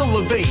Moore, Phil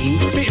Levine,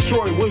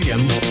 Fitzroy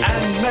Williams,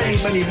 and many,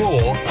 many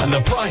more. And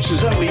the price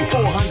is only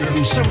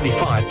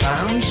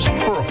 £475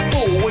 for a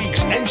full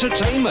week's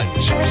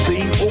entertainment.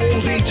 See all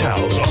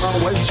details on our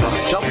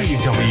website,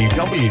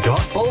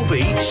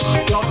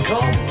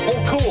 www.bowlbeats.com,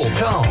 or call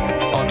Carl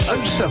on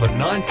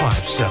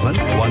 07957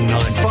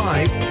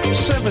 195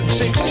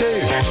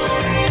 762.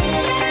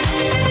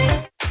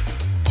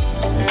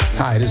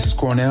 Hi, this is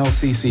Cornell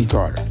C.C.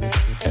 Carter,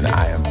 and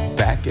I am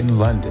back in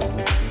London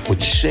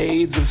with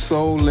Shades of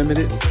Soul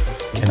Limited,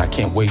 and I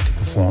can't wait to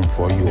perform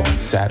for you on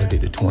Saturday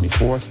the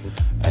 24th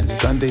and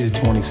Sunday the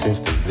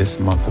 25th of this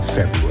month of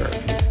February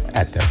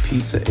at the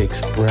Pizza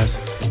Express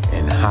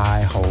in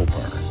High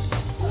Holborn.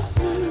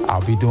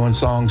 I'll be doing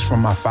songs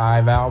from my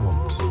 5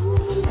 albums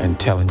and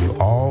telling you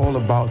all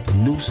about the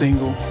new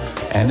single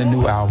and the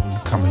new album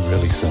coming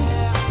really soon.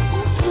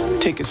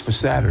 Tickets for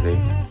Saturday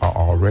are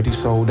already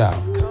sold out,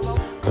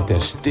 but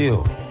there's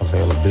still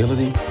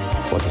availability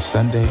for the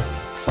Sunday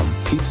from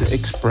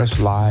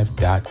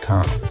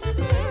pizzaexpresslive.com.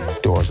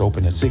 Doors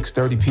open at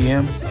 6:30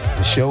 p.m.,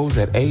 the show's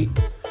at 8,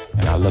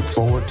 and I look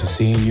forward to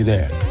seeing you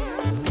there.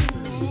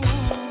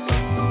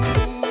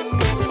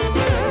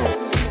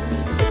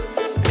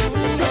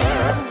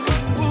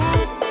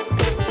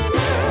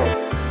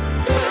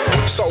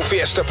 Soul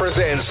Fiesta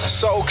presents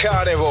Soul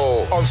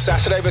Carnival on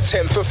Saturday the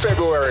 10th of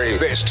February.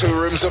 There's 2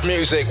 rooms of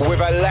music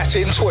with a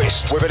Latin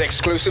twist with an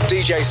exclusive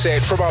DJ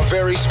set from our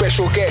very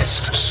special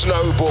guest,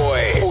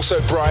 Snowboy. Also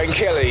Brian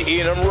Kelly,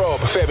 Ian and Rob,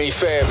 Femi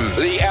Fem,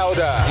 Lee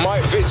Alder,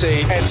 Mike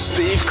Vitti and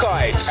Steve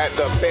Kite at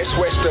the Best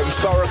Western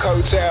Thurrock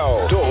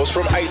Hotel. Doors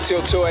from 8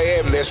 till 2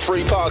 a.m. There's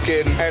free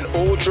parking and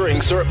all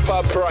drinks are at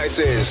pub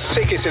prices.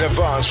 Tickets in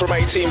advance from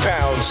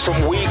 £18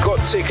 from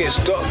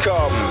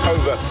WeGotTickets.com.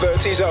 Over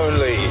 30s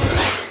only.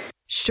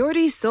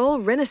 Shorty Soul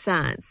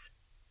Renaissance,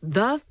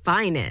 the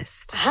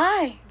finest.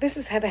 Hi, this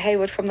is Heather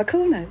Hayward from the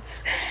Cool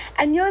Notes,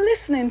 and you're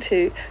listening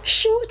to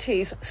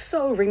Shorty's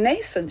Soul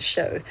Renaissance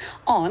show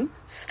on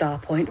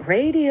Starpoint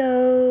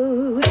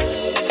Radio.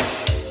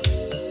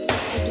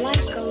 As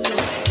life goes on,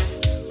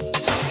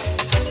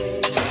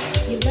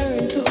 you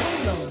learn to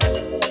hold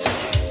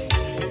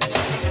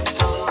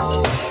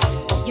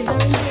on. You learn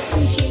to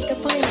appreciate the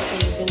finer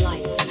things in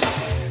life.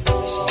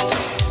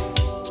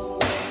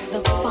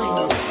 The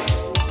finest.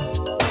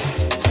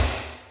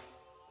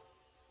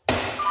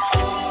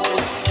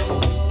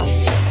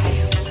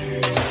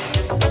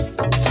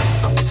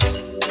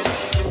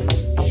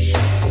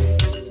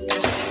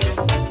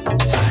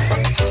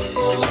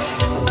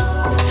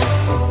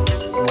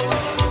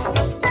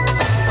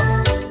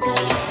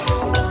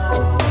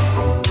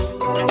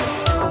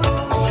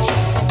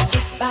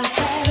 If I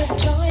had a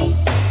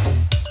choice,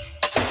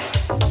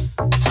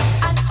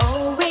 I'd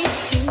always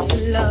choose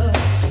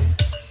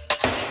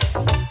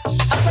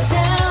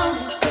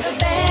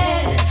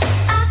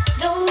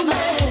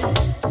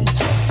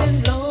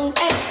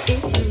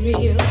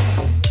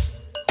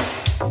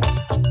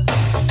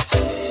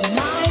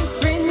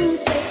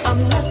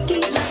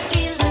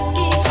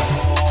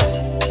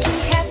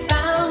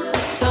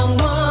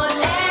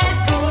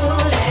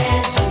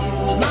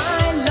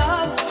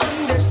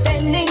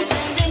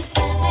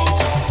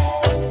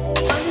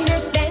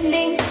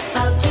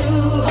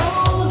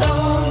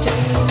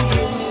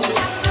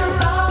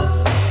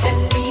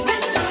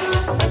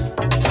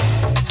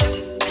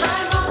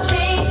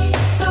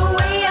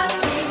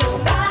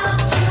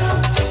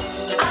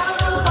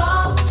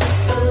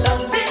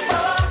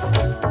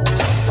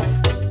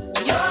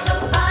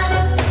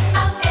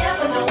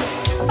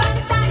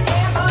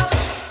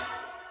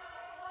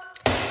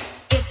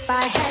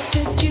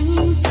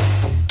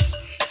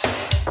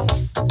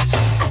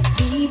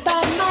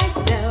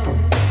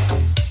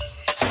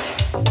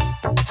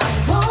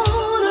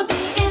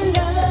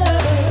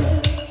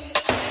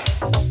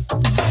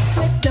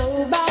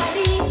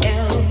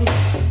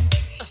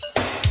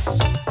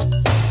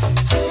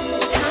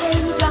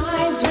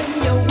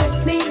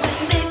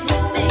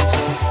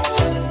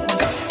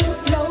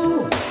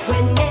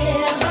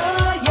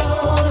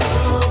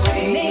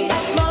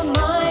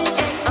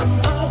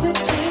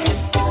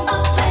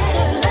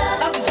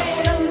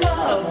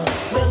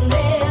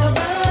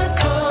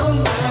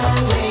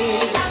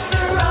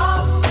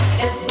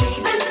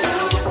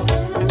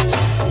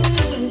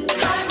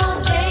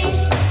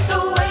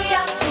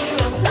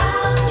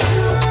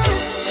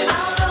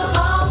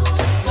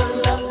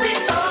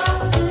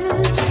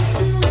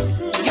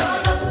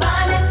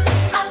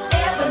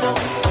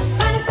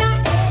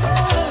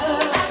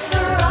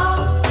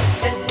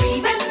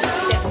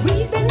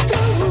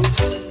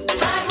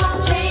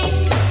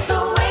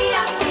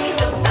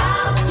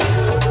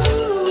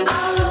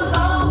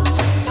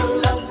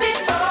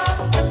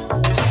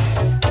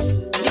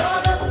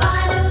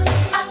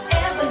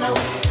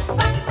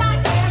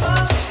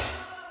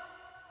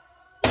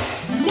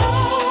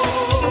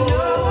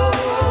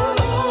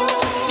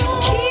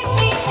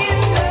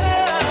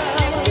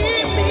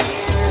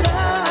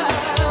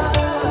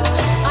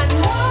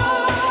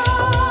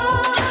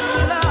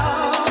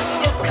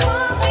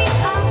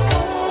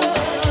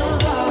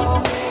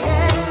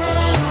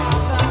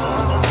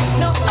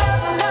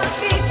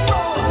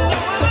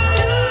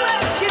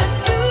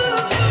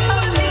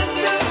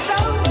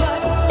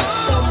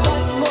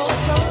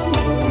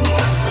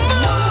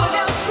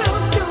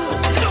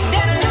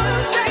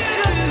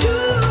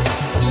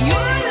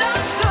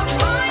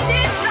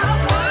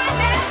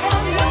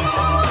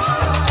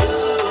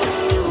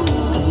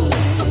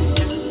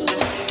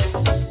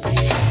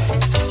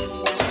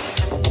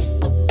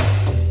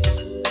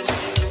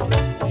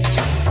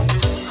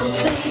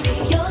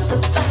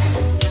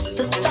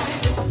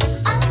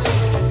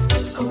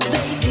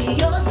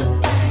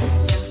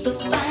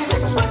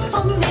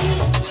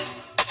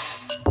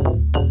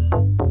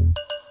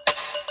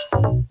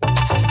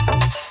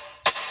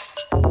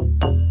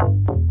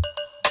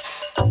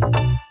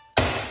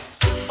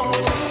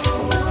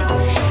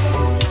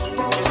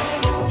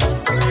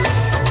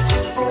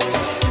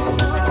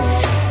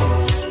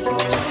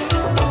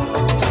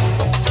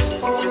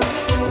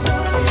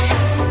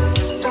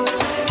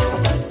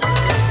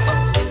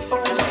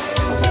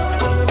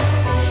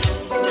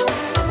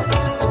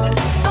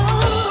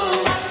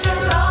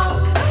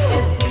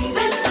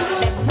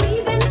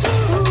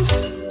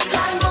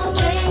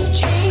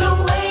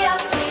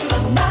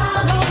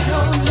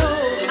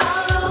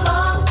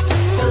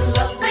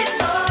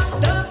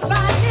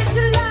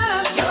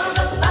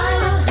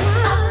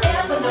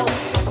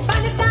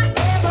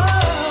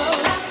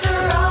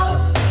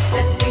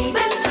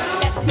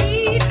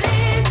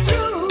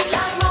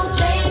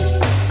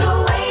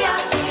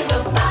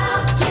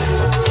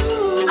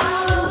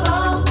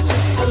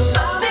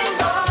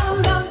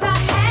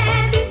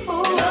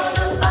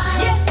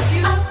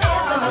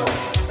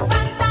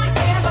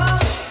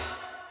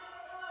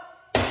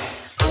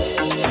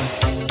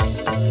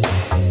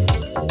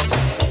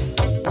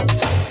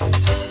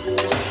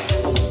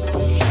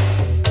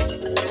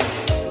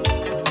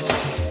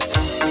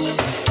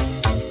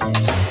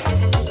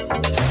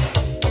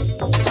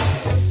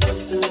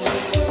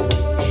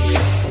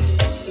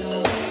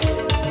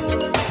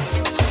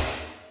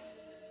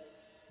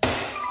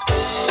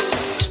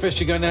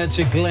especially going out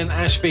to Glenn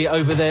Ashby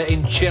over there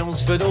in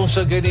Chelmsford.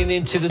 Also getting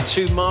into the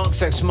two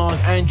Marks. That's Mark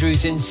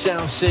Andrews in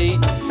Southsea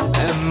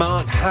and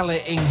Mark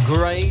Hallett in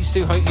Grays.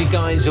 Do hope you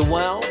guys are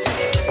well.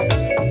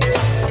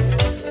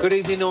 Good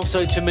evening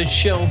also to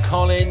Michelle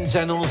Collins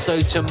and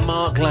also to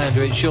Mark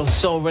Lander. It's your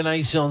Soul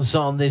Renaissance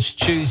on this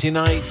Tuesday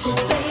night.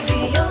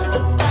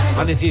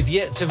 And if you've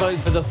yet to vote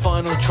for the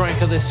final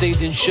track of this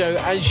evening's show,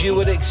 as you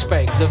would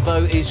expect, the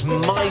vote is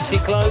mighty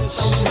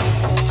close.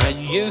 And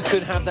you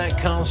could have that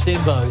casting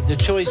vote. The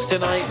choice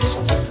tonight's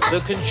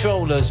The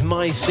Controllers,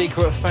 My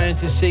Secret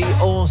Fantasy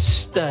or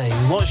Stay.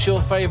 What's your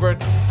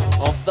favourite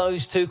of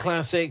those two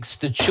classics?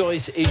 The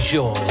choice is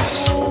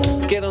yours.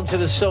 Get onto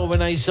the Soul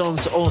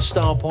Renaissance or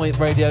Starpoint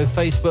Radio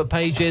Facebook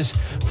pages.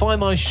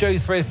 Find my show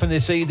thread from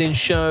this evening's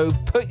show.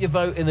 Put your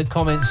vote in the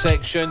comment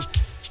section.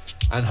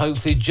 And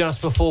hopefully just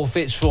before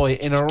Fitzroy,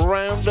 in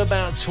around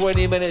about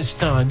 20 minutes'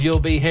 time, you'll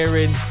be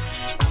hearing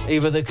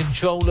either The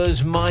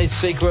Controllers, My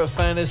Secret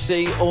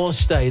Fantasy or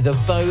Stay. The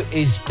vote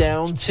is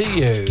down to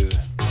you.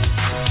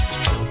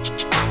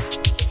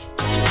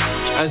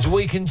 As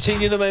we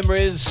continue the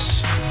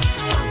memories,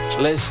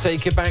 let's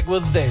take it back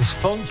with this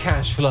from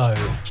Cashflow.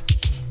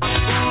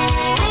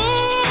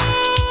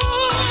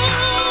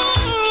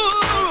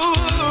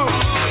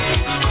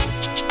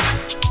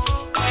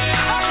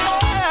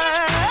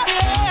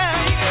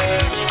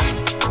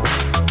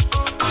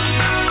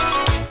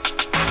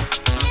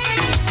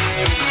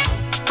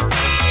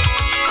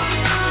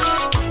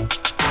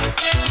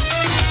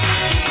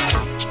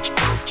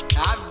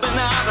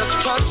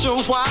 A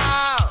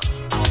while.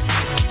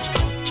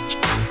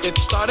 It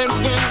started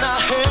when I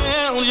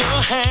held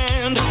your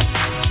hand,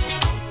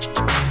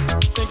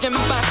 thinking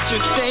about you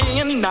day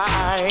and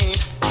night.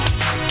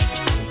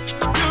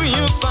 Do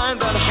you find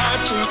that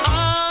hard to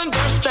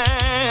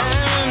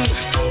understand?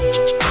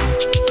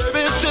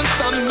 Baby, since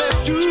I met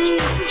you,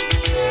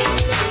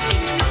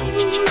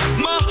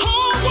 my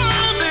whole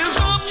world is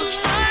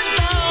upside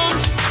down.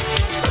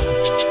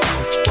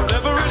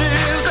 Whatever it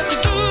is that you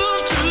do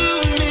to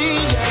me,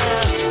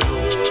 yeah,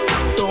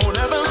 don't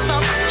ever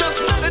stop, just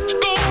let it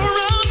go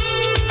around.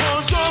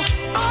 'Cause you're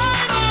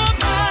mine, oh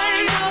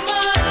mine, oh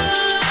mine.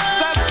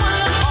 That's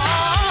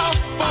all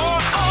for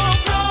all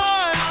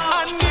time.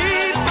 I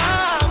need my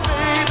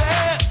baby.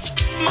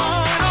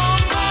 Mine, oh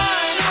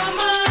mine, oh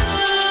mine.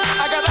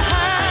 I gotta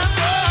have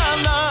your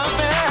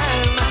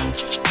loving,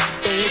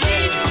 baby.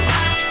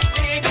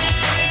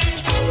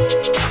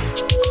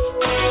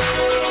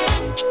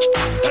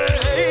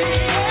 Hey,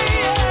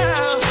 yeah.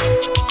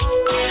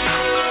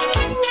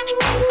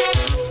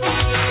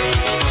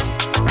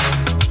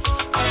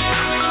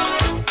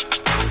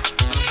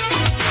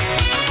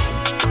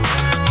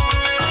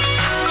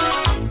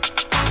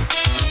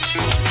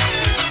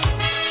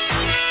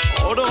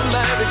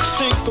 Automatic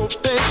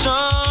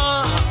syncopation.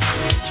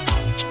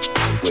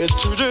 We're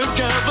two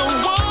together,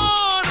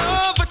 one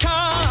of a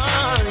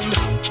kind.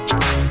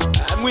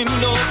 And we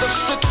know the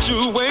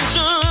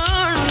situation.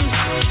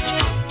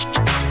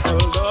 A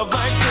love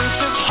like this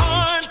is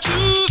hard to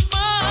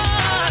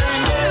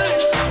find.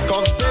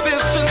 'Cause baby,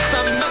 since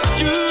I met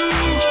you,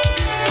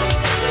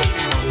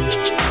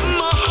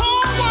 my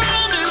whole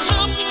world is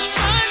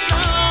upside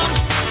down.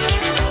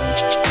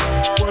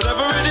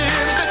 Whatever it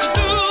is that you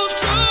do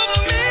to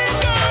me,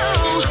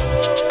 girl,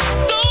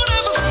 don't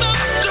ever stop,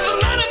 just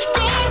let it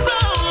go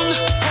round.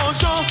 'Cause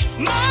you're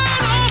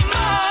mine,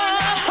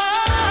 oh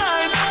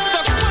mine.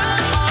 That's what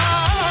you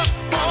are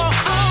for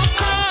all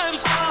times.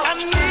 I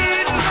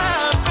need my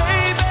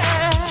baby.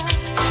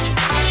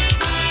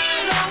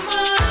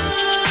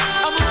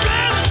 I'm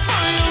ready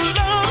for your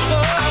love.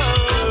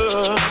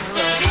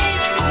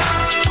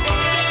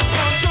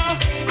 'Cause you're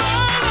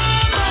mine,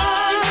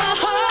 oh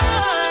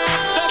mine.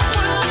 That's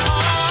what you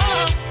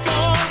are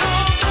for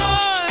all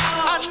time.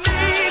 I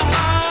need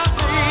my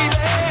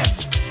baby.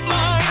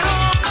 Mine,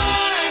 oh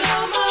mine,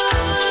 oh mine.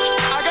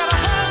 I gotta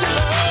have your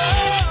love.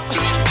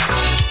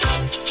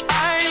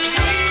 I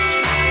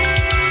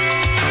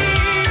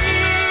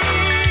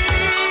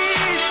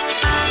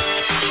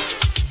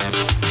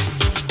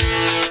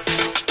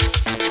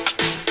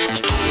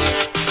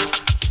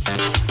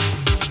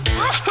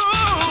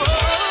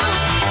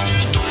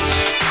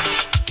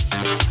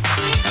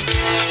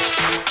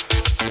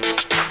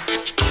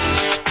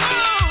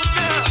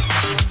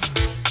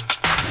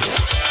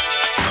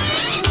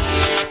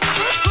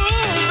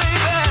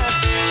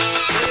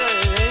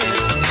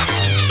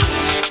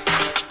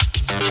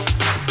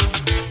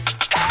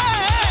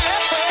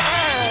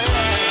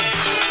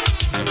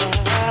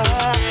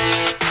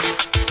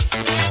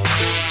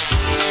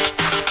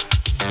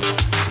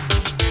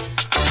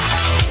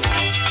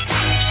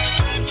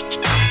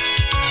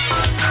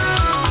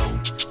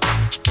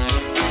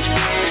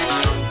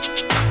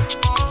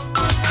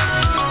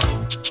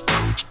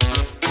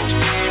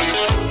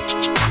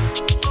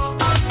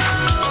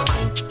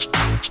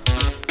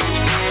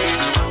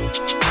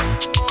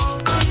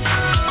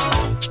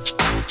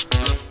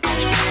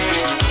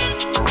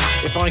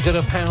If I got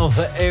a pound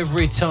for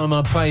every time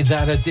I played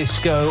that at a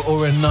disco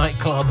or a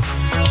nightclub,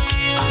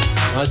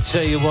 I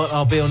tell you what,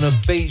 I'll be on a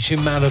beach in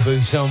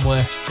Malibu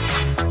somewhere.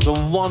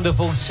 The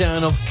wonderful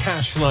sound of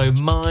Cashflow,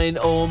 Mine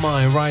or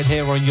Mine, right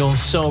here on your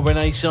Soul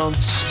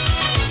Renaissance.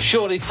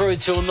 Shortly through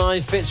till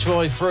 9,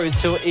 Fitzroy through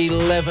till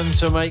 11,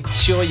 so make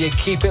sure you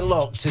keep it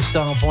locked to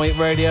Starpoint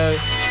Radio.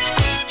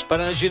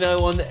 But as you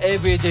know, on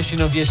every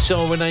edition of your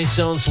Soul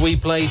Renaissance, we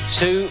play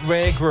 2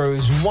 rare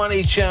grooves, one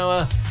each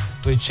hour,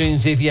 with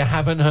tunes if you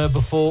haven't heard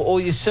before,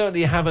 or you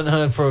certainly haven't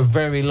heard for a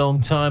very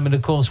long time. And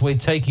of course, we're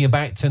taking you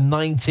back to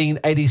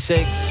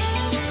 1986.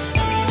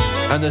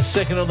 And the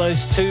second of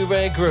those 2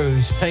 rare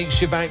grooves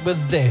takes you back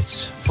with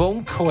this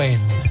from Queen.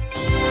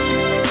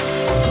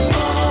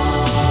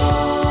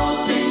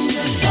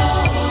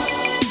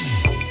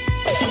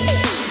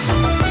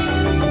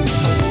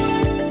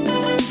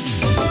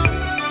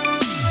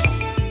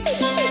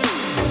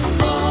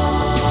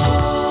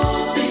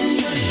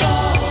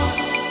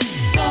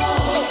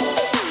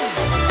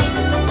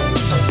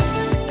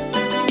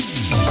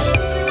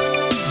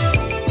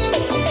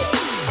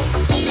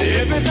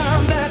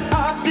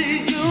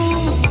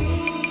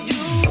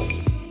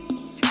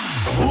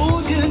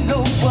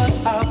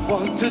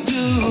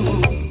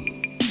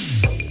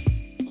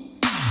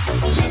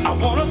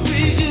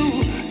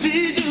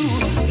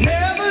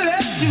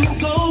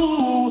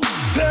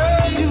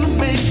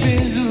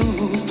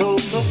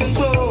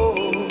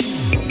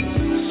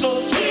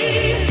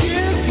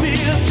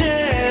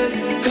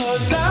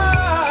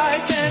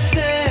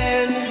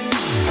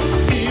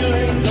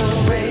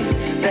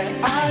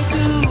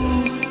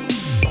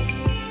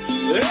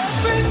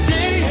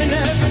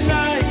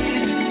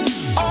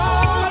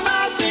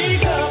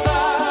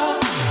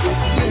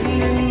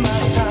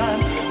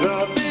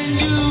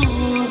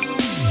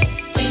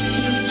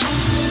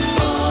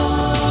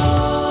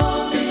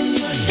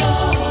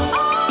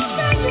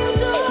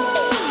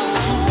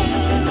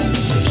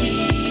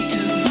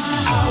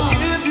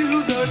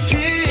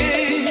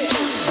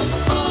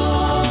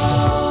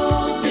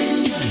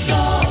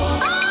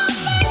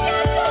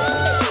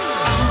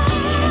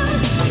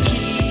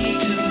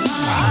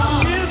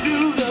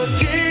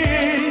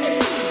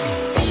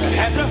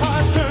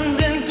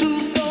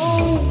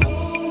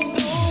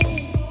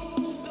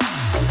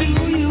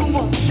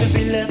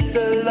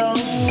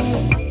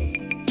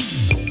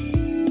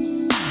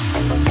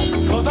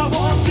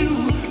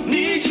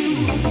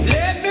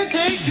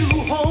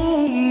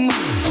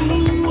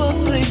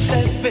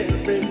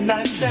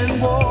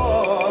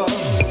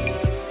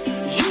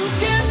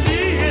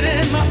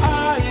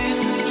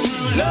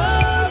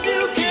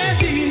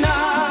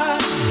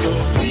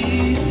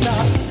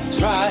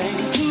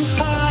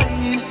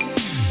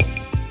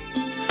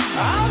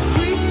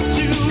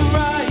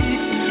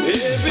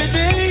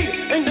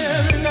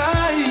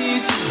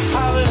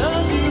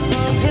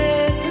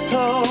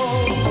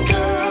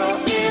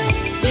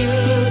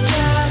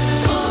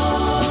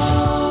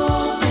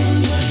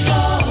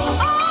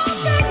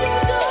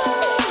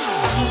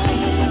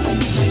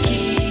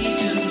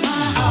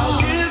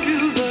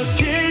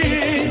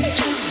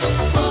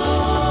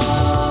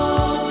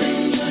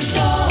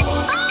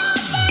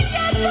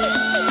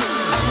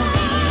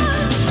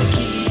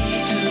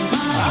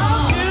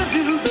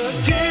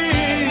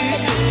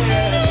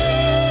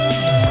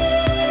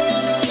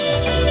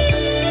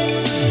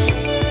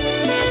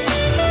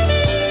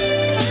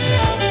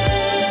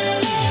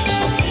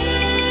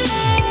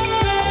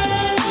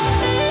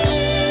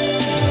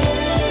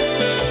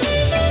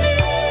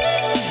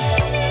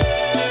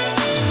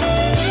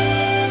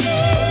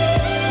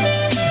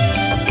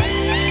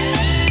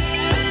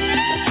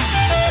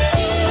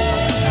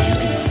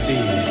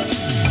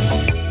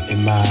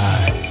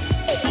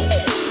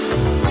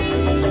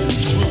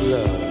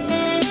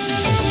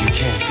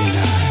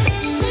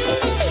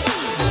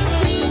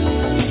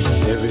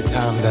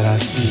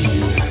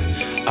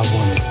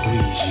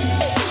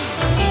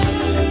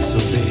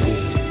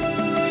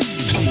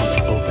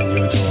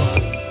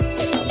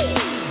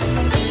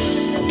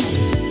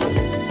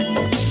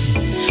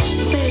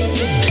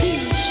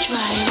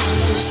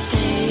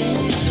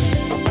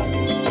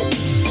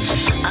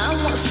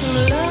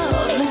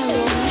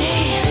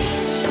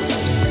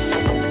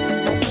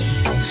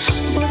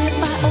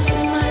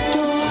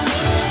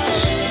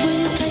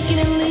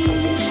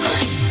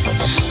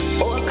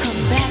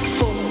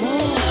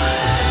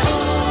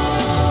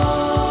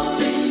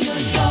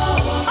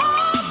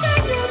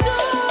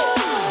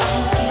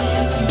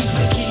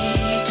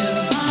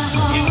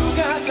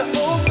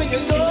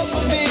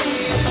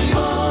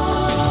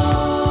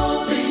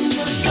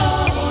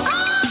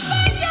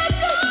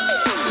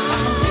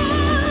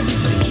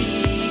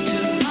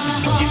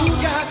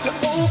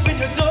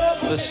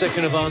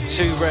 Second of our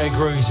 2 rare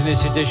grooves in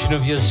this edition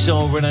of your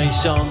Soul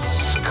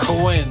Renaissance.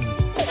 Quinn,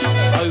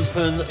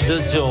 Open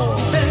the Door.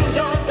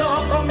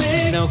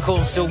 Now, of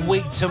course, a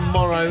week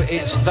tomorrow,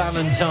 it's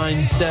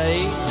Valentine's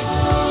Day.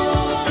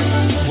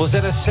 Was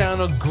that a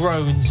sound of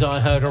groans I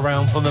heard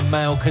around from the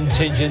male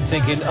contingent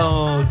thinking,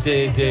 oh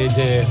dear, dear,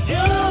 dear.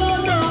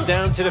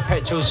 Down to the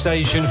petrol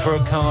station for a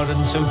card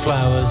and some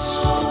flowers.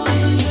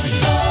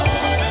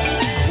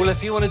 Well,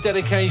 if you want a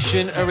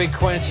dedication, a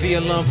request for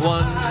your loved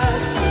one,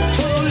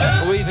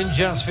 or even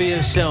just for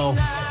yourself,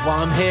 well,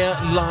 I'm here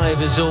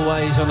live as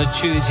always on a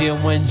Tuesday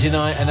and Wednesday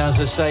night. And as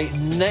I say,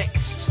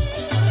 next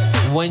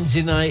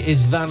Wednesday night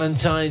is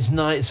Valentine's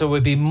night, so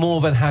we'd be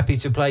more than happy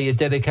to play your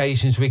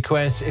dedications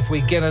requests. If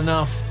we get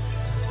enough,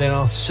 then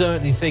I'll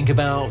certainly think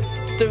about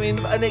doing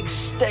an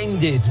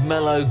extended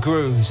Mellow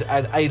Grooves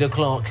at 8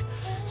 o'clock.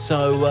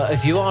 So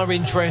if you are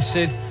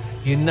interested,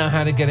 you know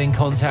how to get in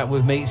contact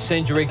with me.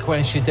 Send your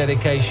requests, your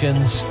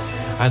dedications,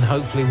 and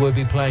hopefully we'll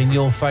be playing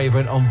your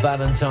favourite on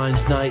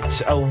Valentine's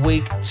night a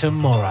week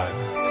tomorrow.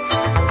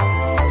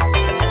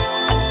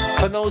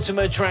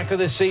 Penultimate track of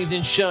this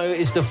evening's show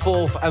is the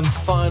fourth and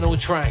final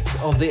track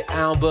of the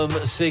album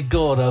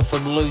Segura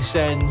from Loose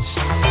Ends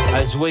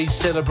as we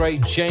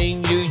celebrate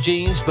Jane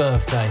Eugene's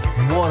birthday.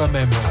 What a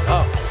memory.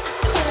 Oh.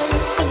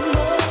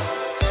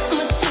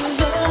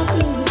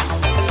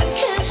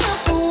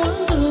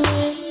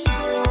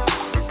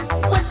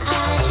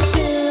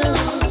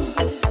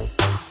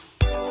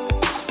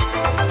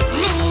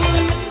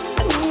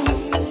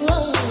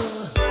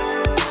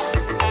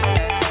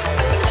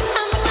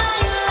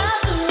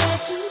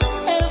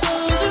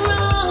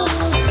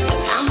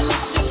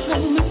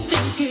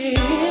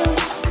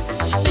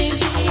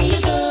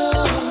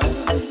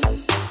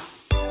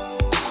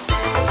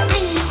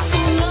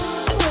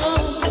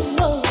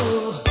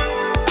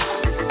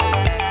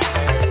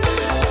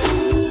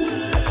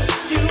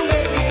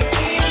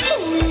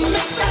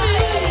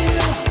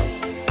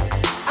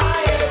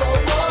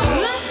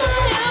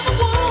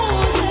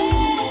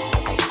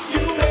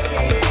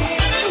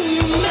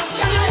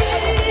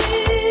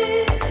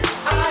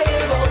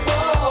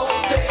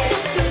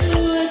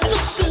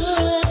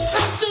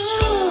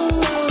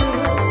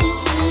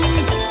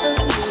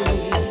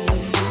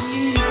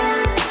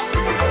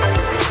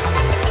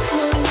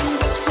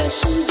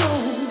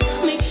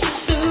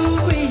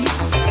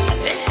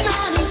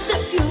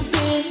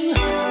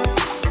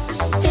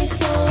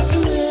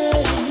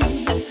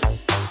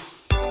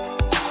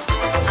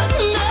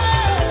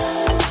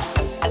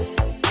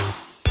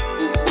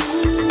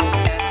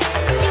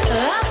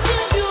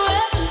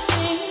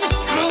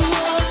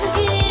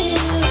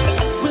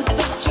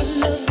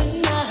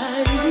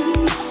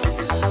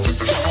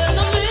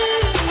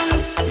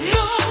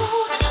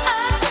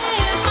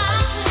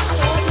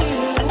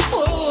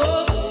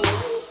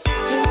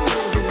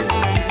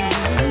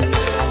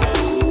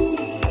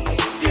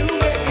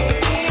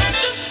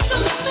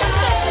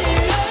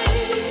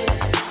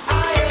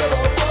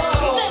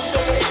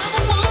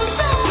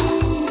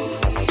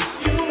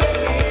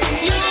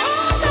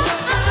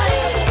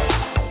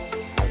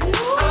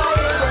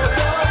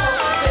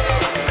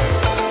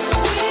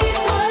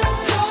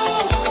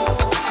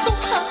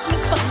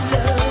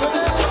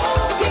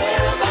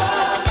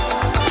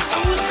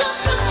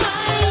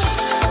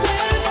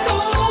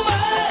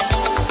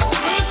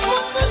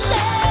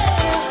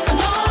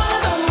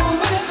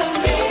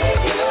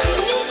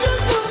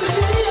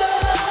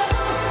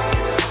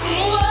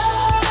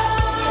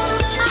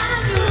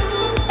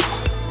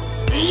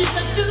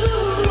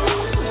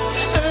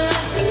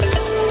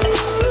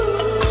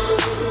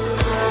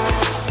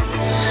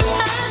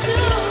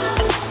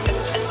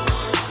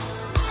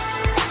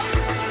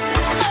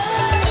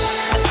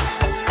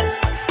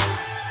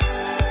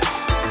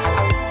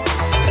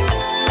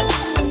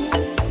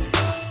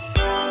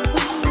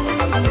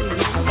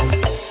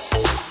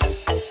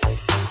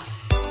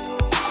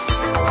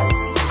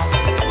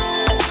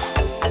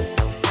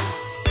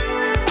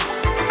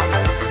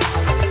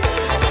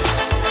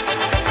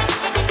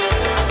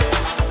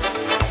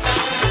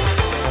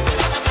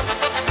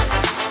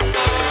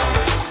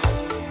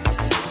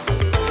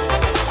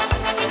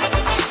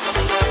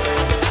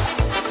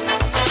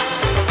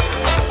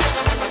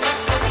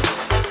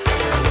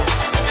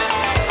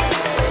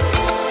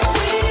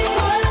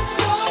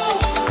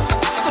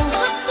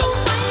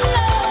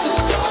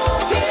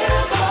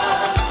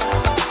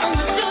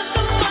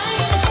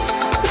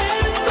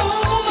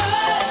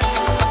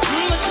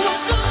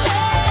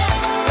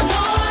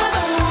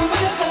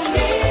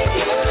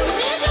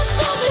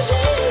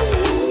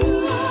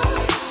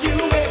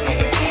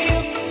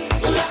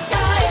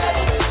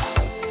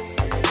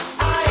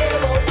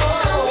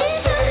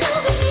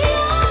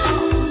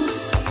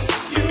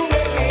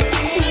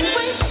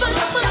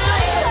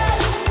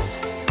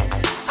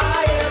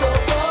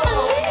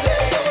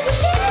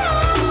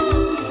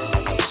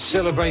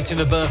 Celebrating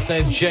the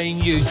birthday of Jane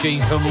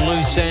Eugene from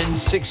Loose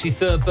Ends,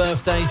 63rd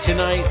birthday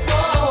tonight.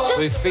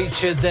 We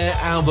featured their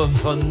album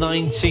from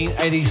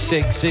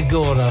 1986,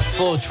 Segura.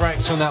 4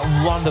 tracks on that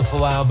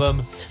wonderful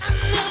album.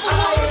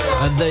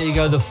 And there you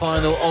go, the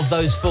final of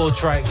those 4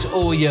 tracks,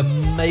 All You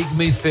Make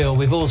Me Feel.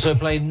 We've also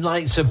played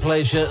Nights of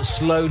Pleasure,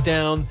 Slow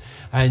Down,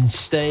 and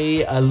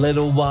Stay a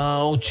Little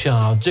While,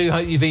 Child. Do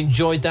hope you've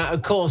enjoyed that.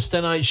 Of course,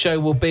 tonight's show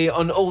will be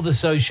on all the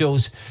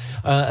socials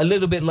A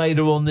little bit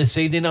later on this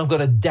evening, I've got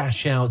to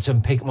dash out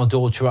and pick my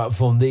daughter up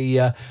from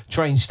the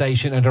train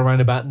station at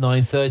around about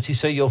 9:30.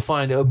 So you'll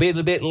find it'll be a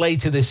little bit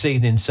later this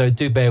evening. So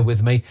do bear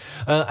with me.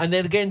 And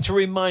then again, to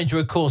remind you,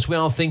 of course, we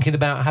are thinking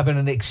about having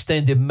an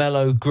extended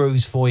Mellow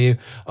Grooves for you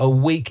a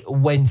week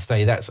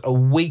Wednesday. That's a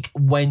week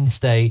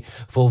Wednesday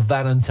for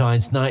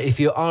Valentine's night. If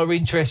you are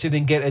interested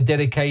in get a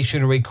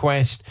dedication, a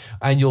request,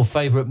 and your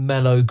favourite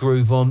Mellow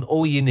Groove on,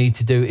 all you need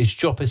to do is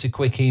drop us a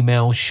quick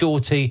email,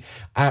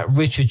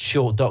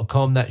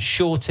 shorty@richardshort.com. That's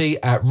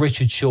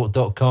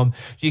shorty@richardshort.com.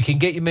 You can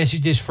get your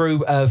messages through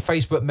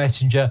Facebook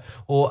Messenger,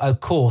 or of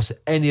course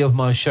any of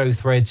my show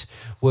threads.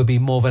 We'll be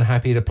more than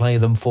happy to play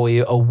them for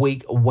you a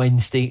week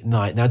Wednesday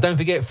night. Now don't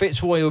forget,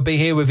 Fitzroy will be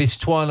here with his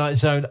Twilight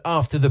Zone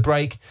after the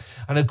break,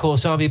 and of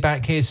course I'll be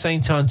back here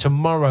same time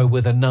tomorrow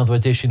with another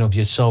edition of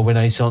your Soul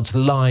Renaissance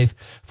live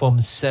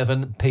from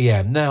 7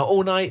 p.m. Now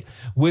all night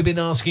we've been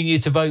asking you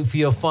to vote for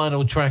your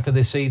final track of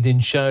this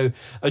evening's show.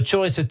 A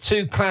choice of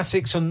 2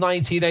 classics from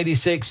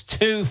 1986,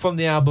 2 from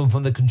the album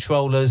from the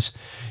Controllers.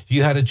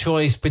 You had a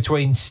choice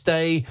between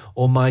Stay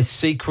or My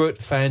Secret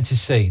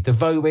Fantasy. The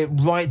vote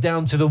went right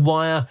down to the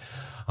wire.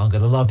 I'm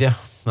going to love you.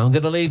 I'm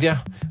going to leave you.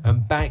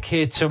 And back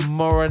here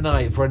tomorrow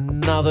night for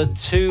another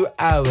 2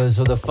 hours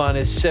of the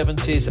finest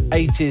 70s,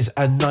 80s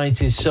and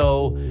 90s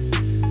soul.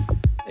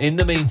 In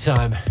the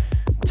meantime,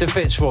 to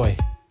Fitzroy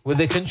with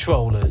the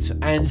Controllers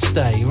and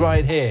Stay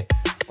right here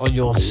on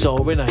your Soul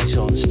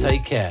Renaissance.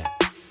 Take care.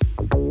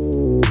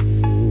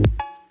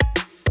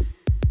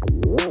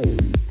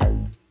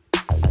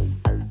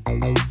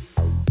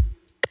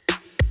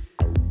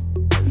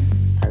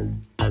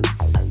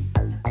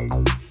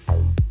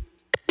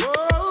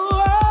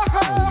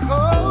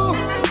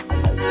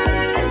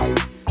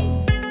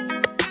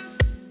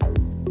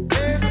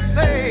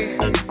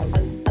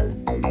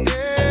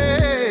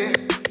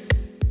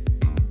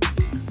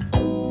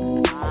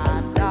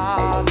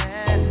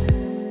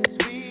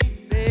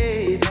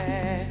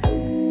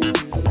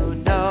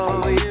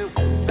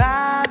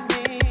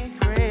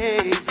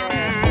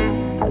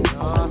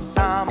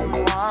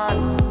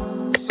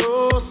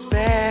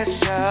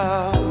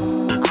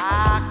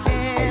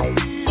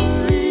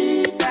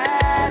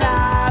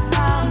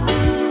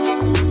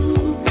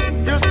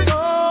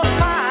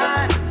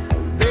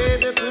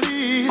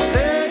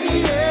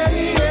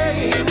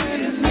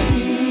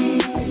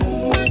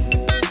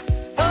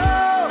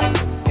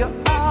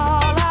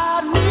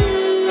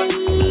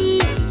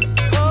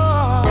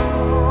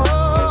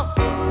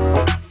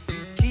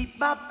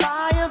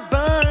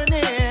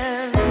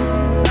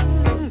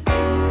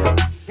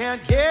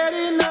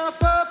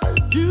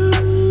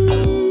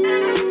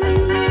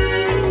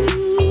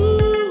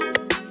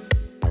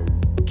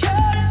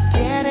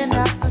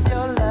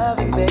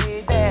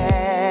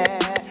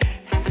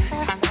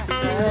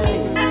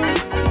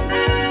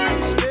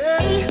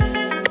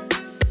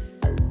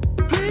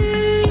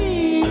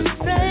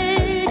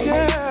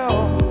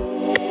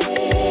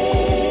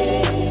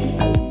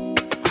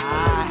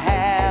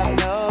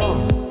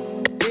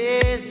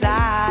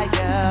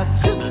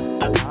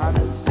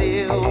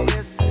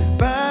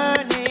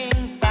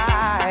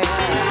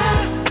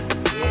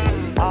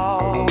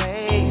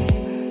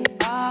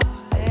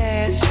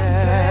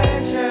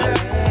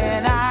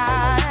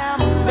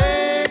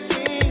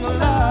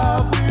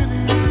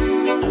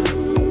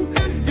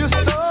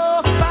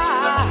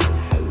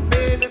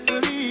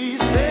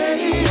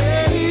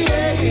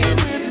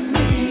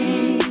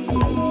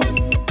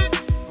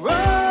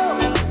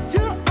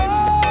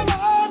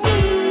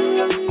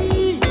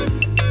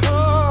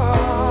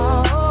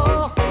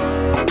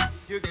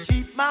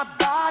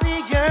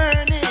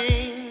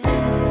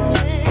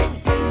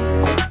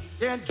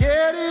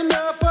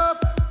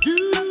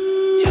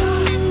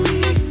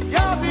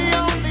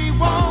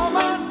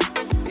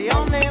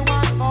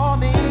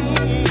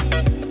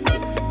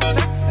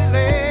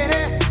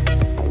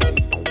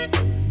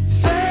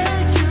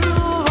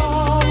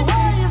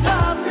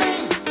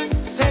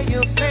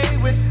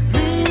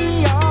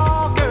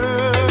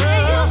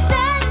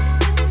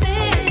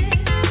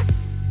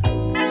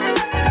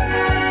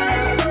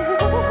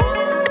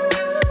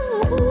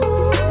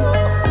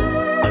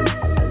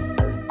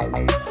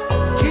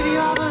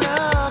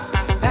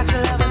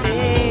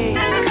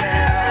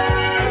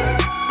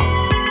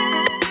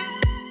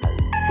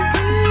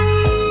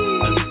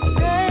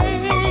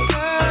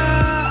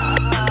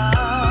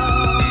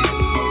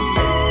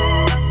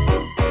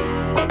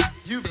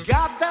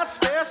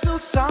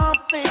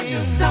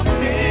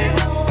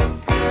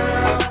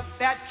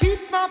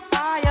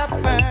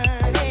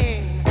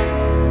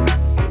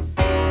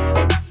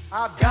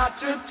 I've got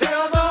to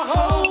tell the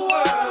whole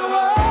world.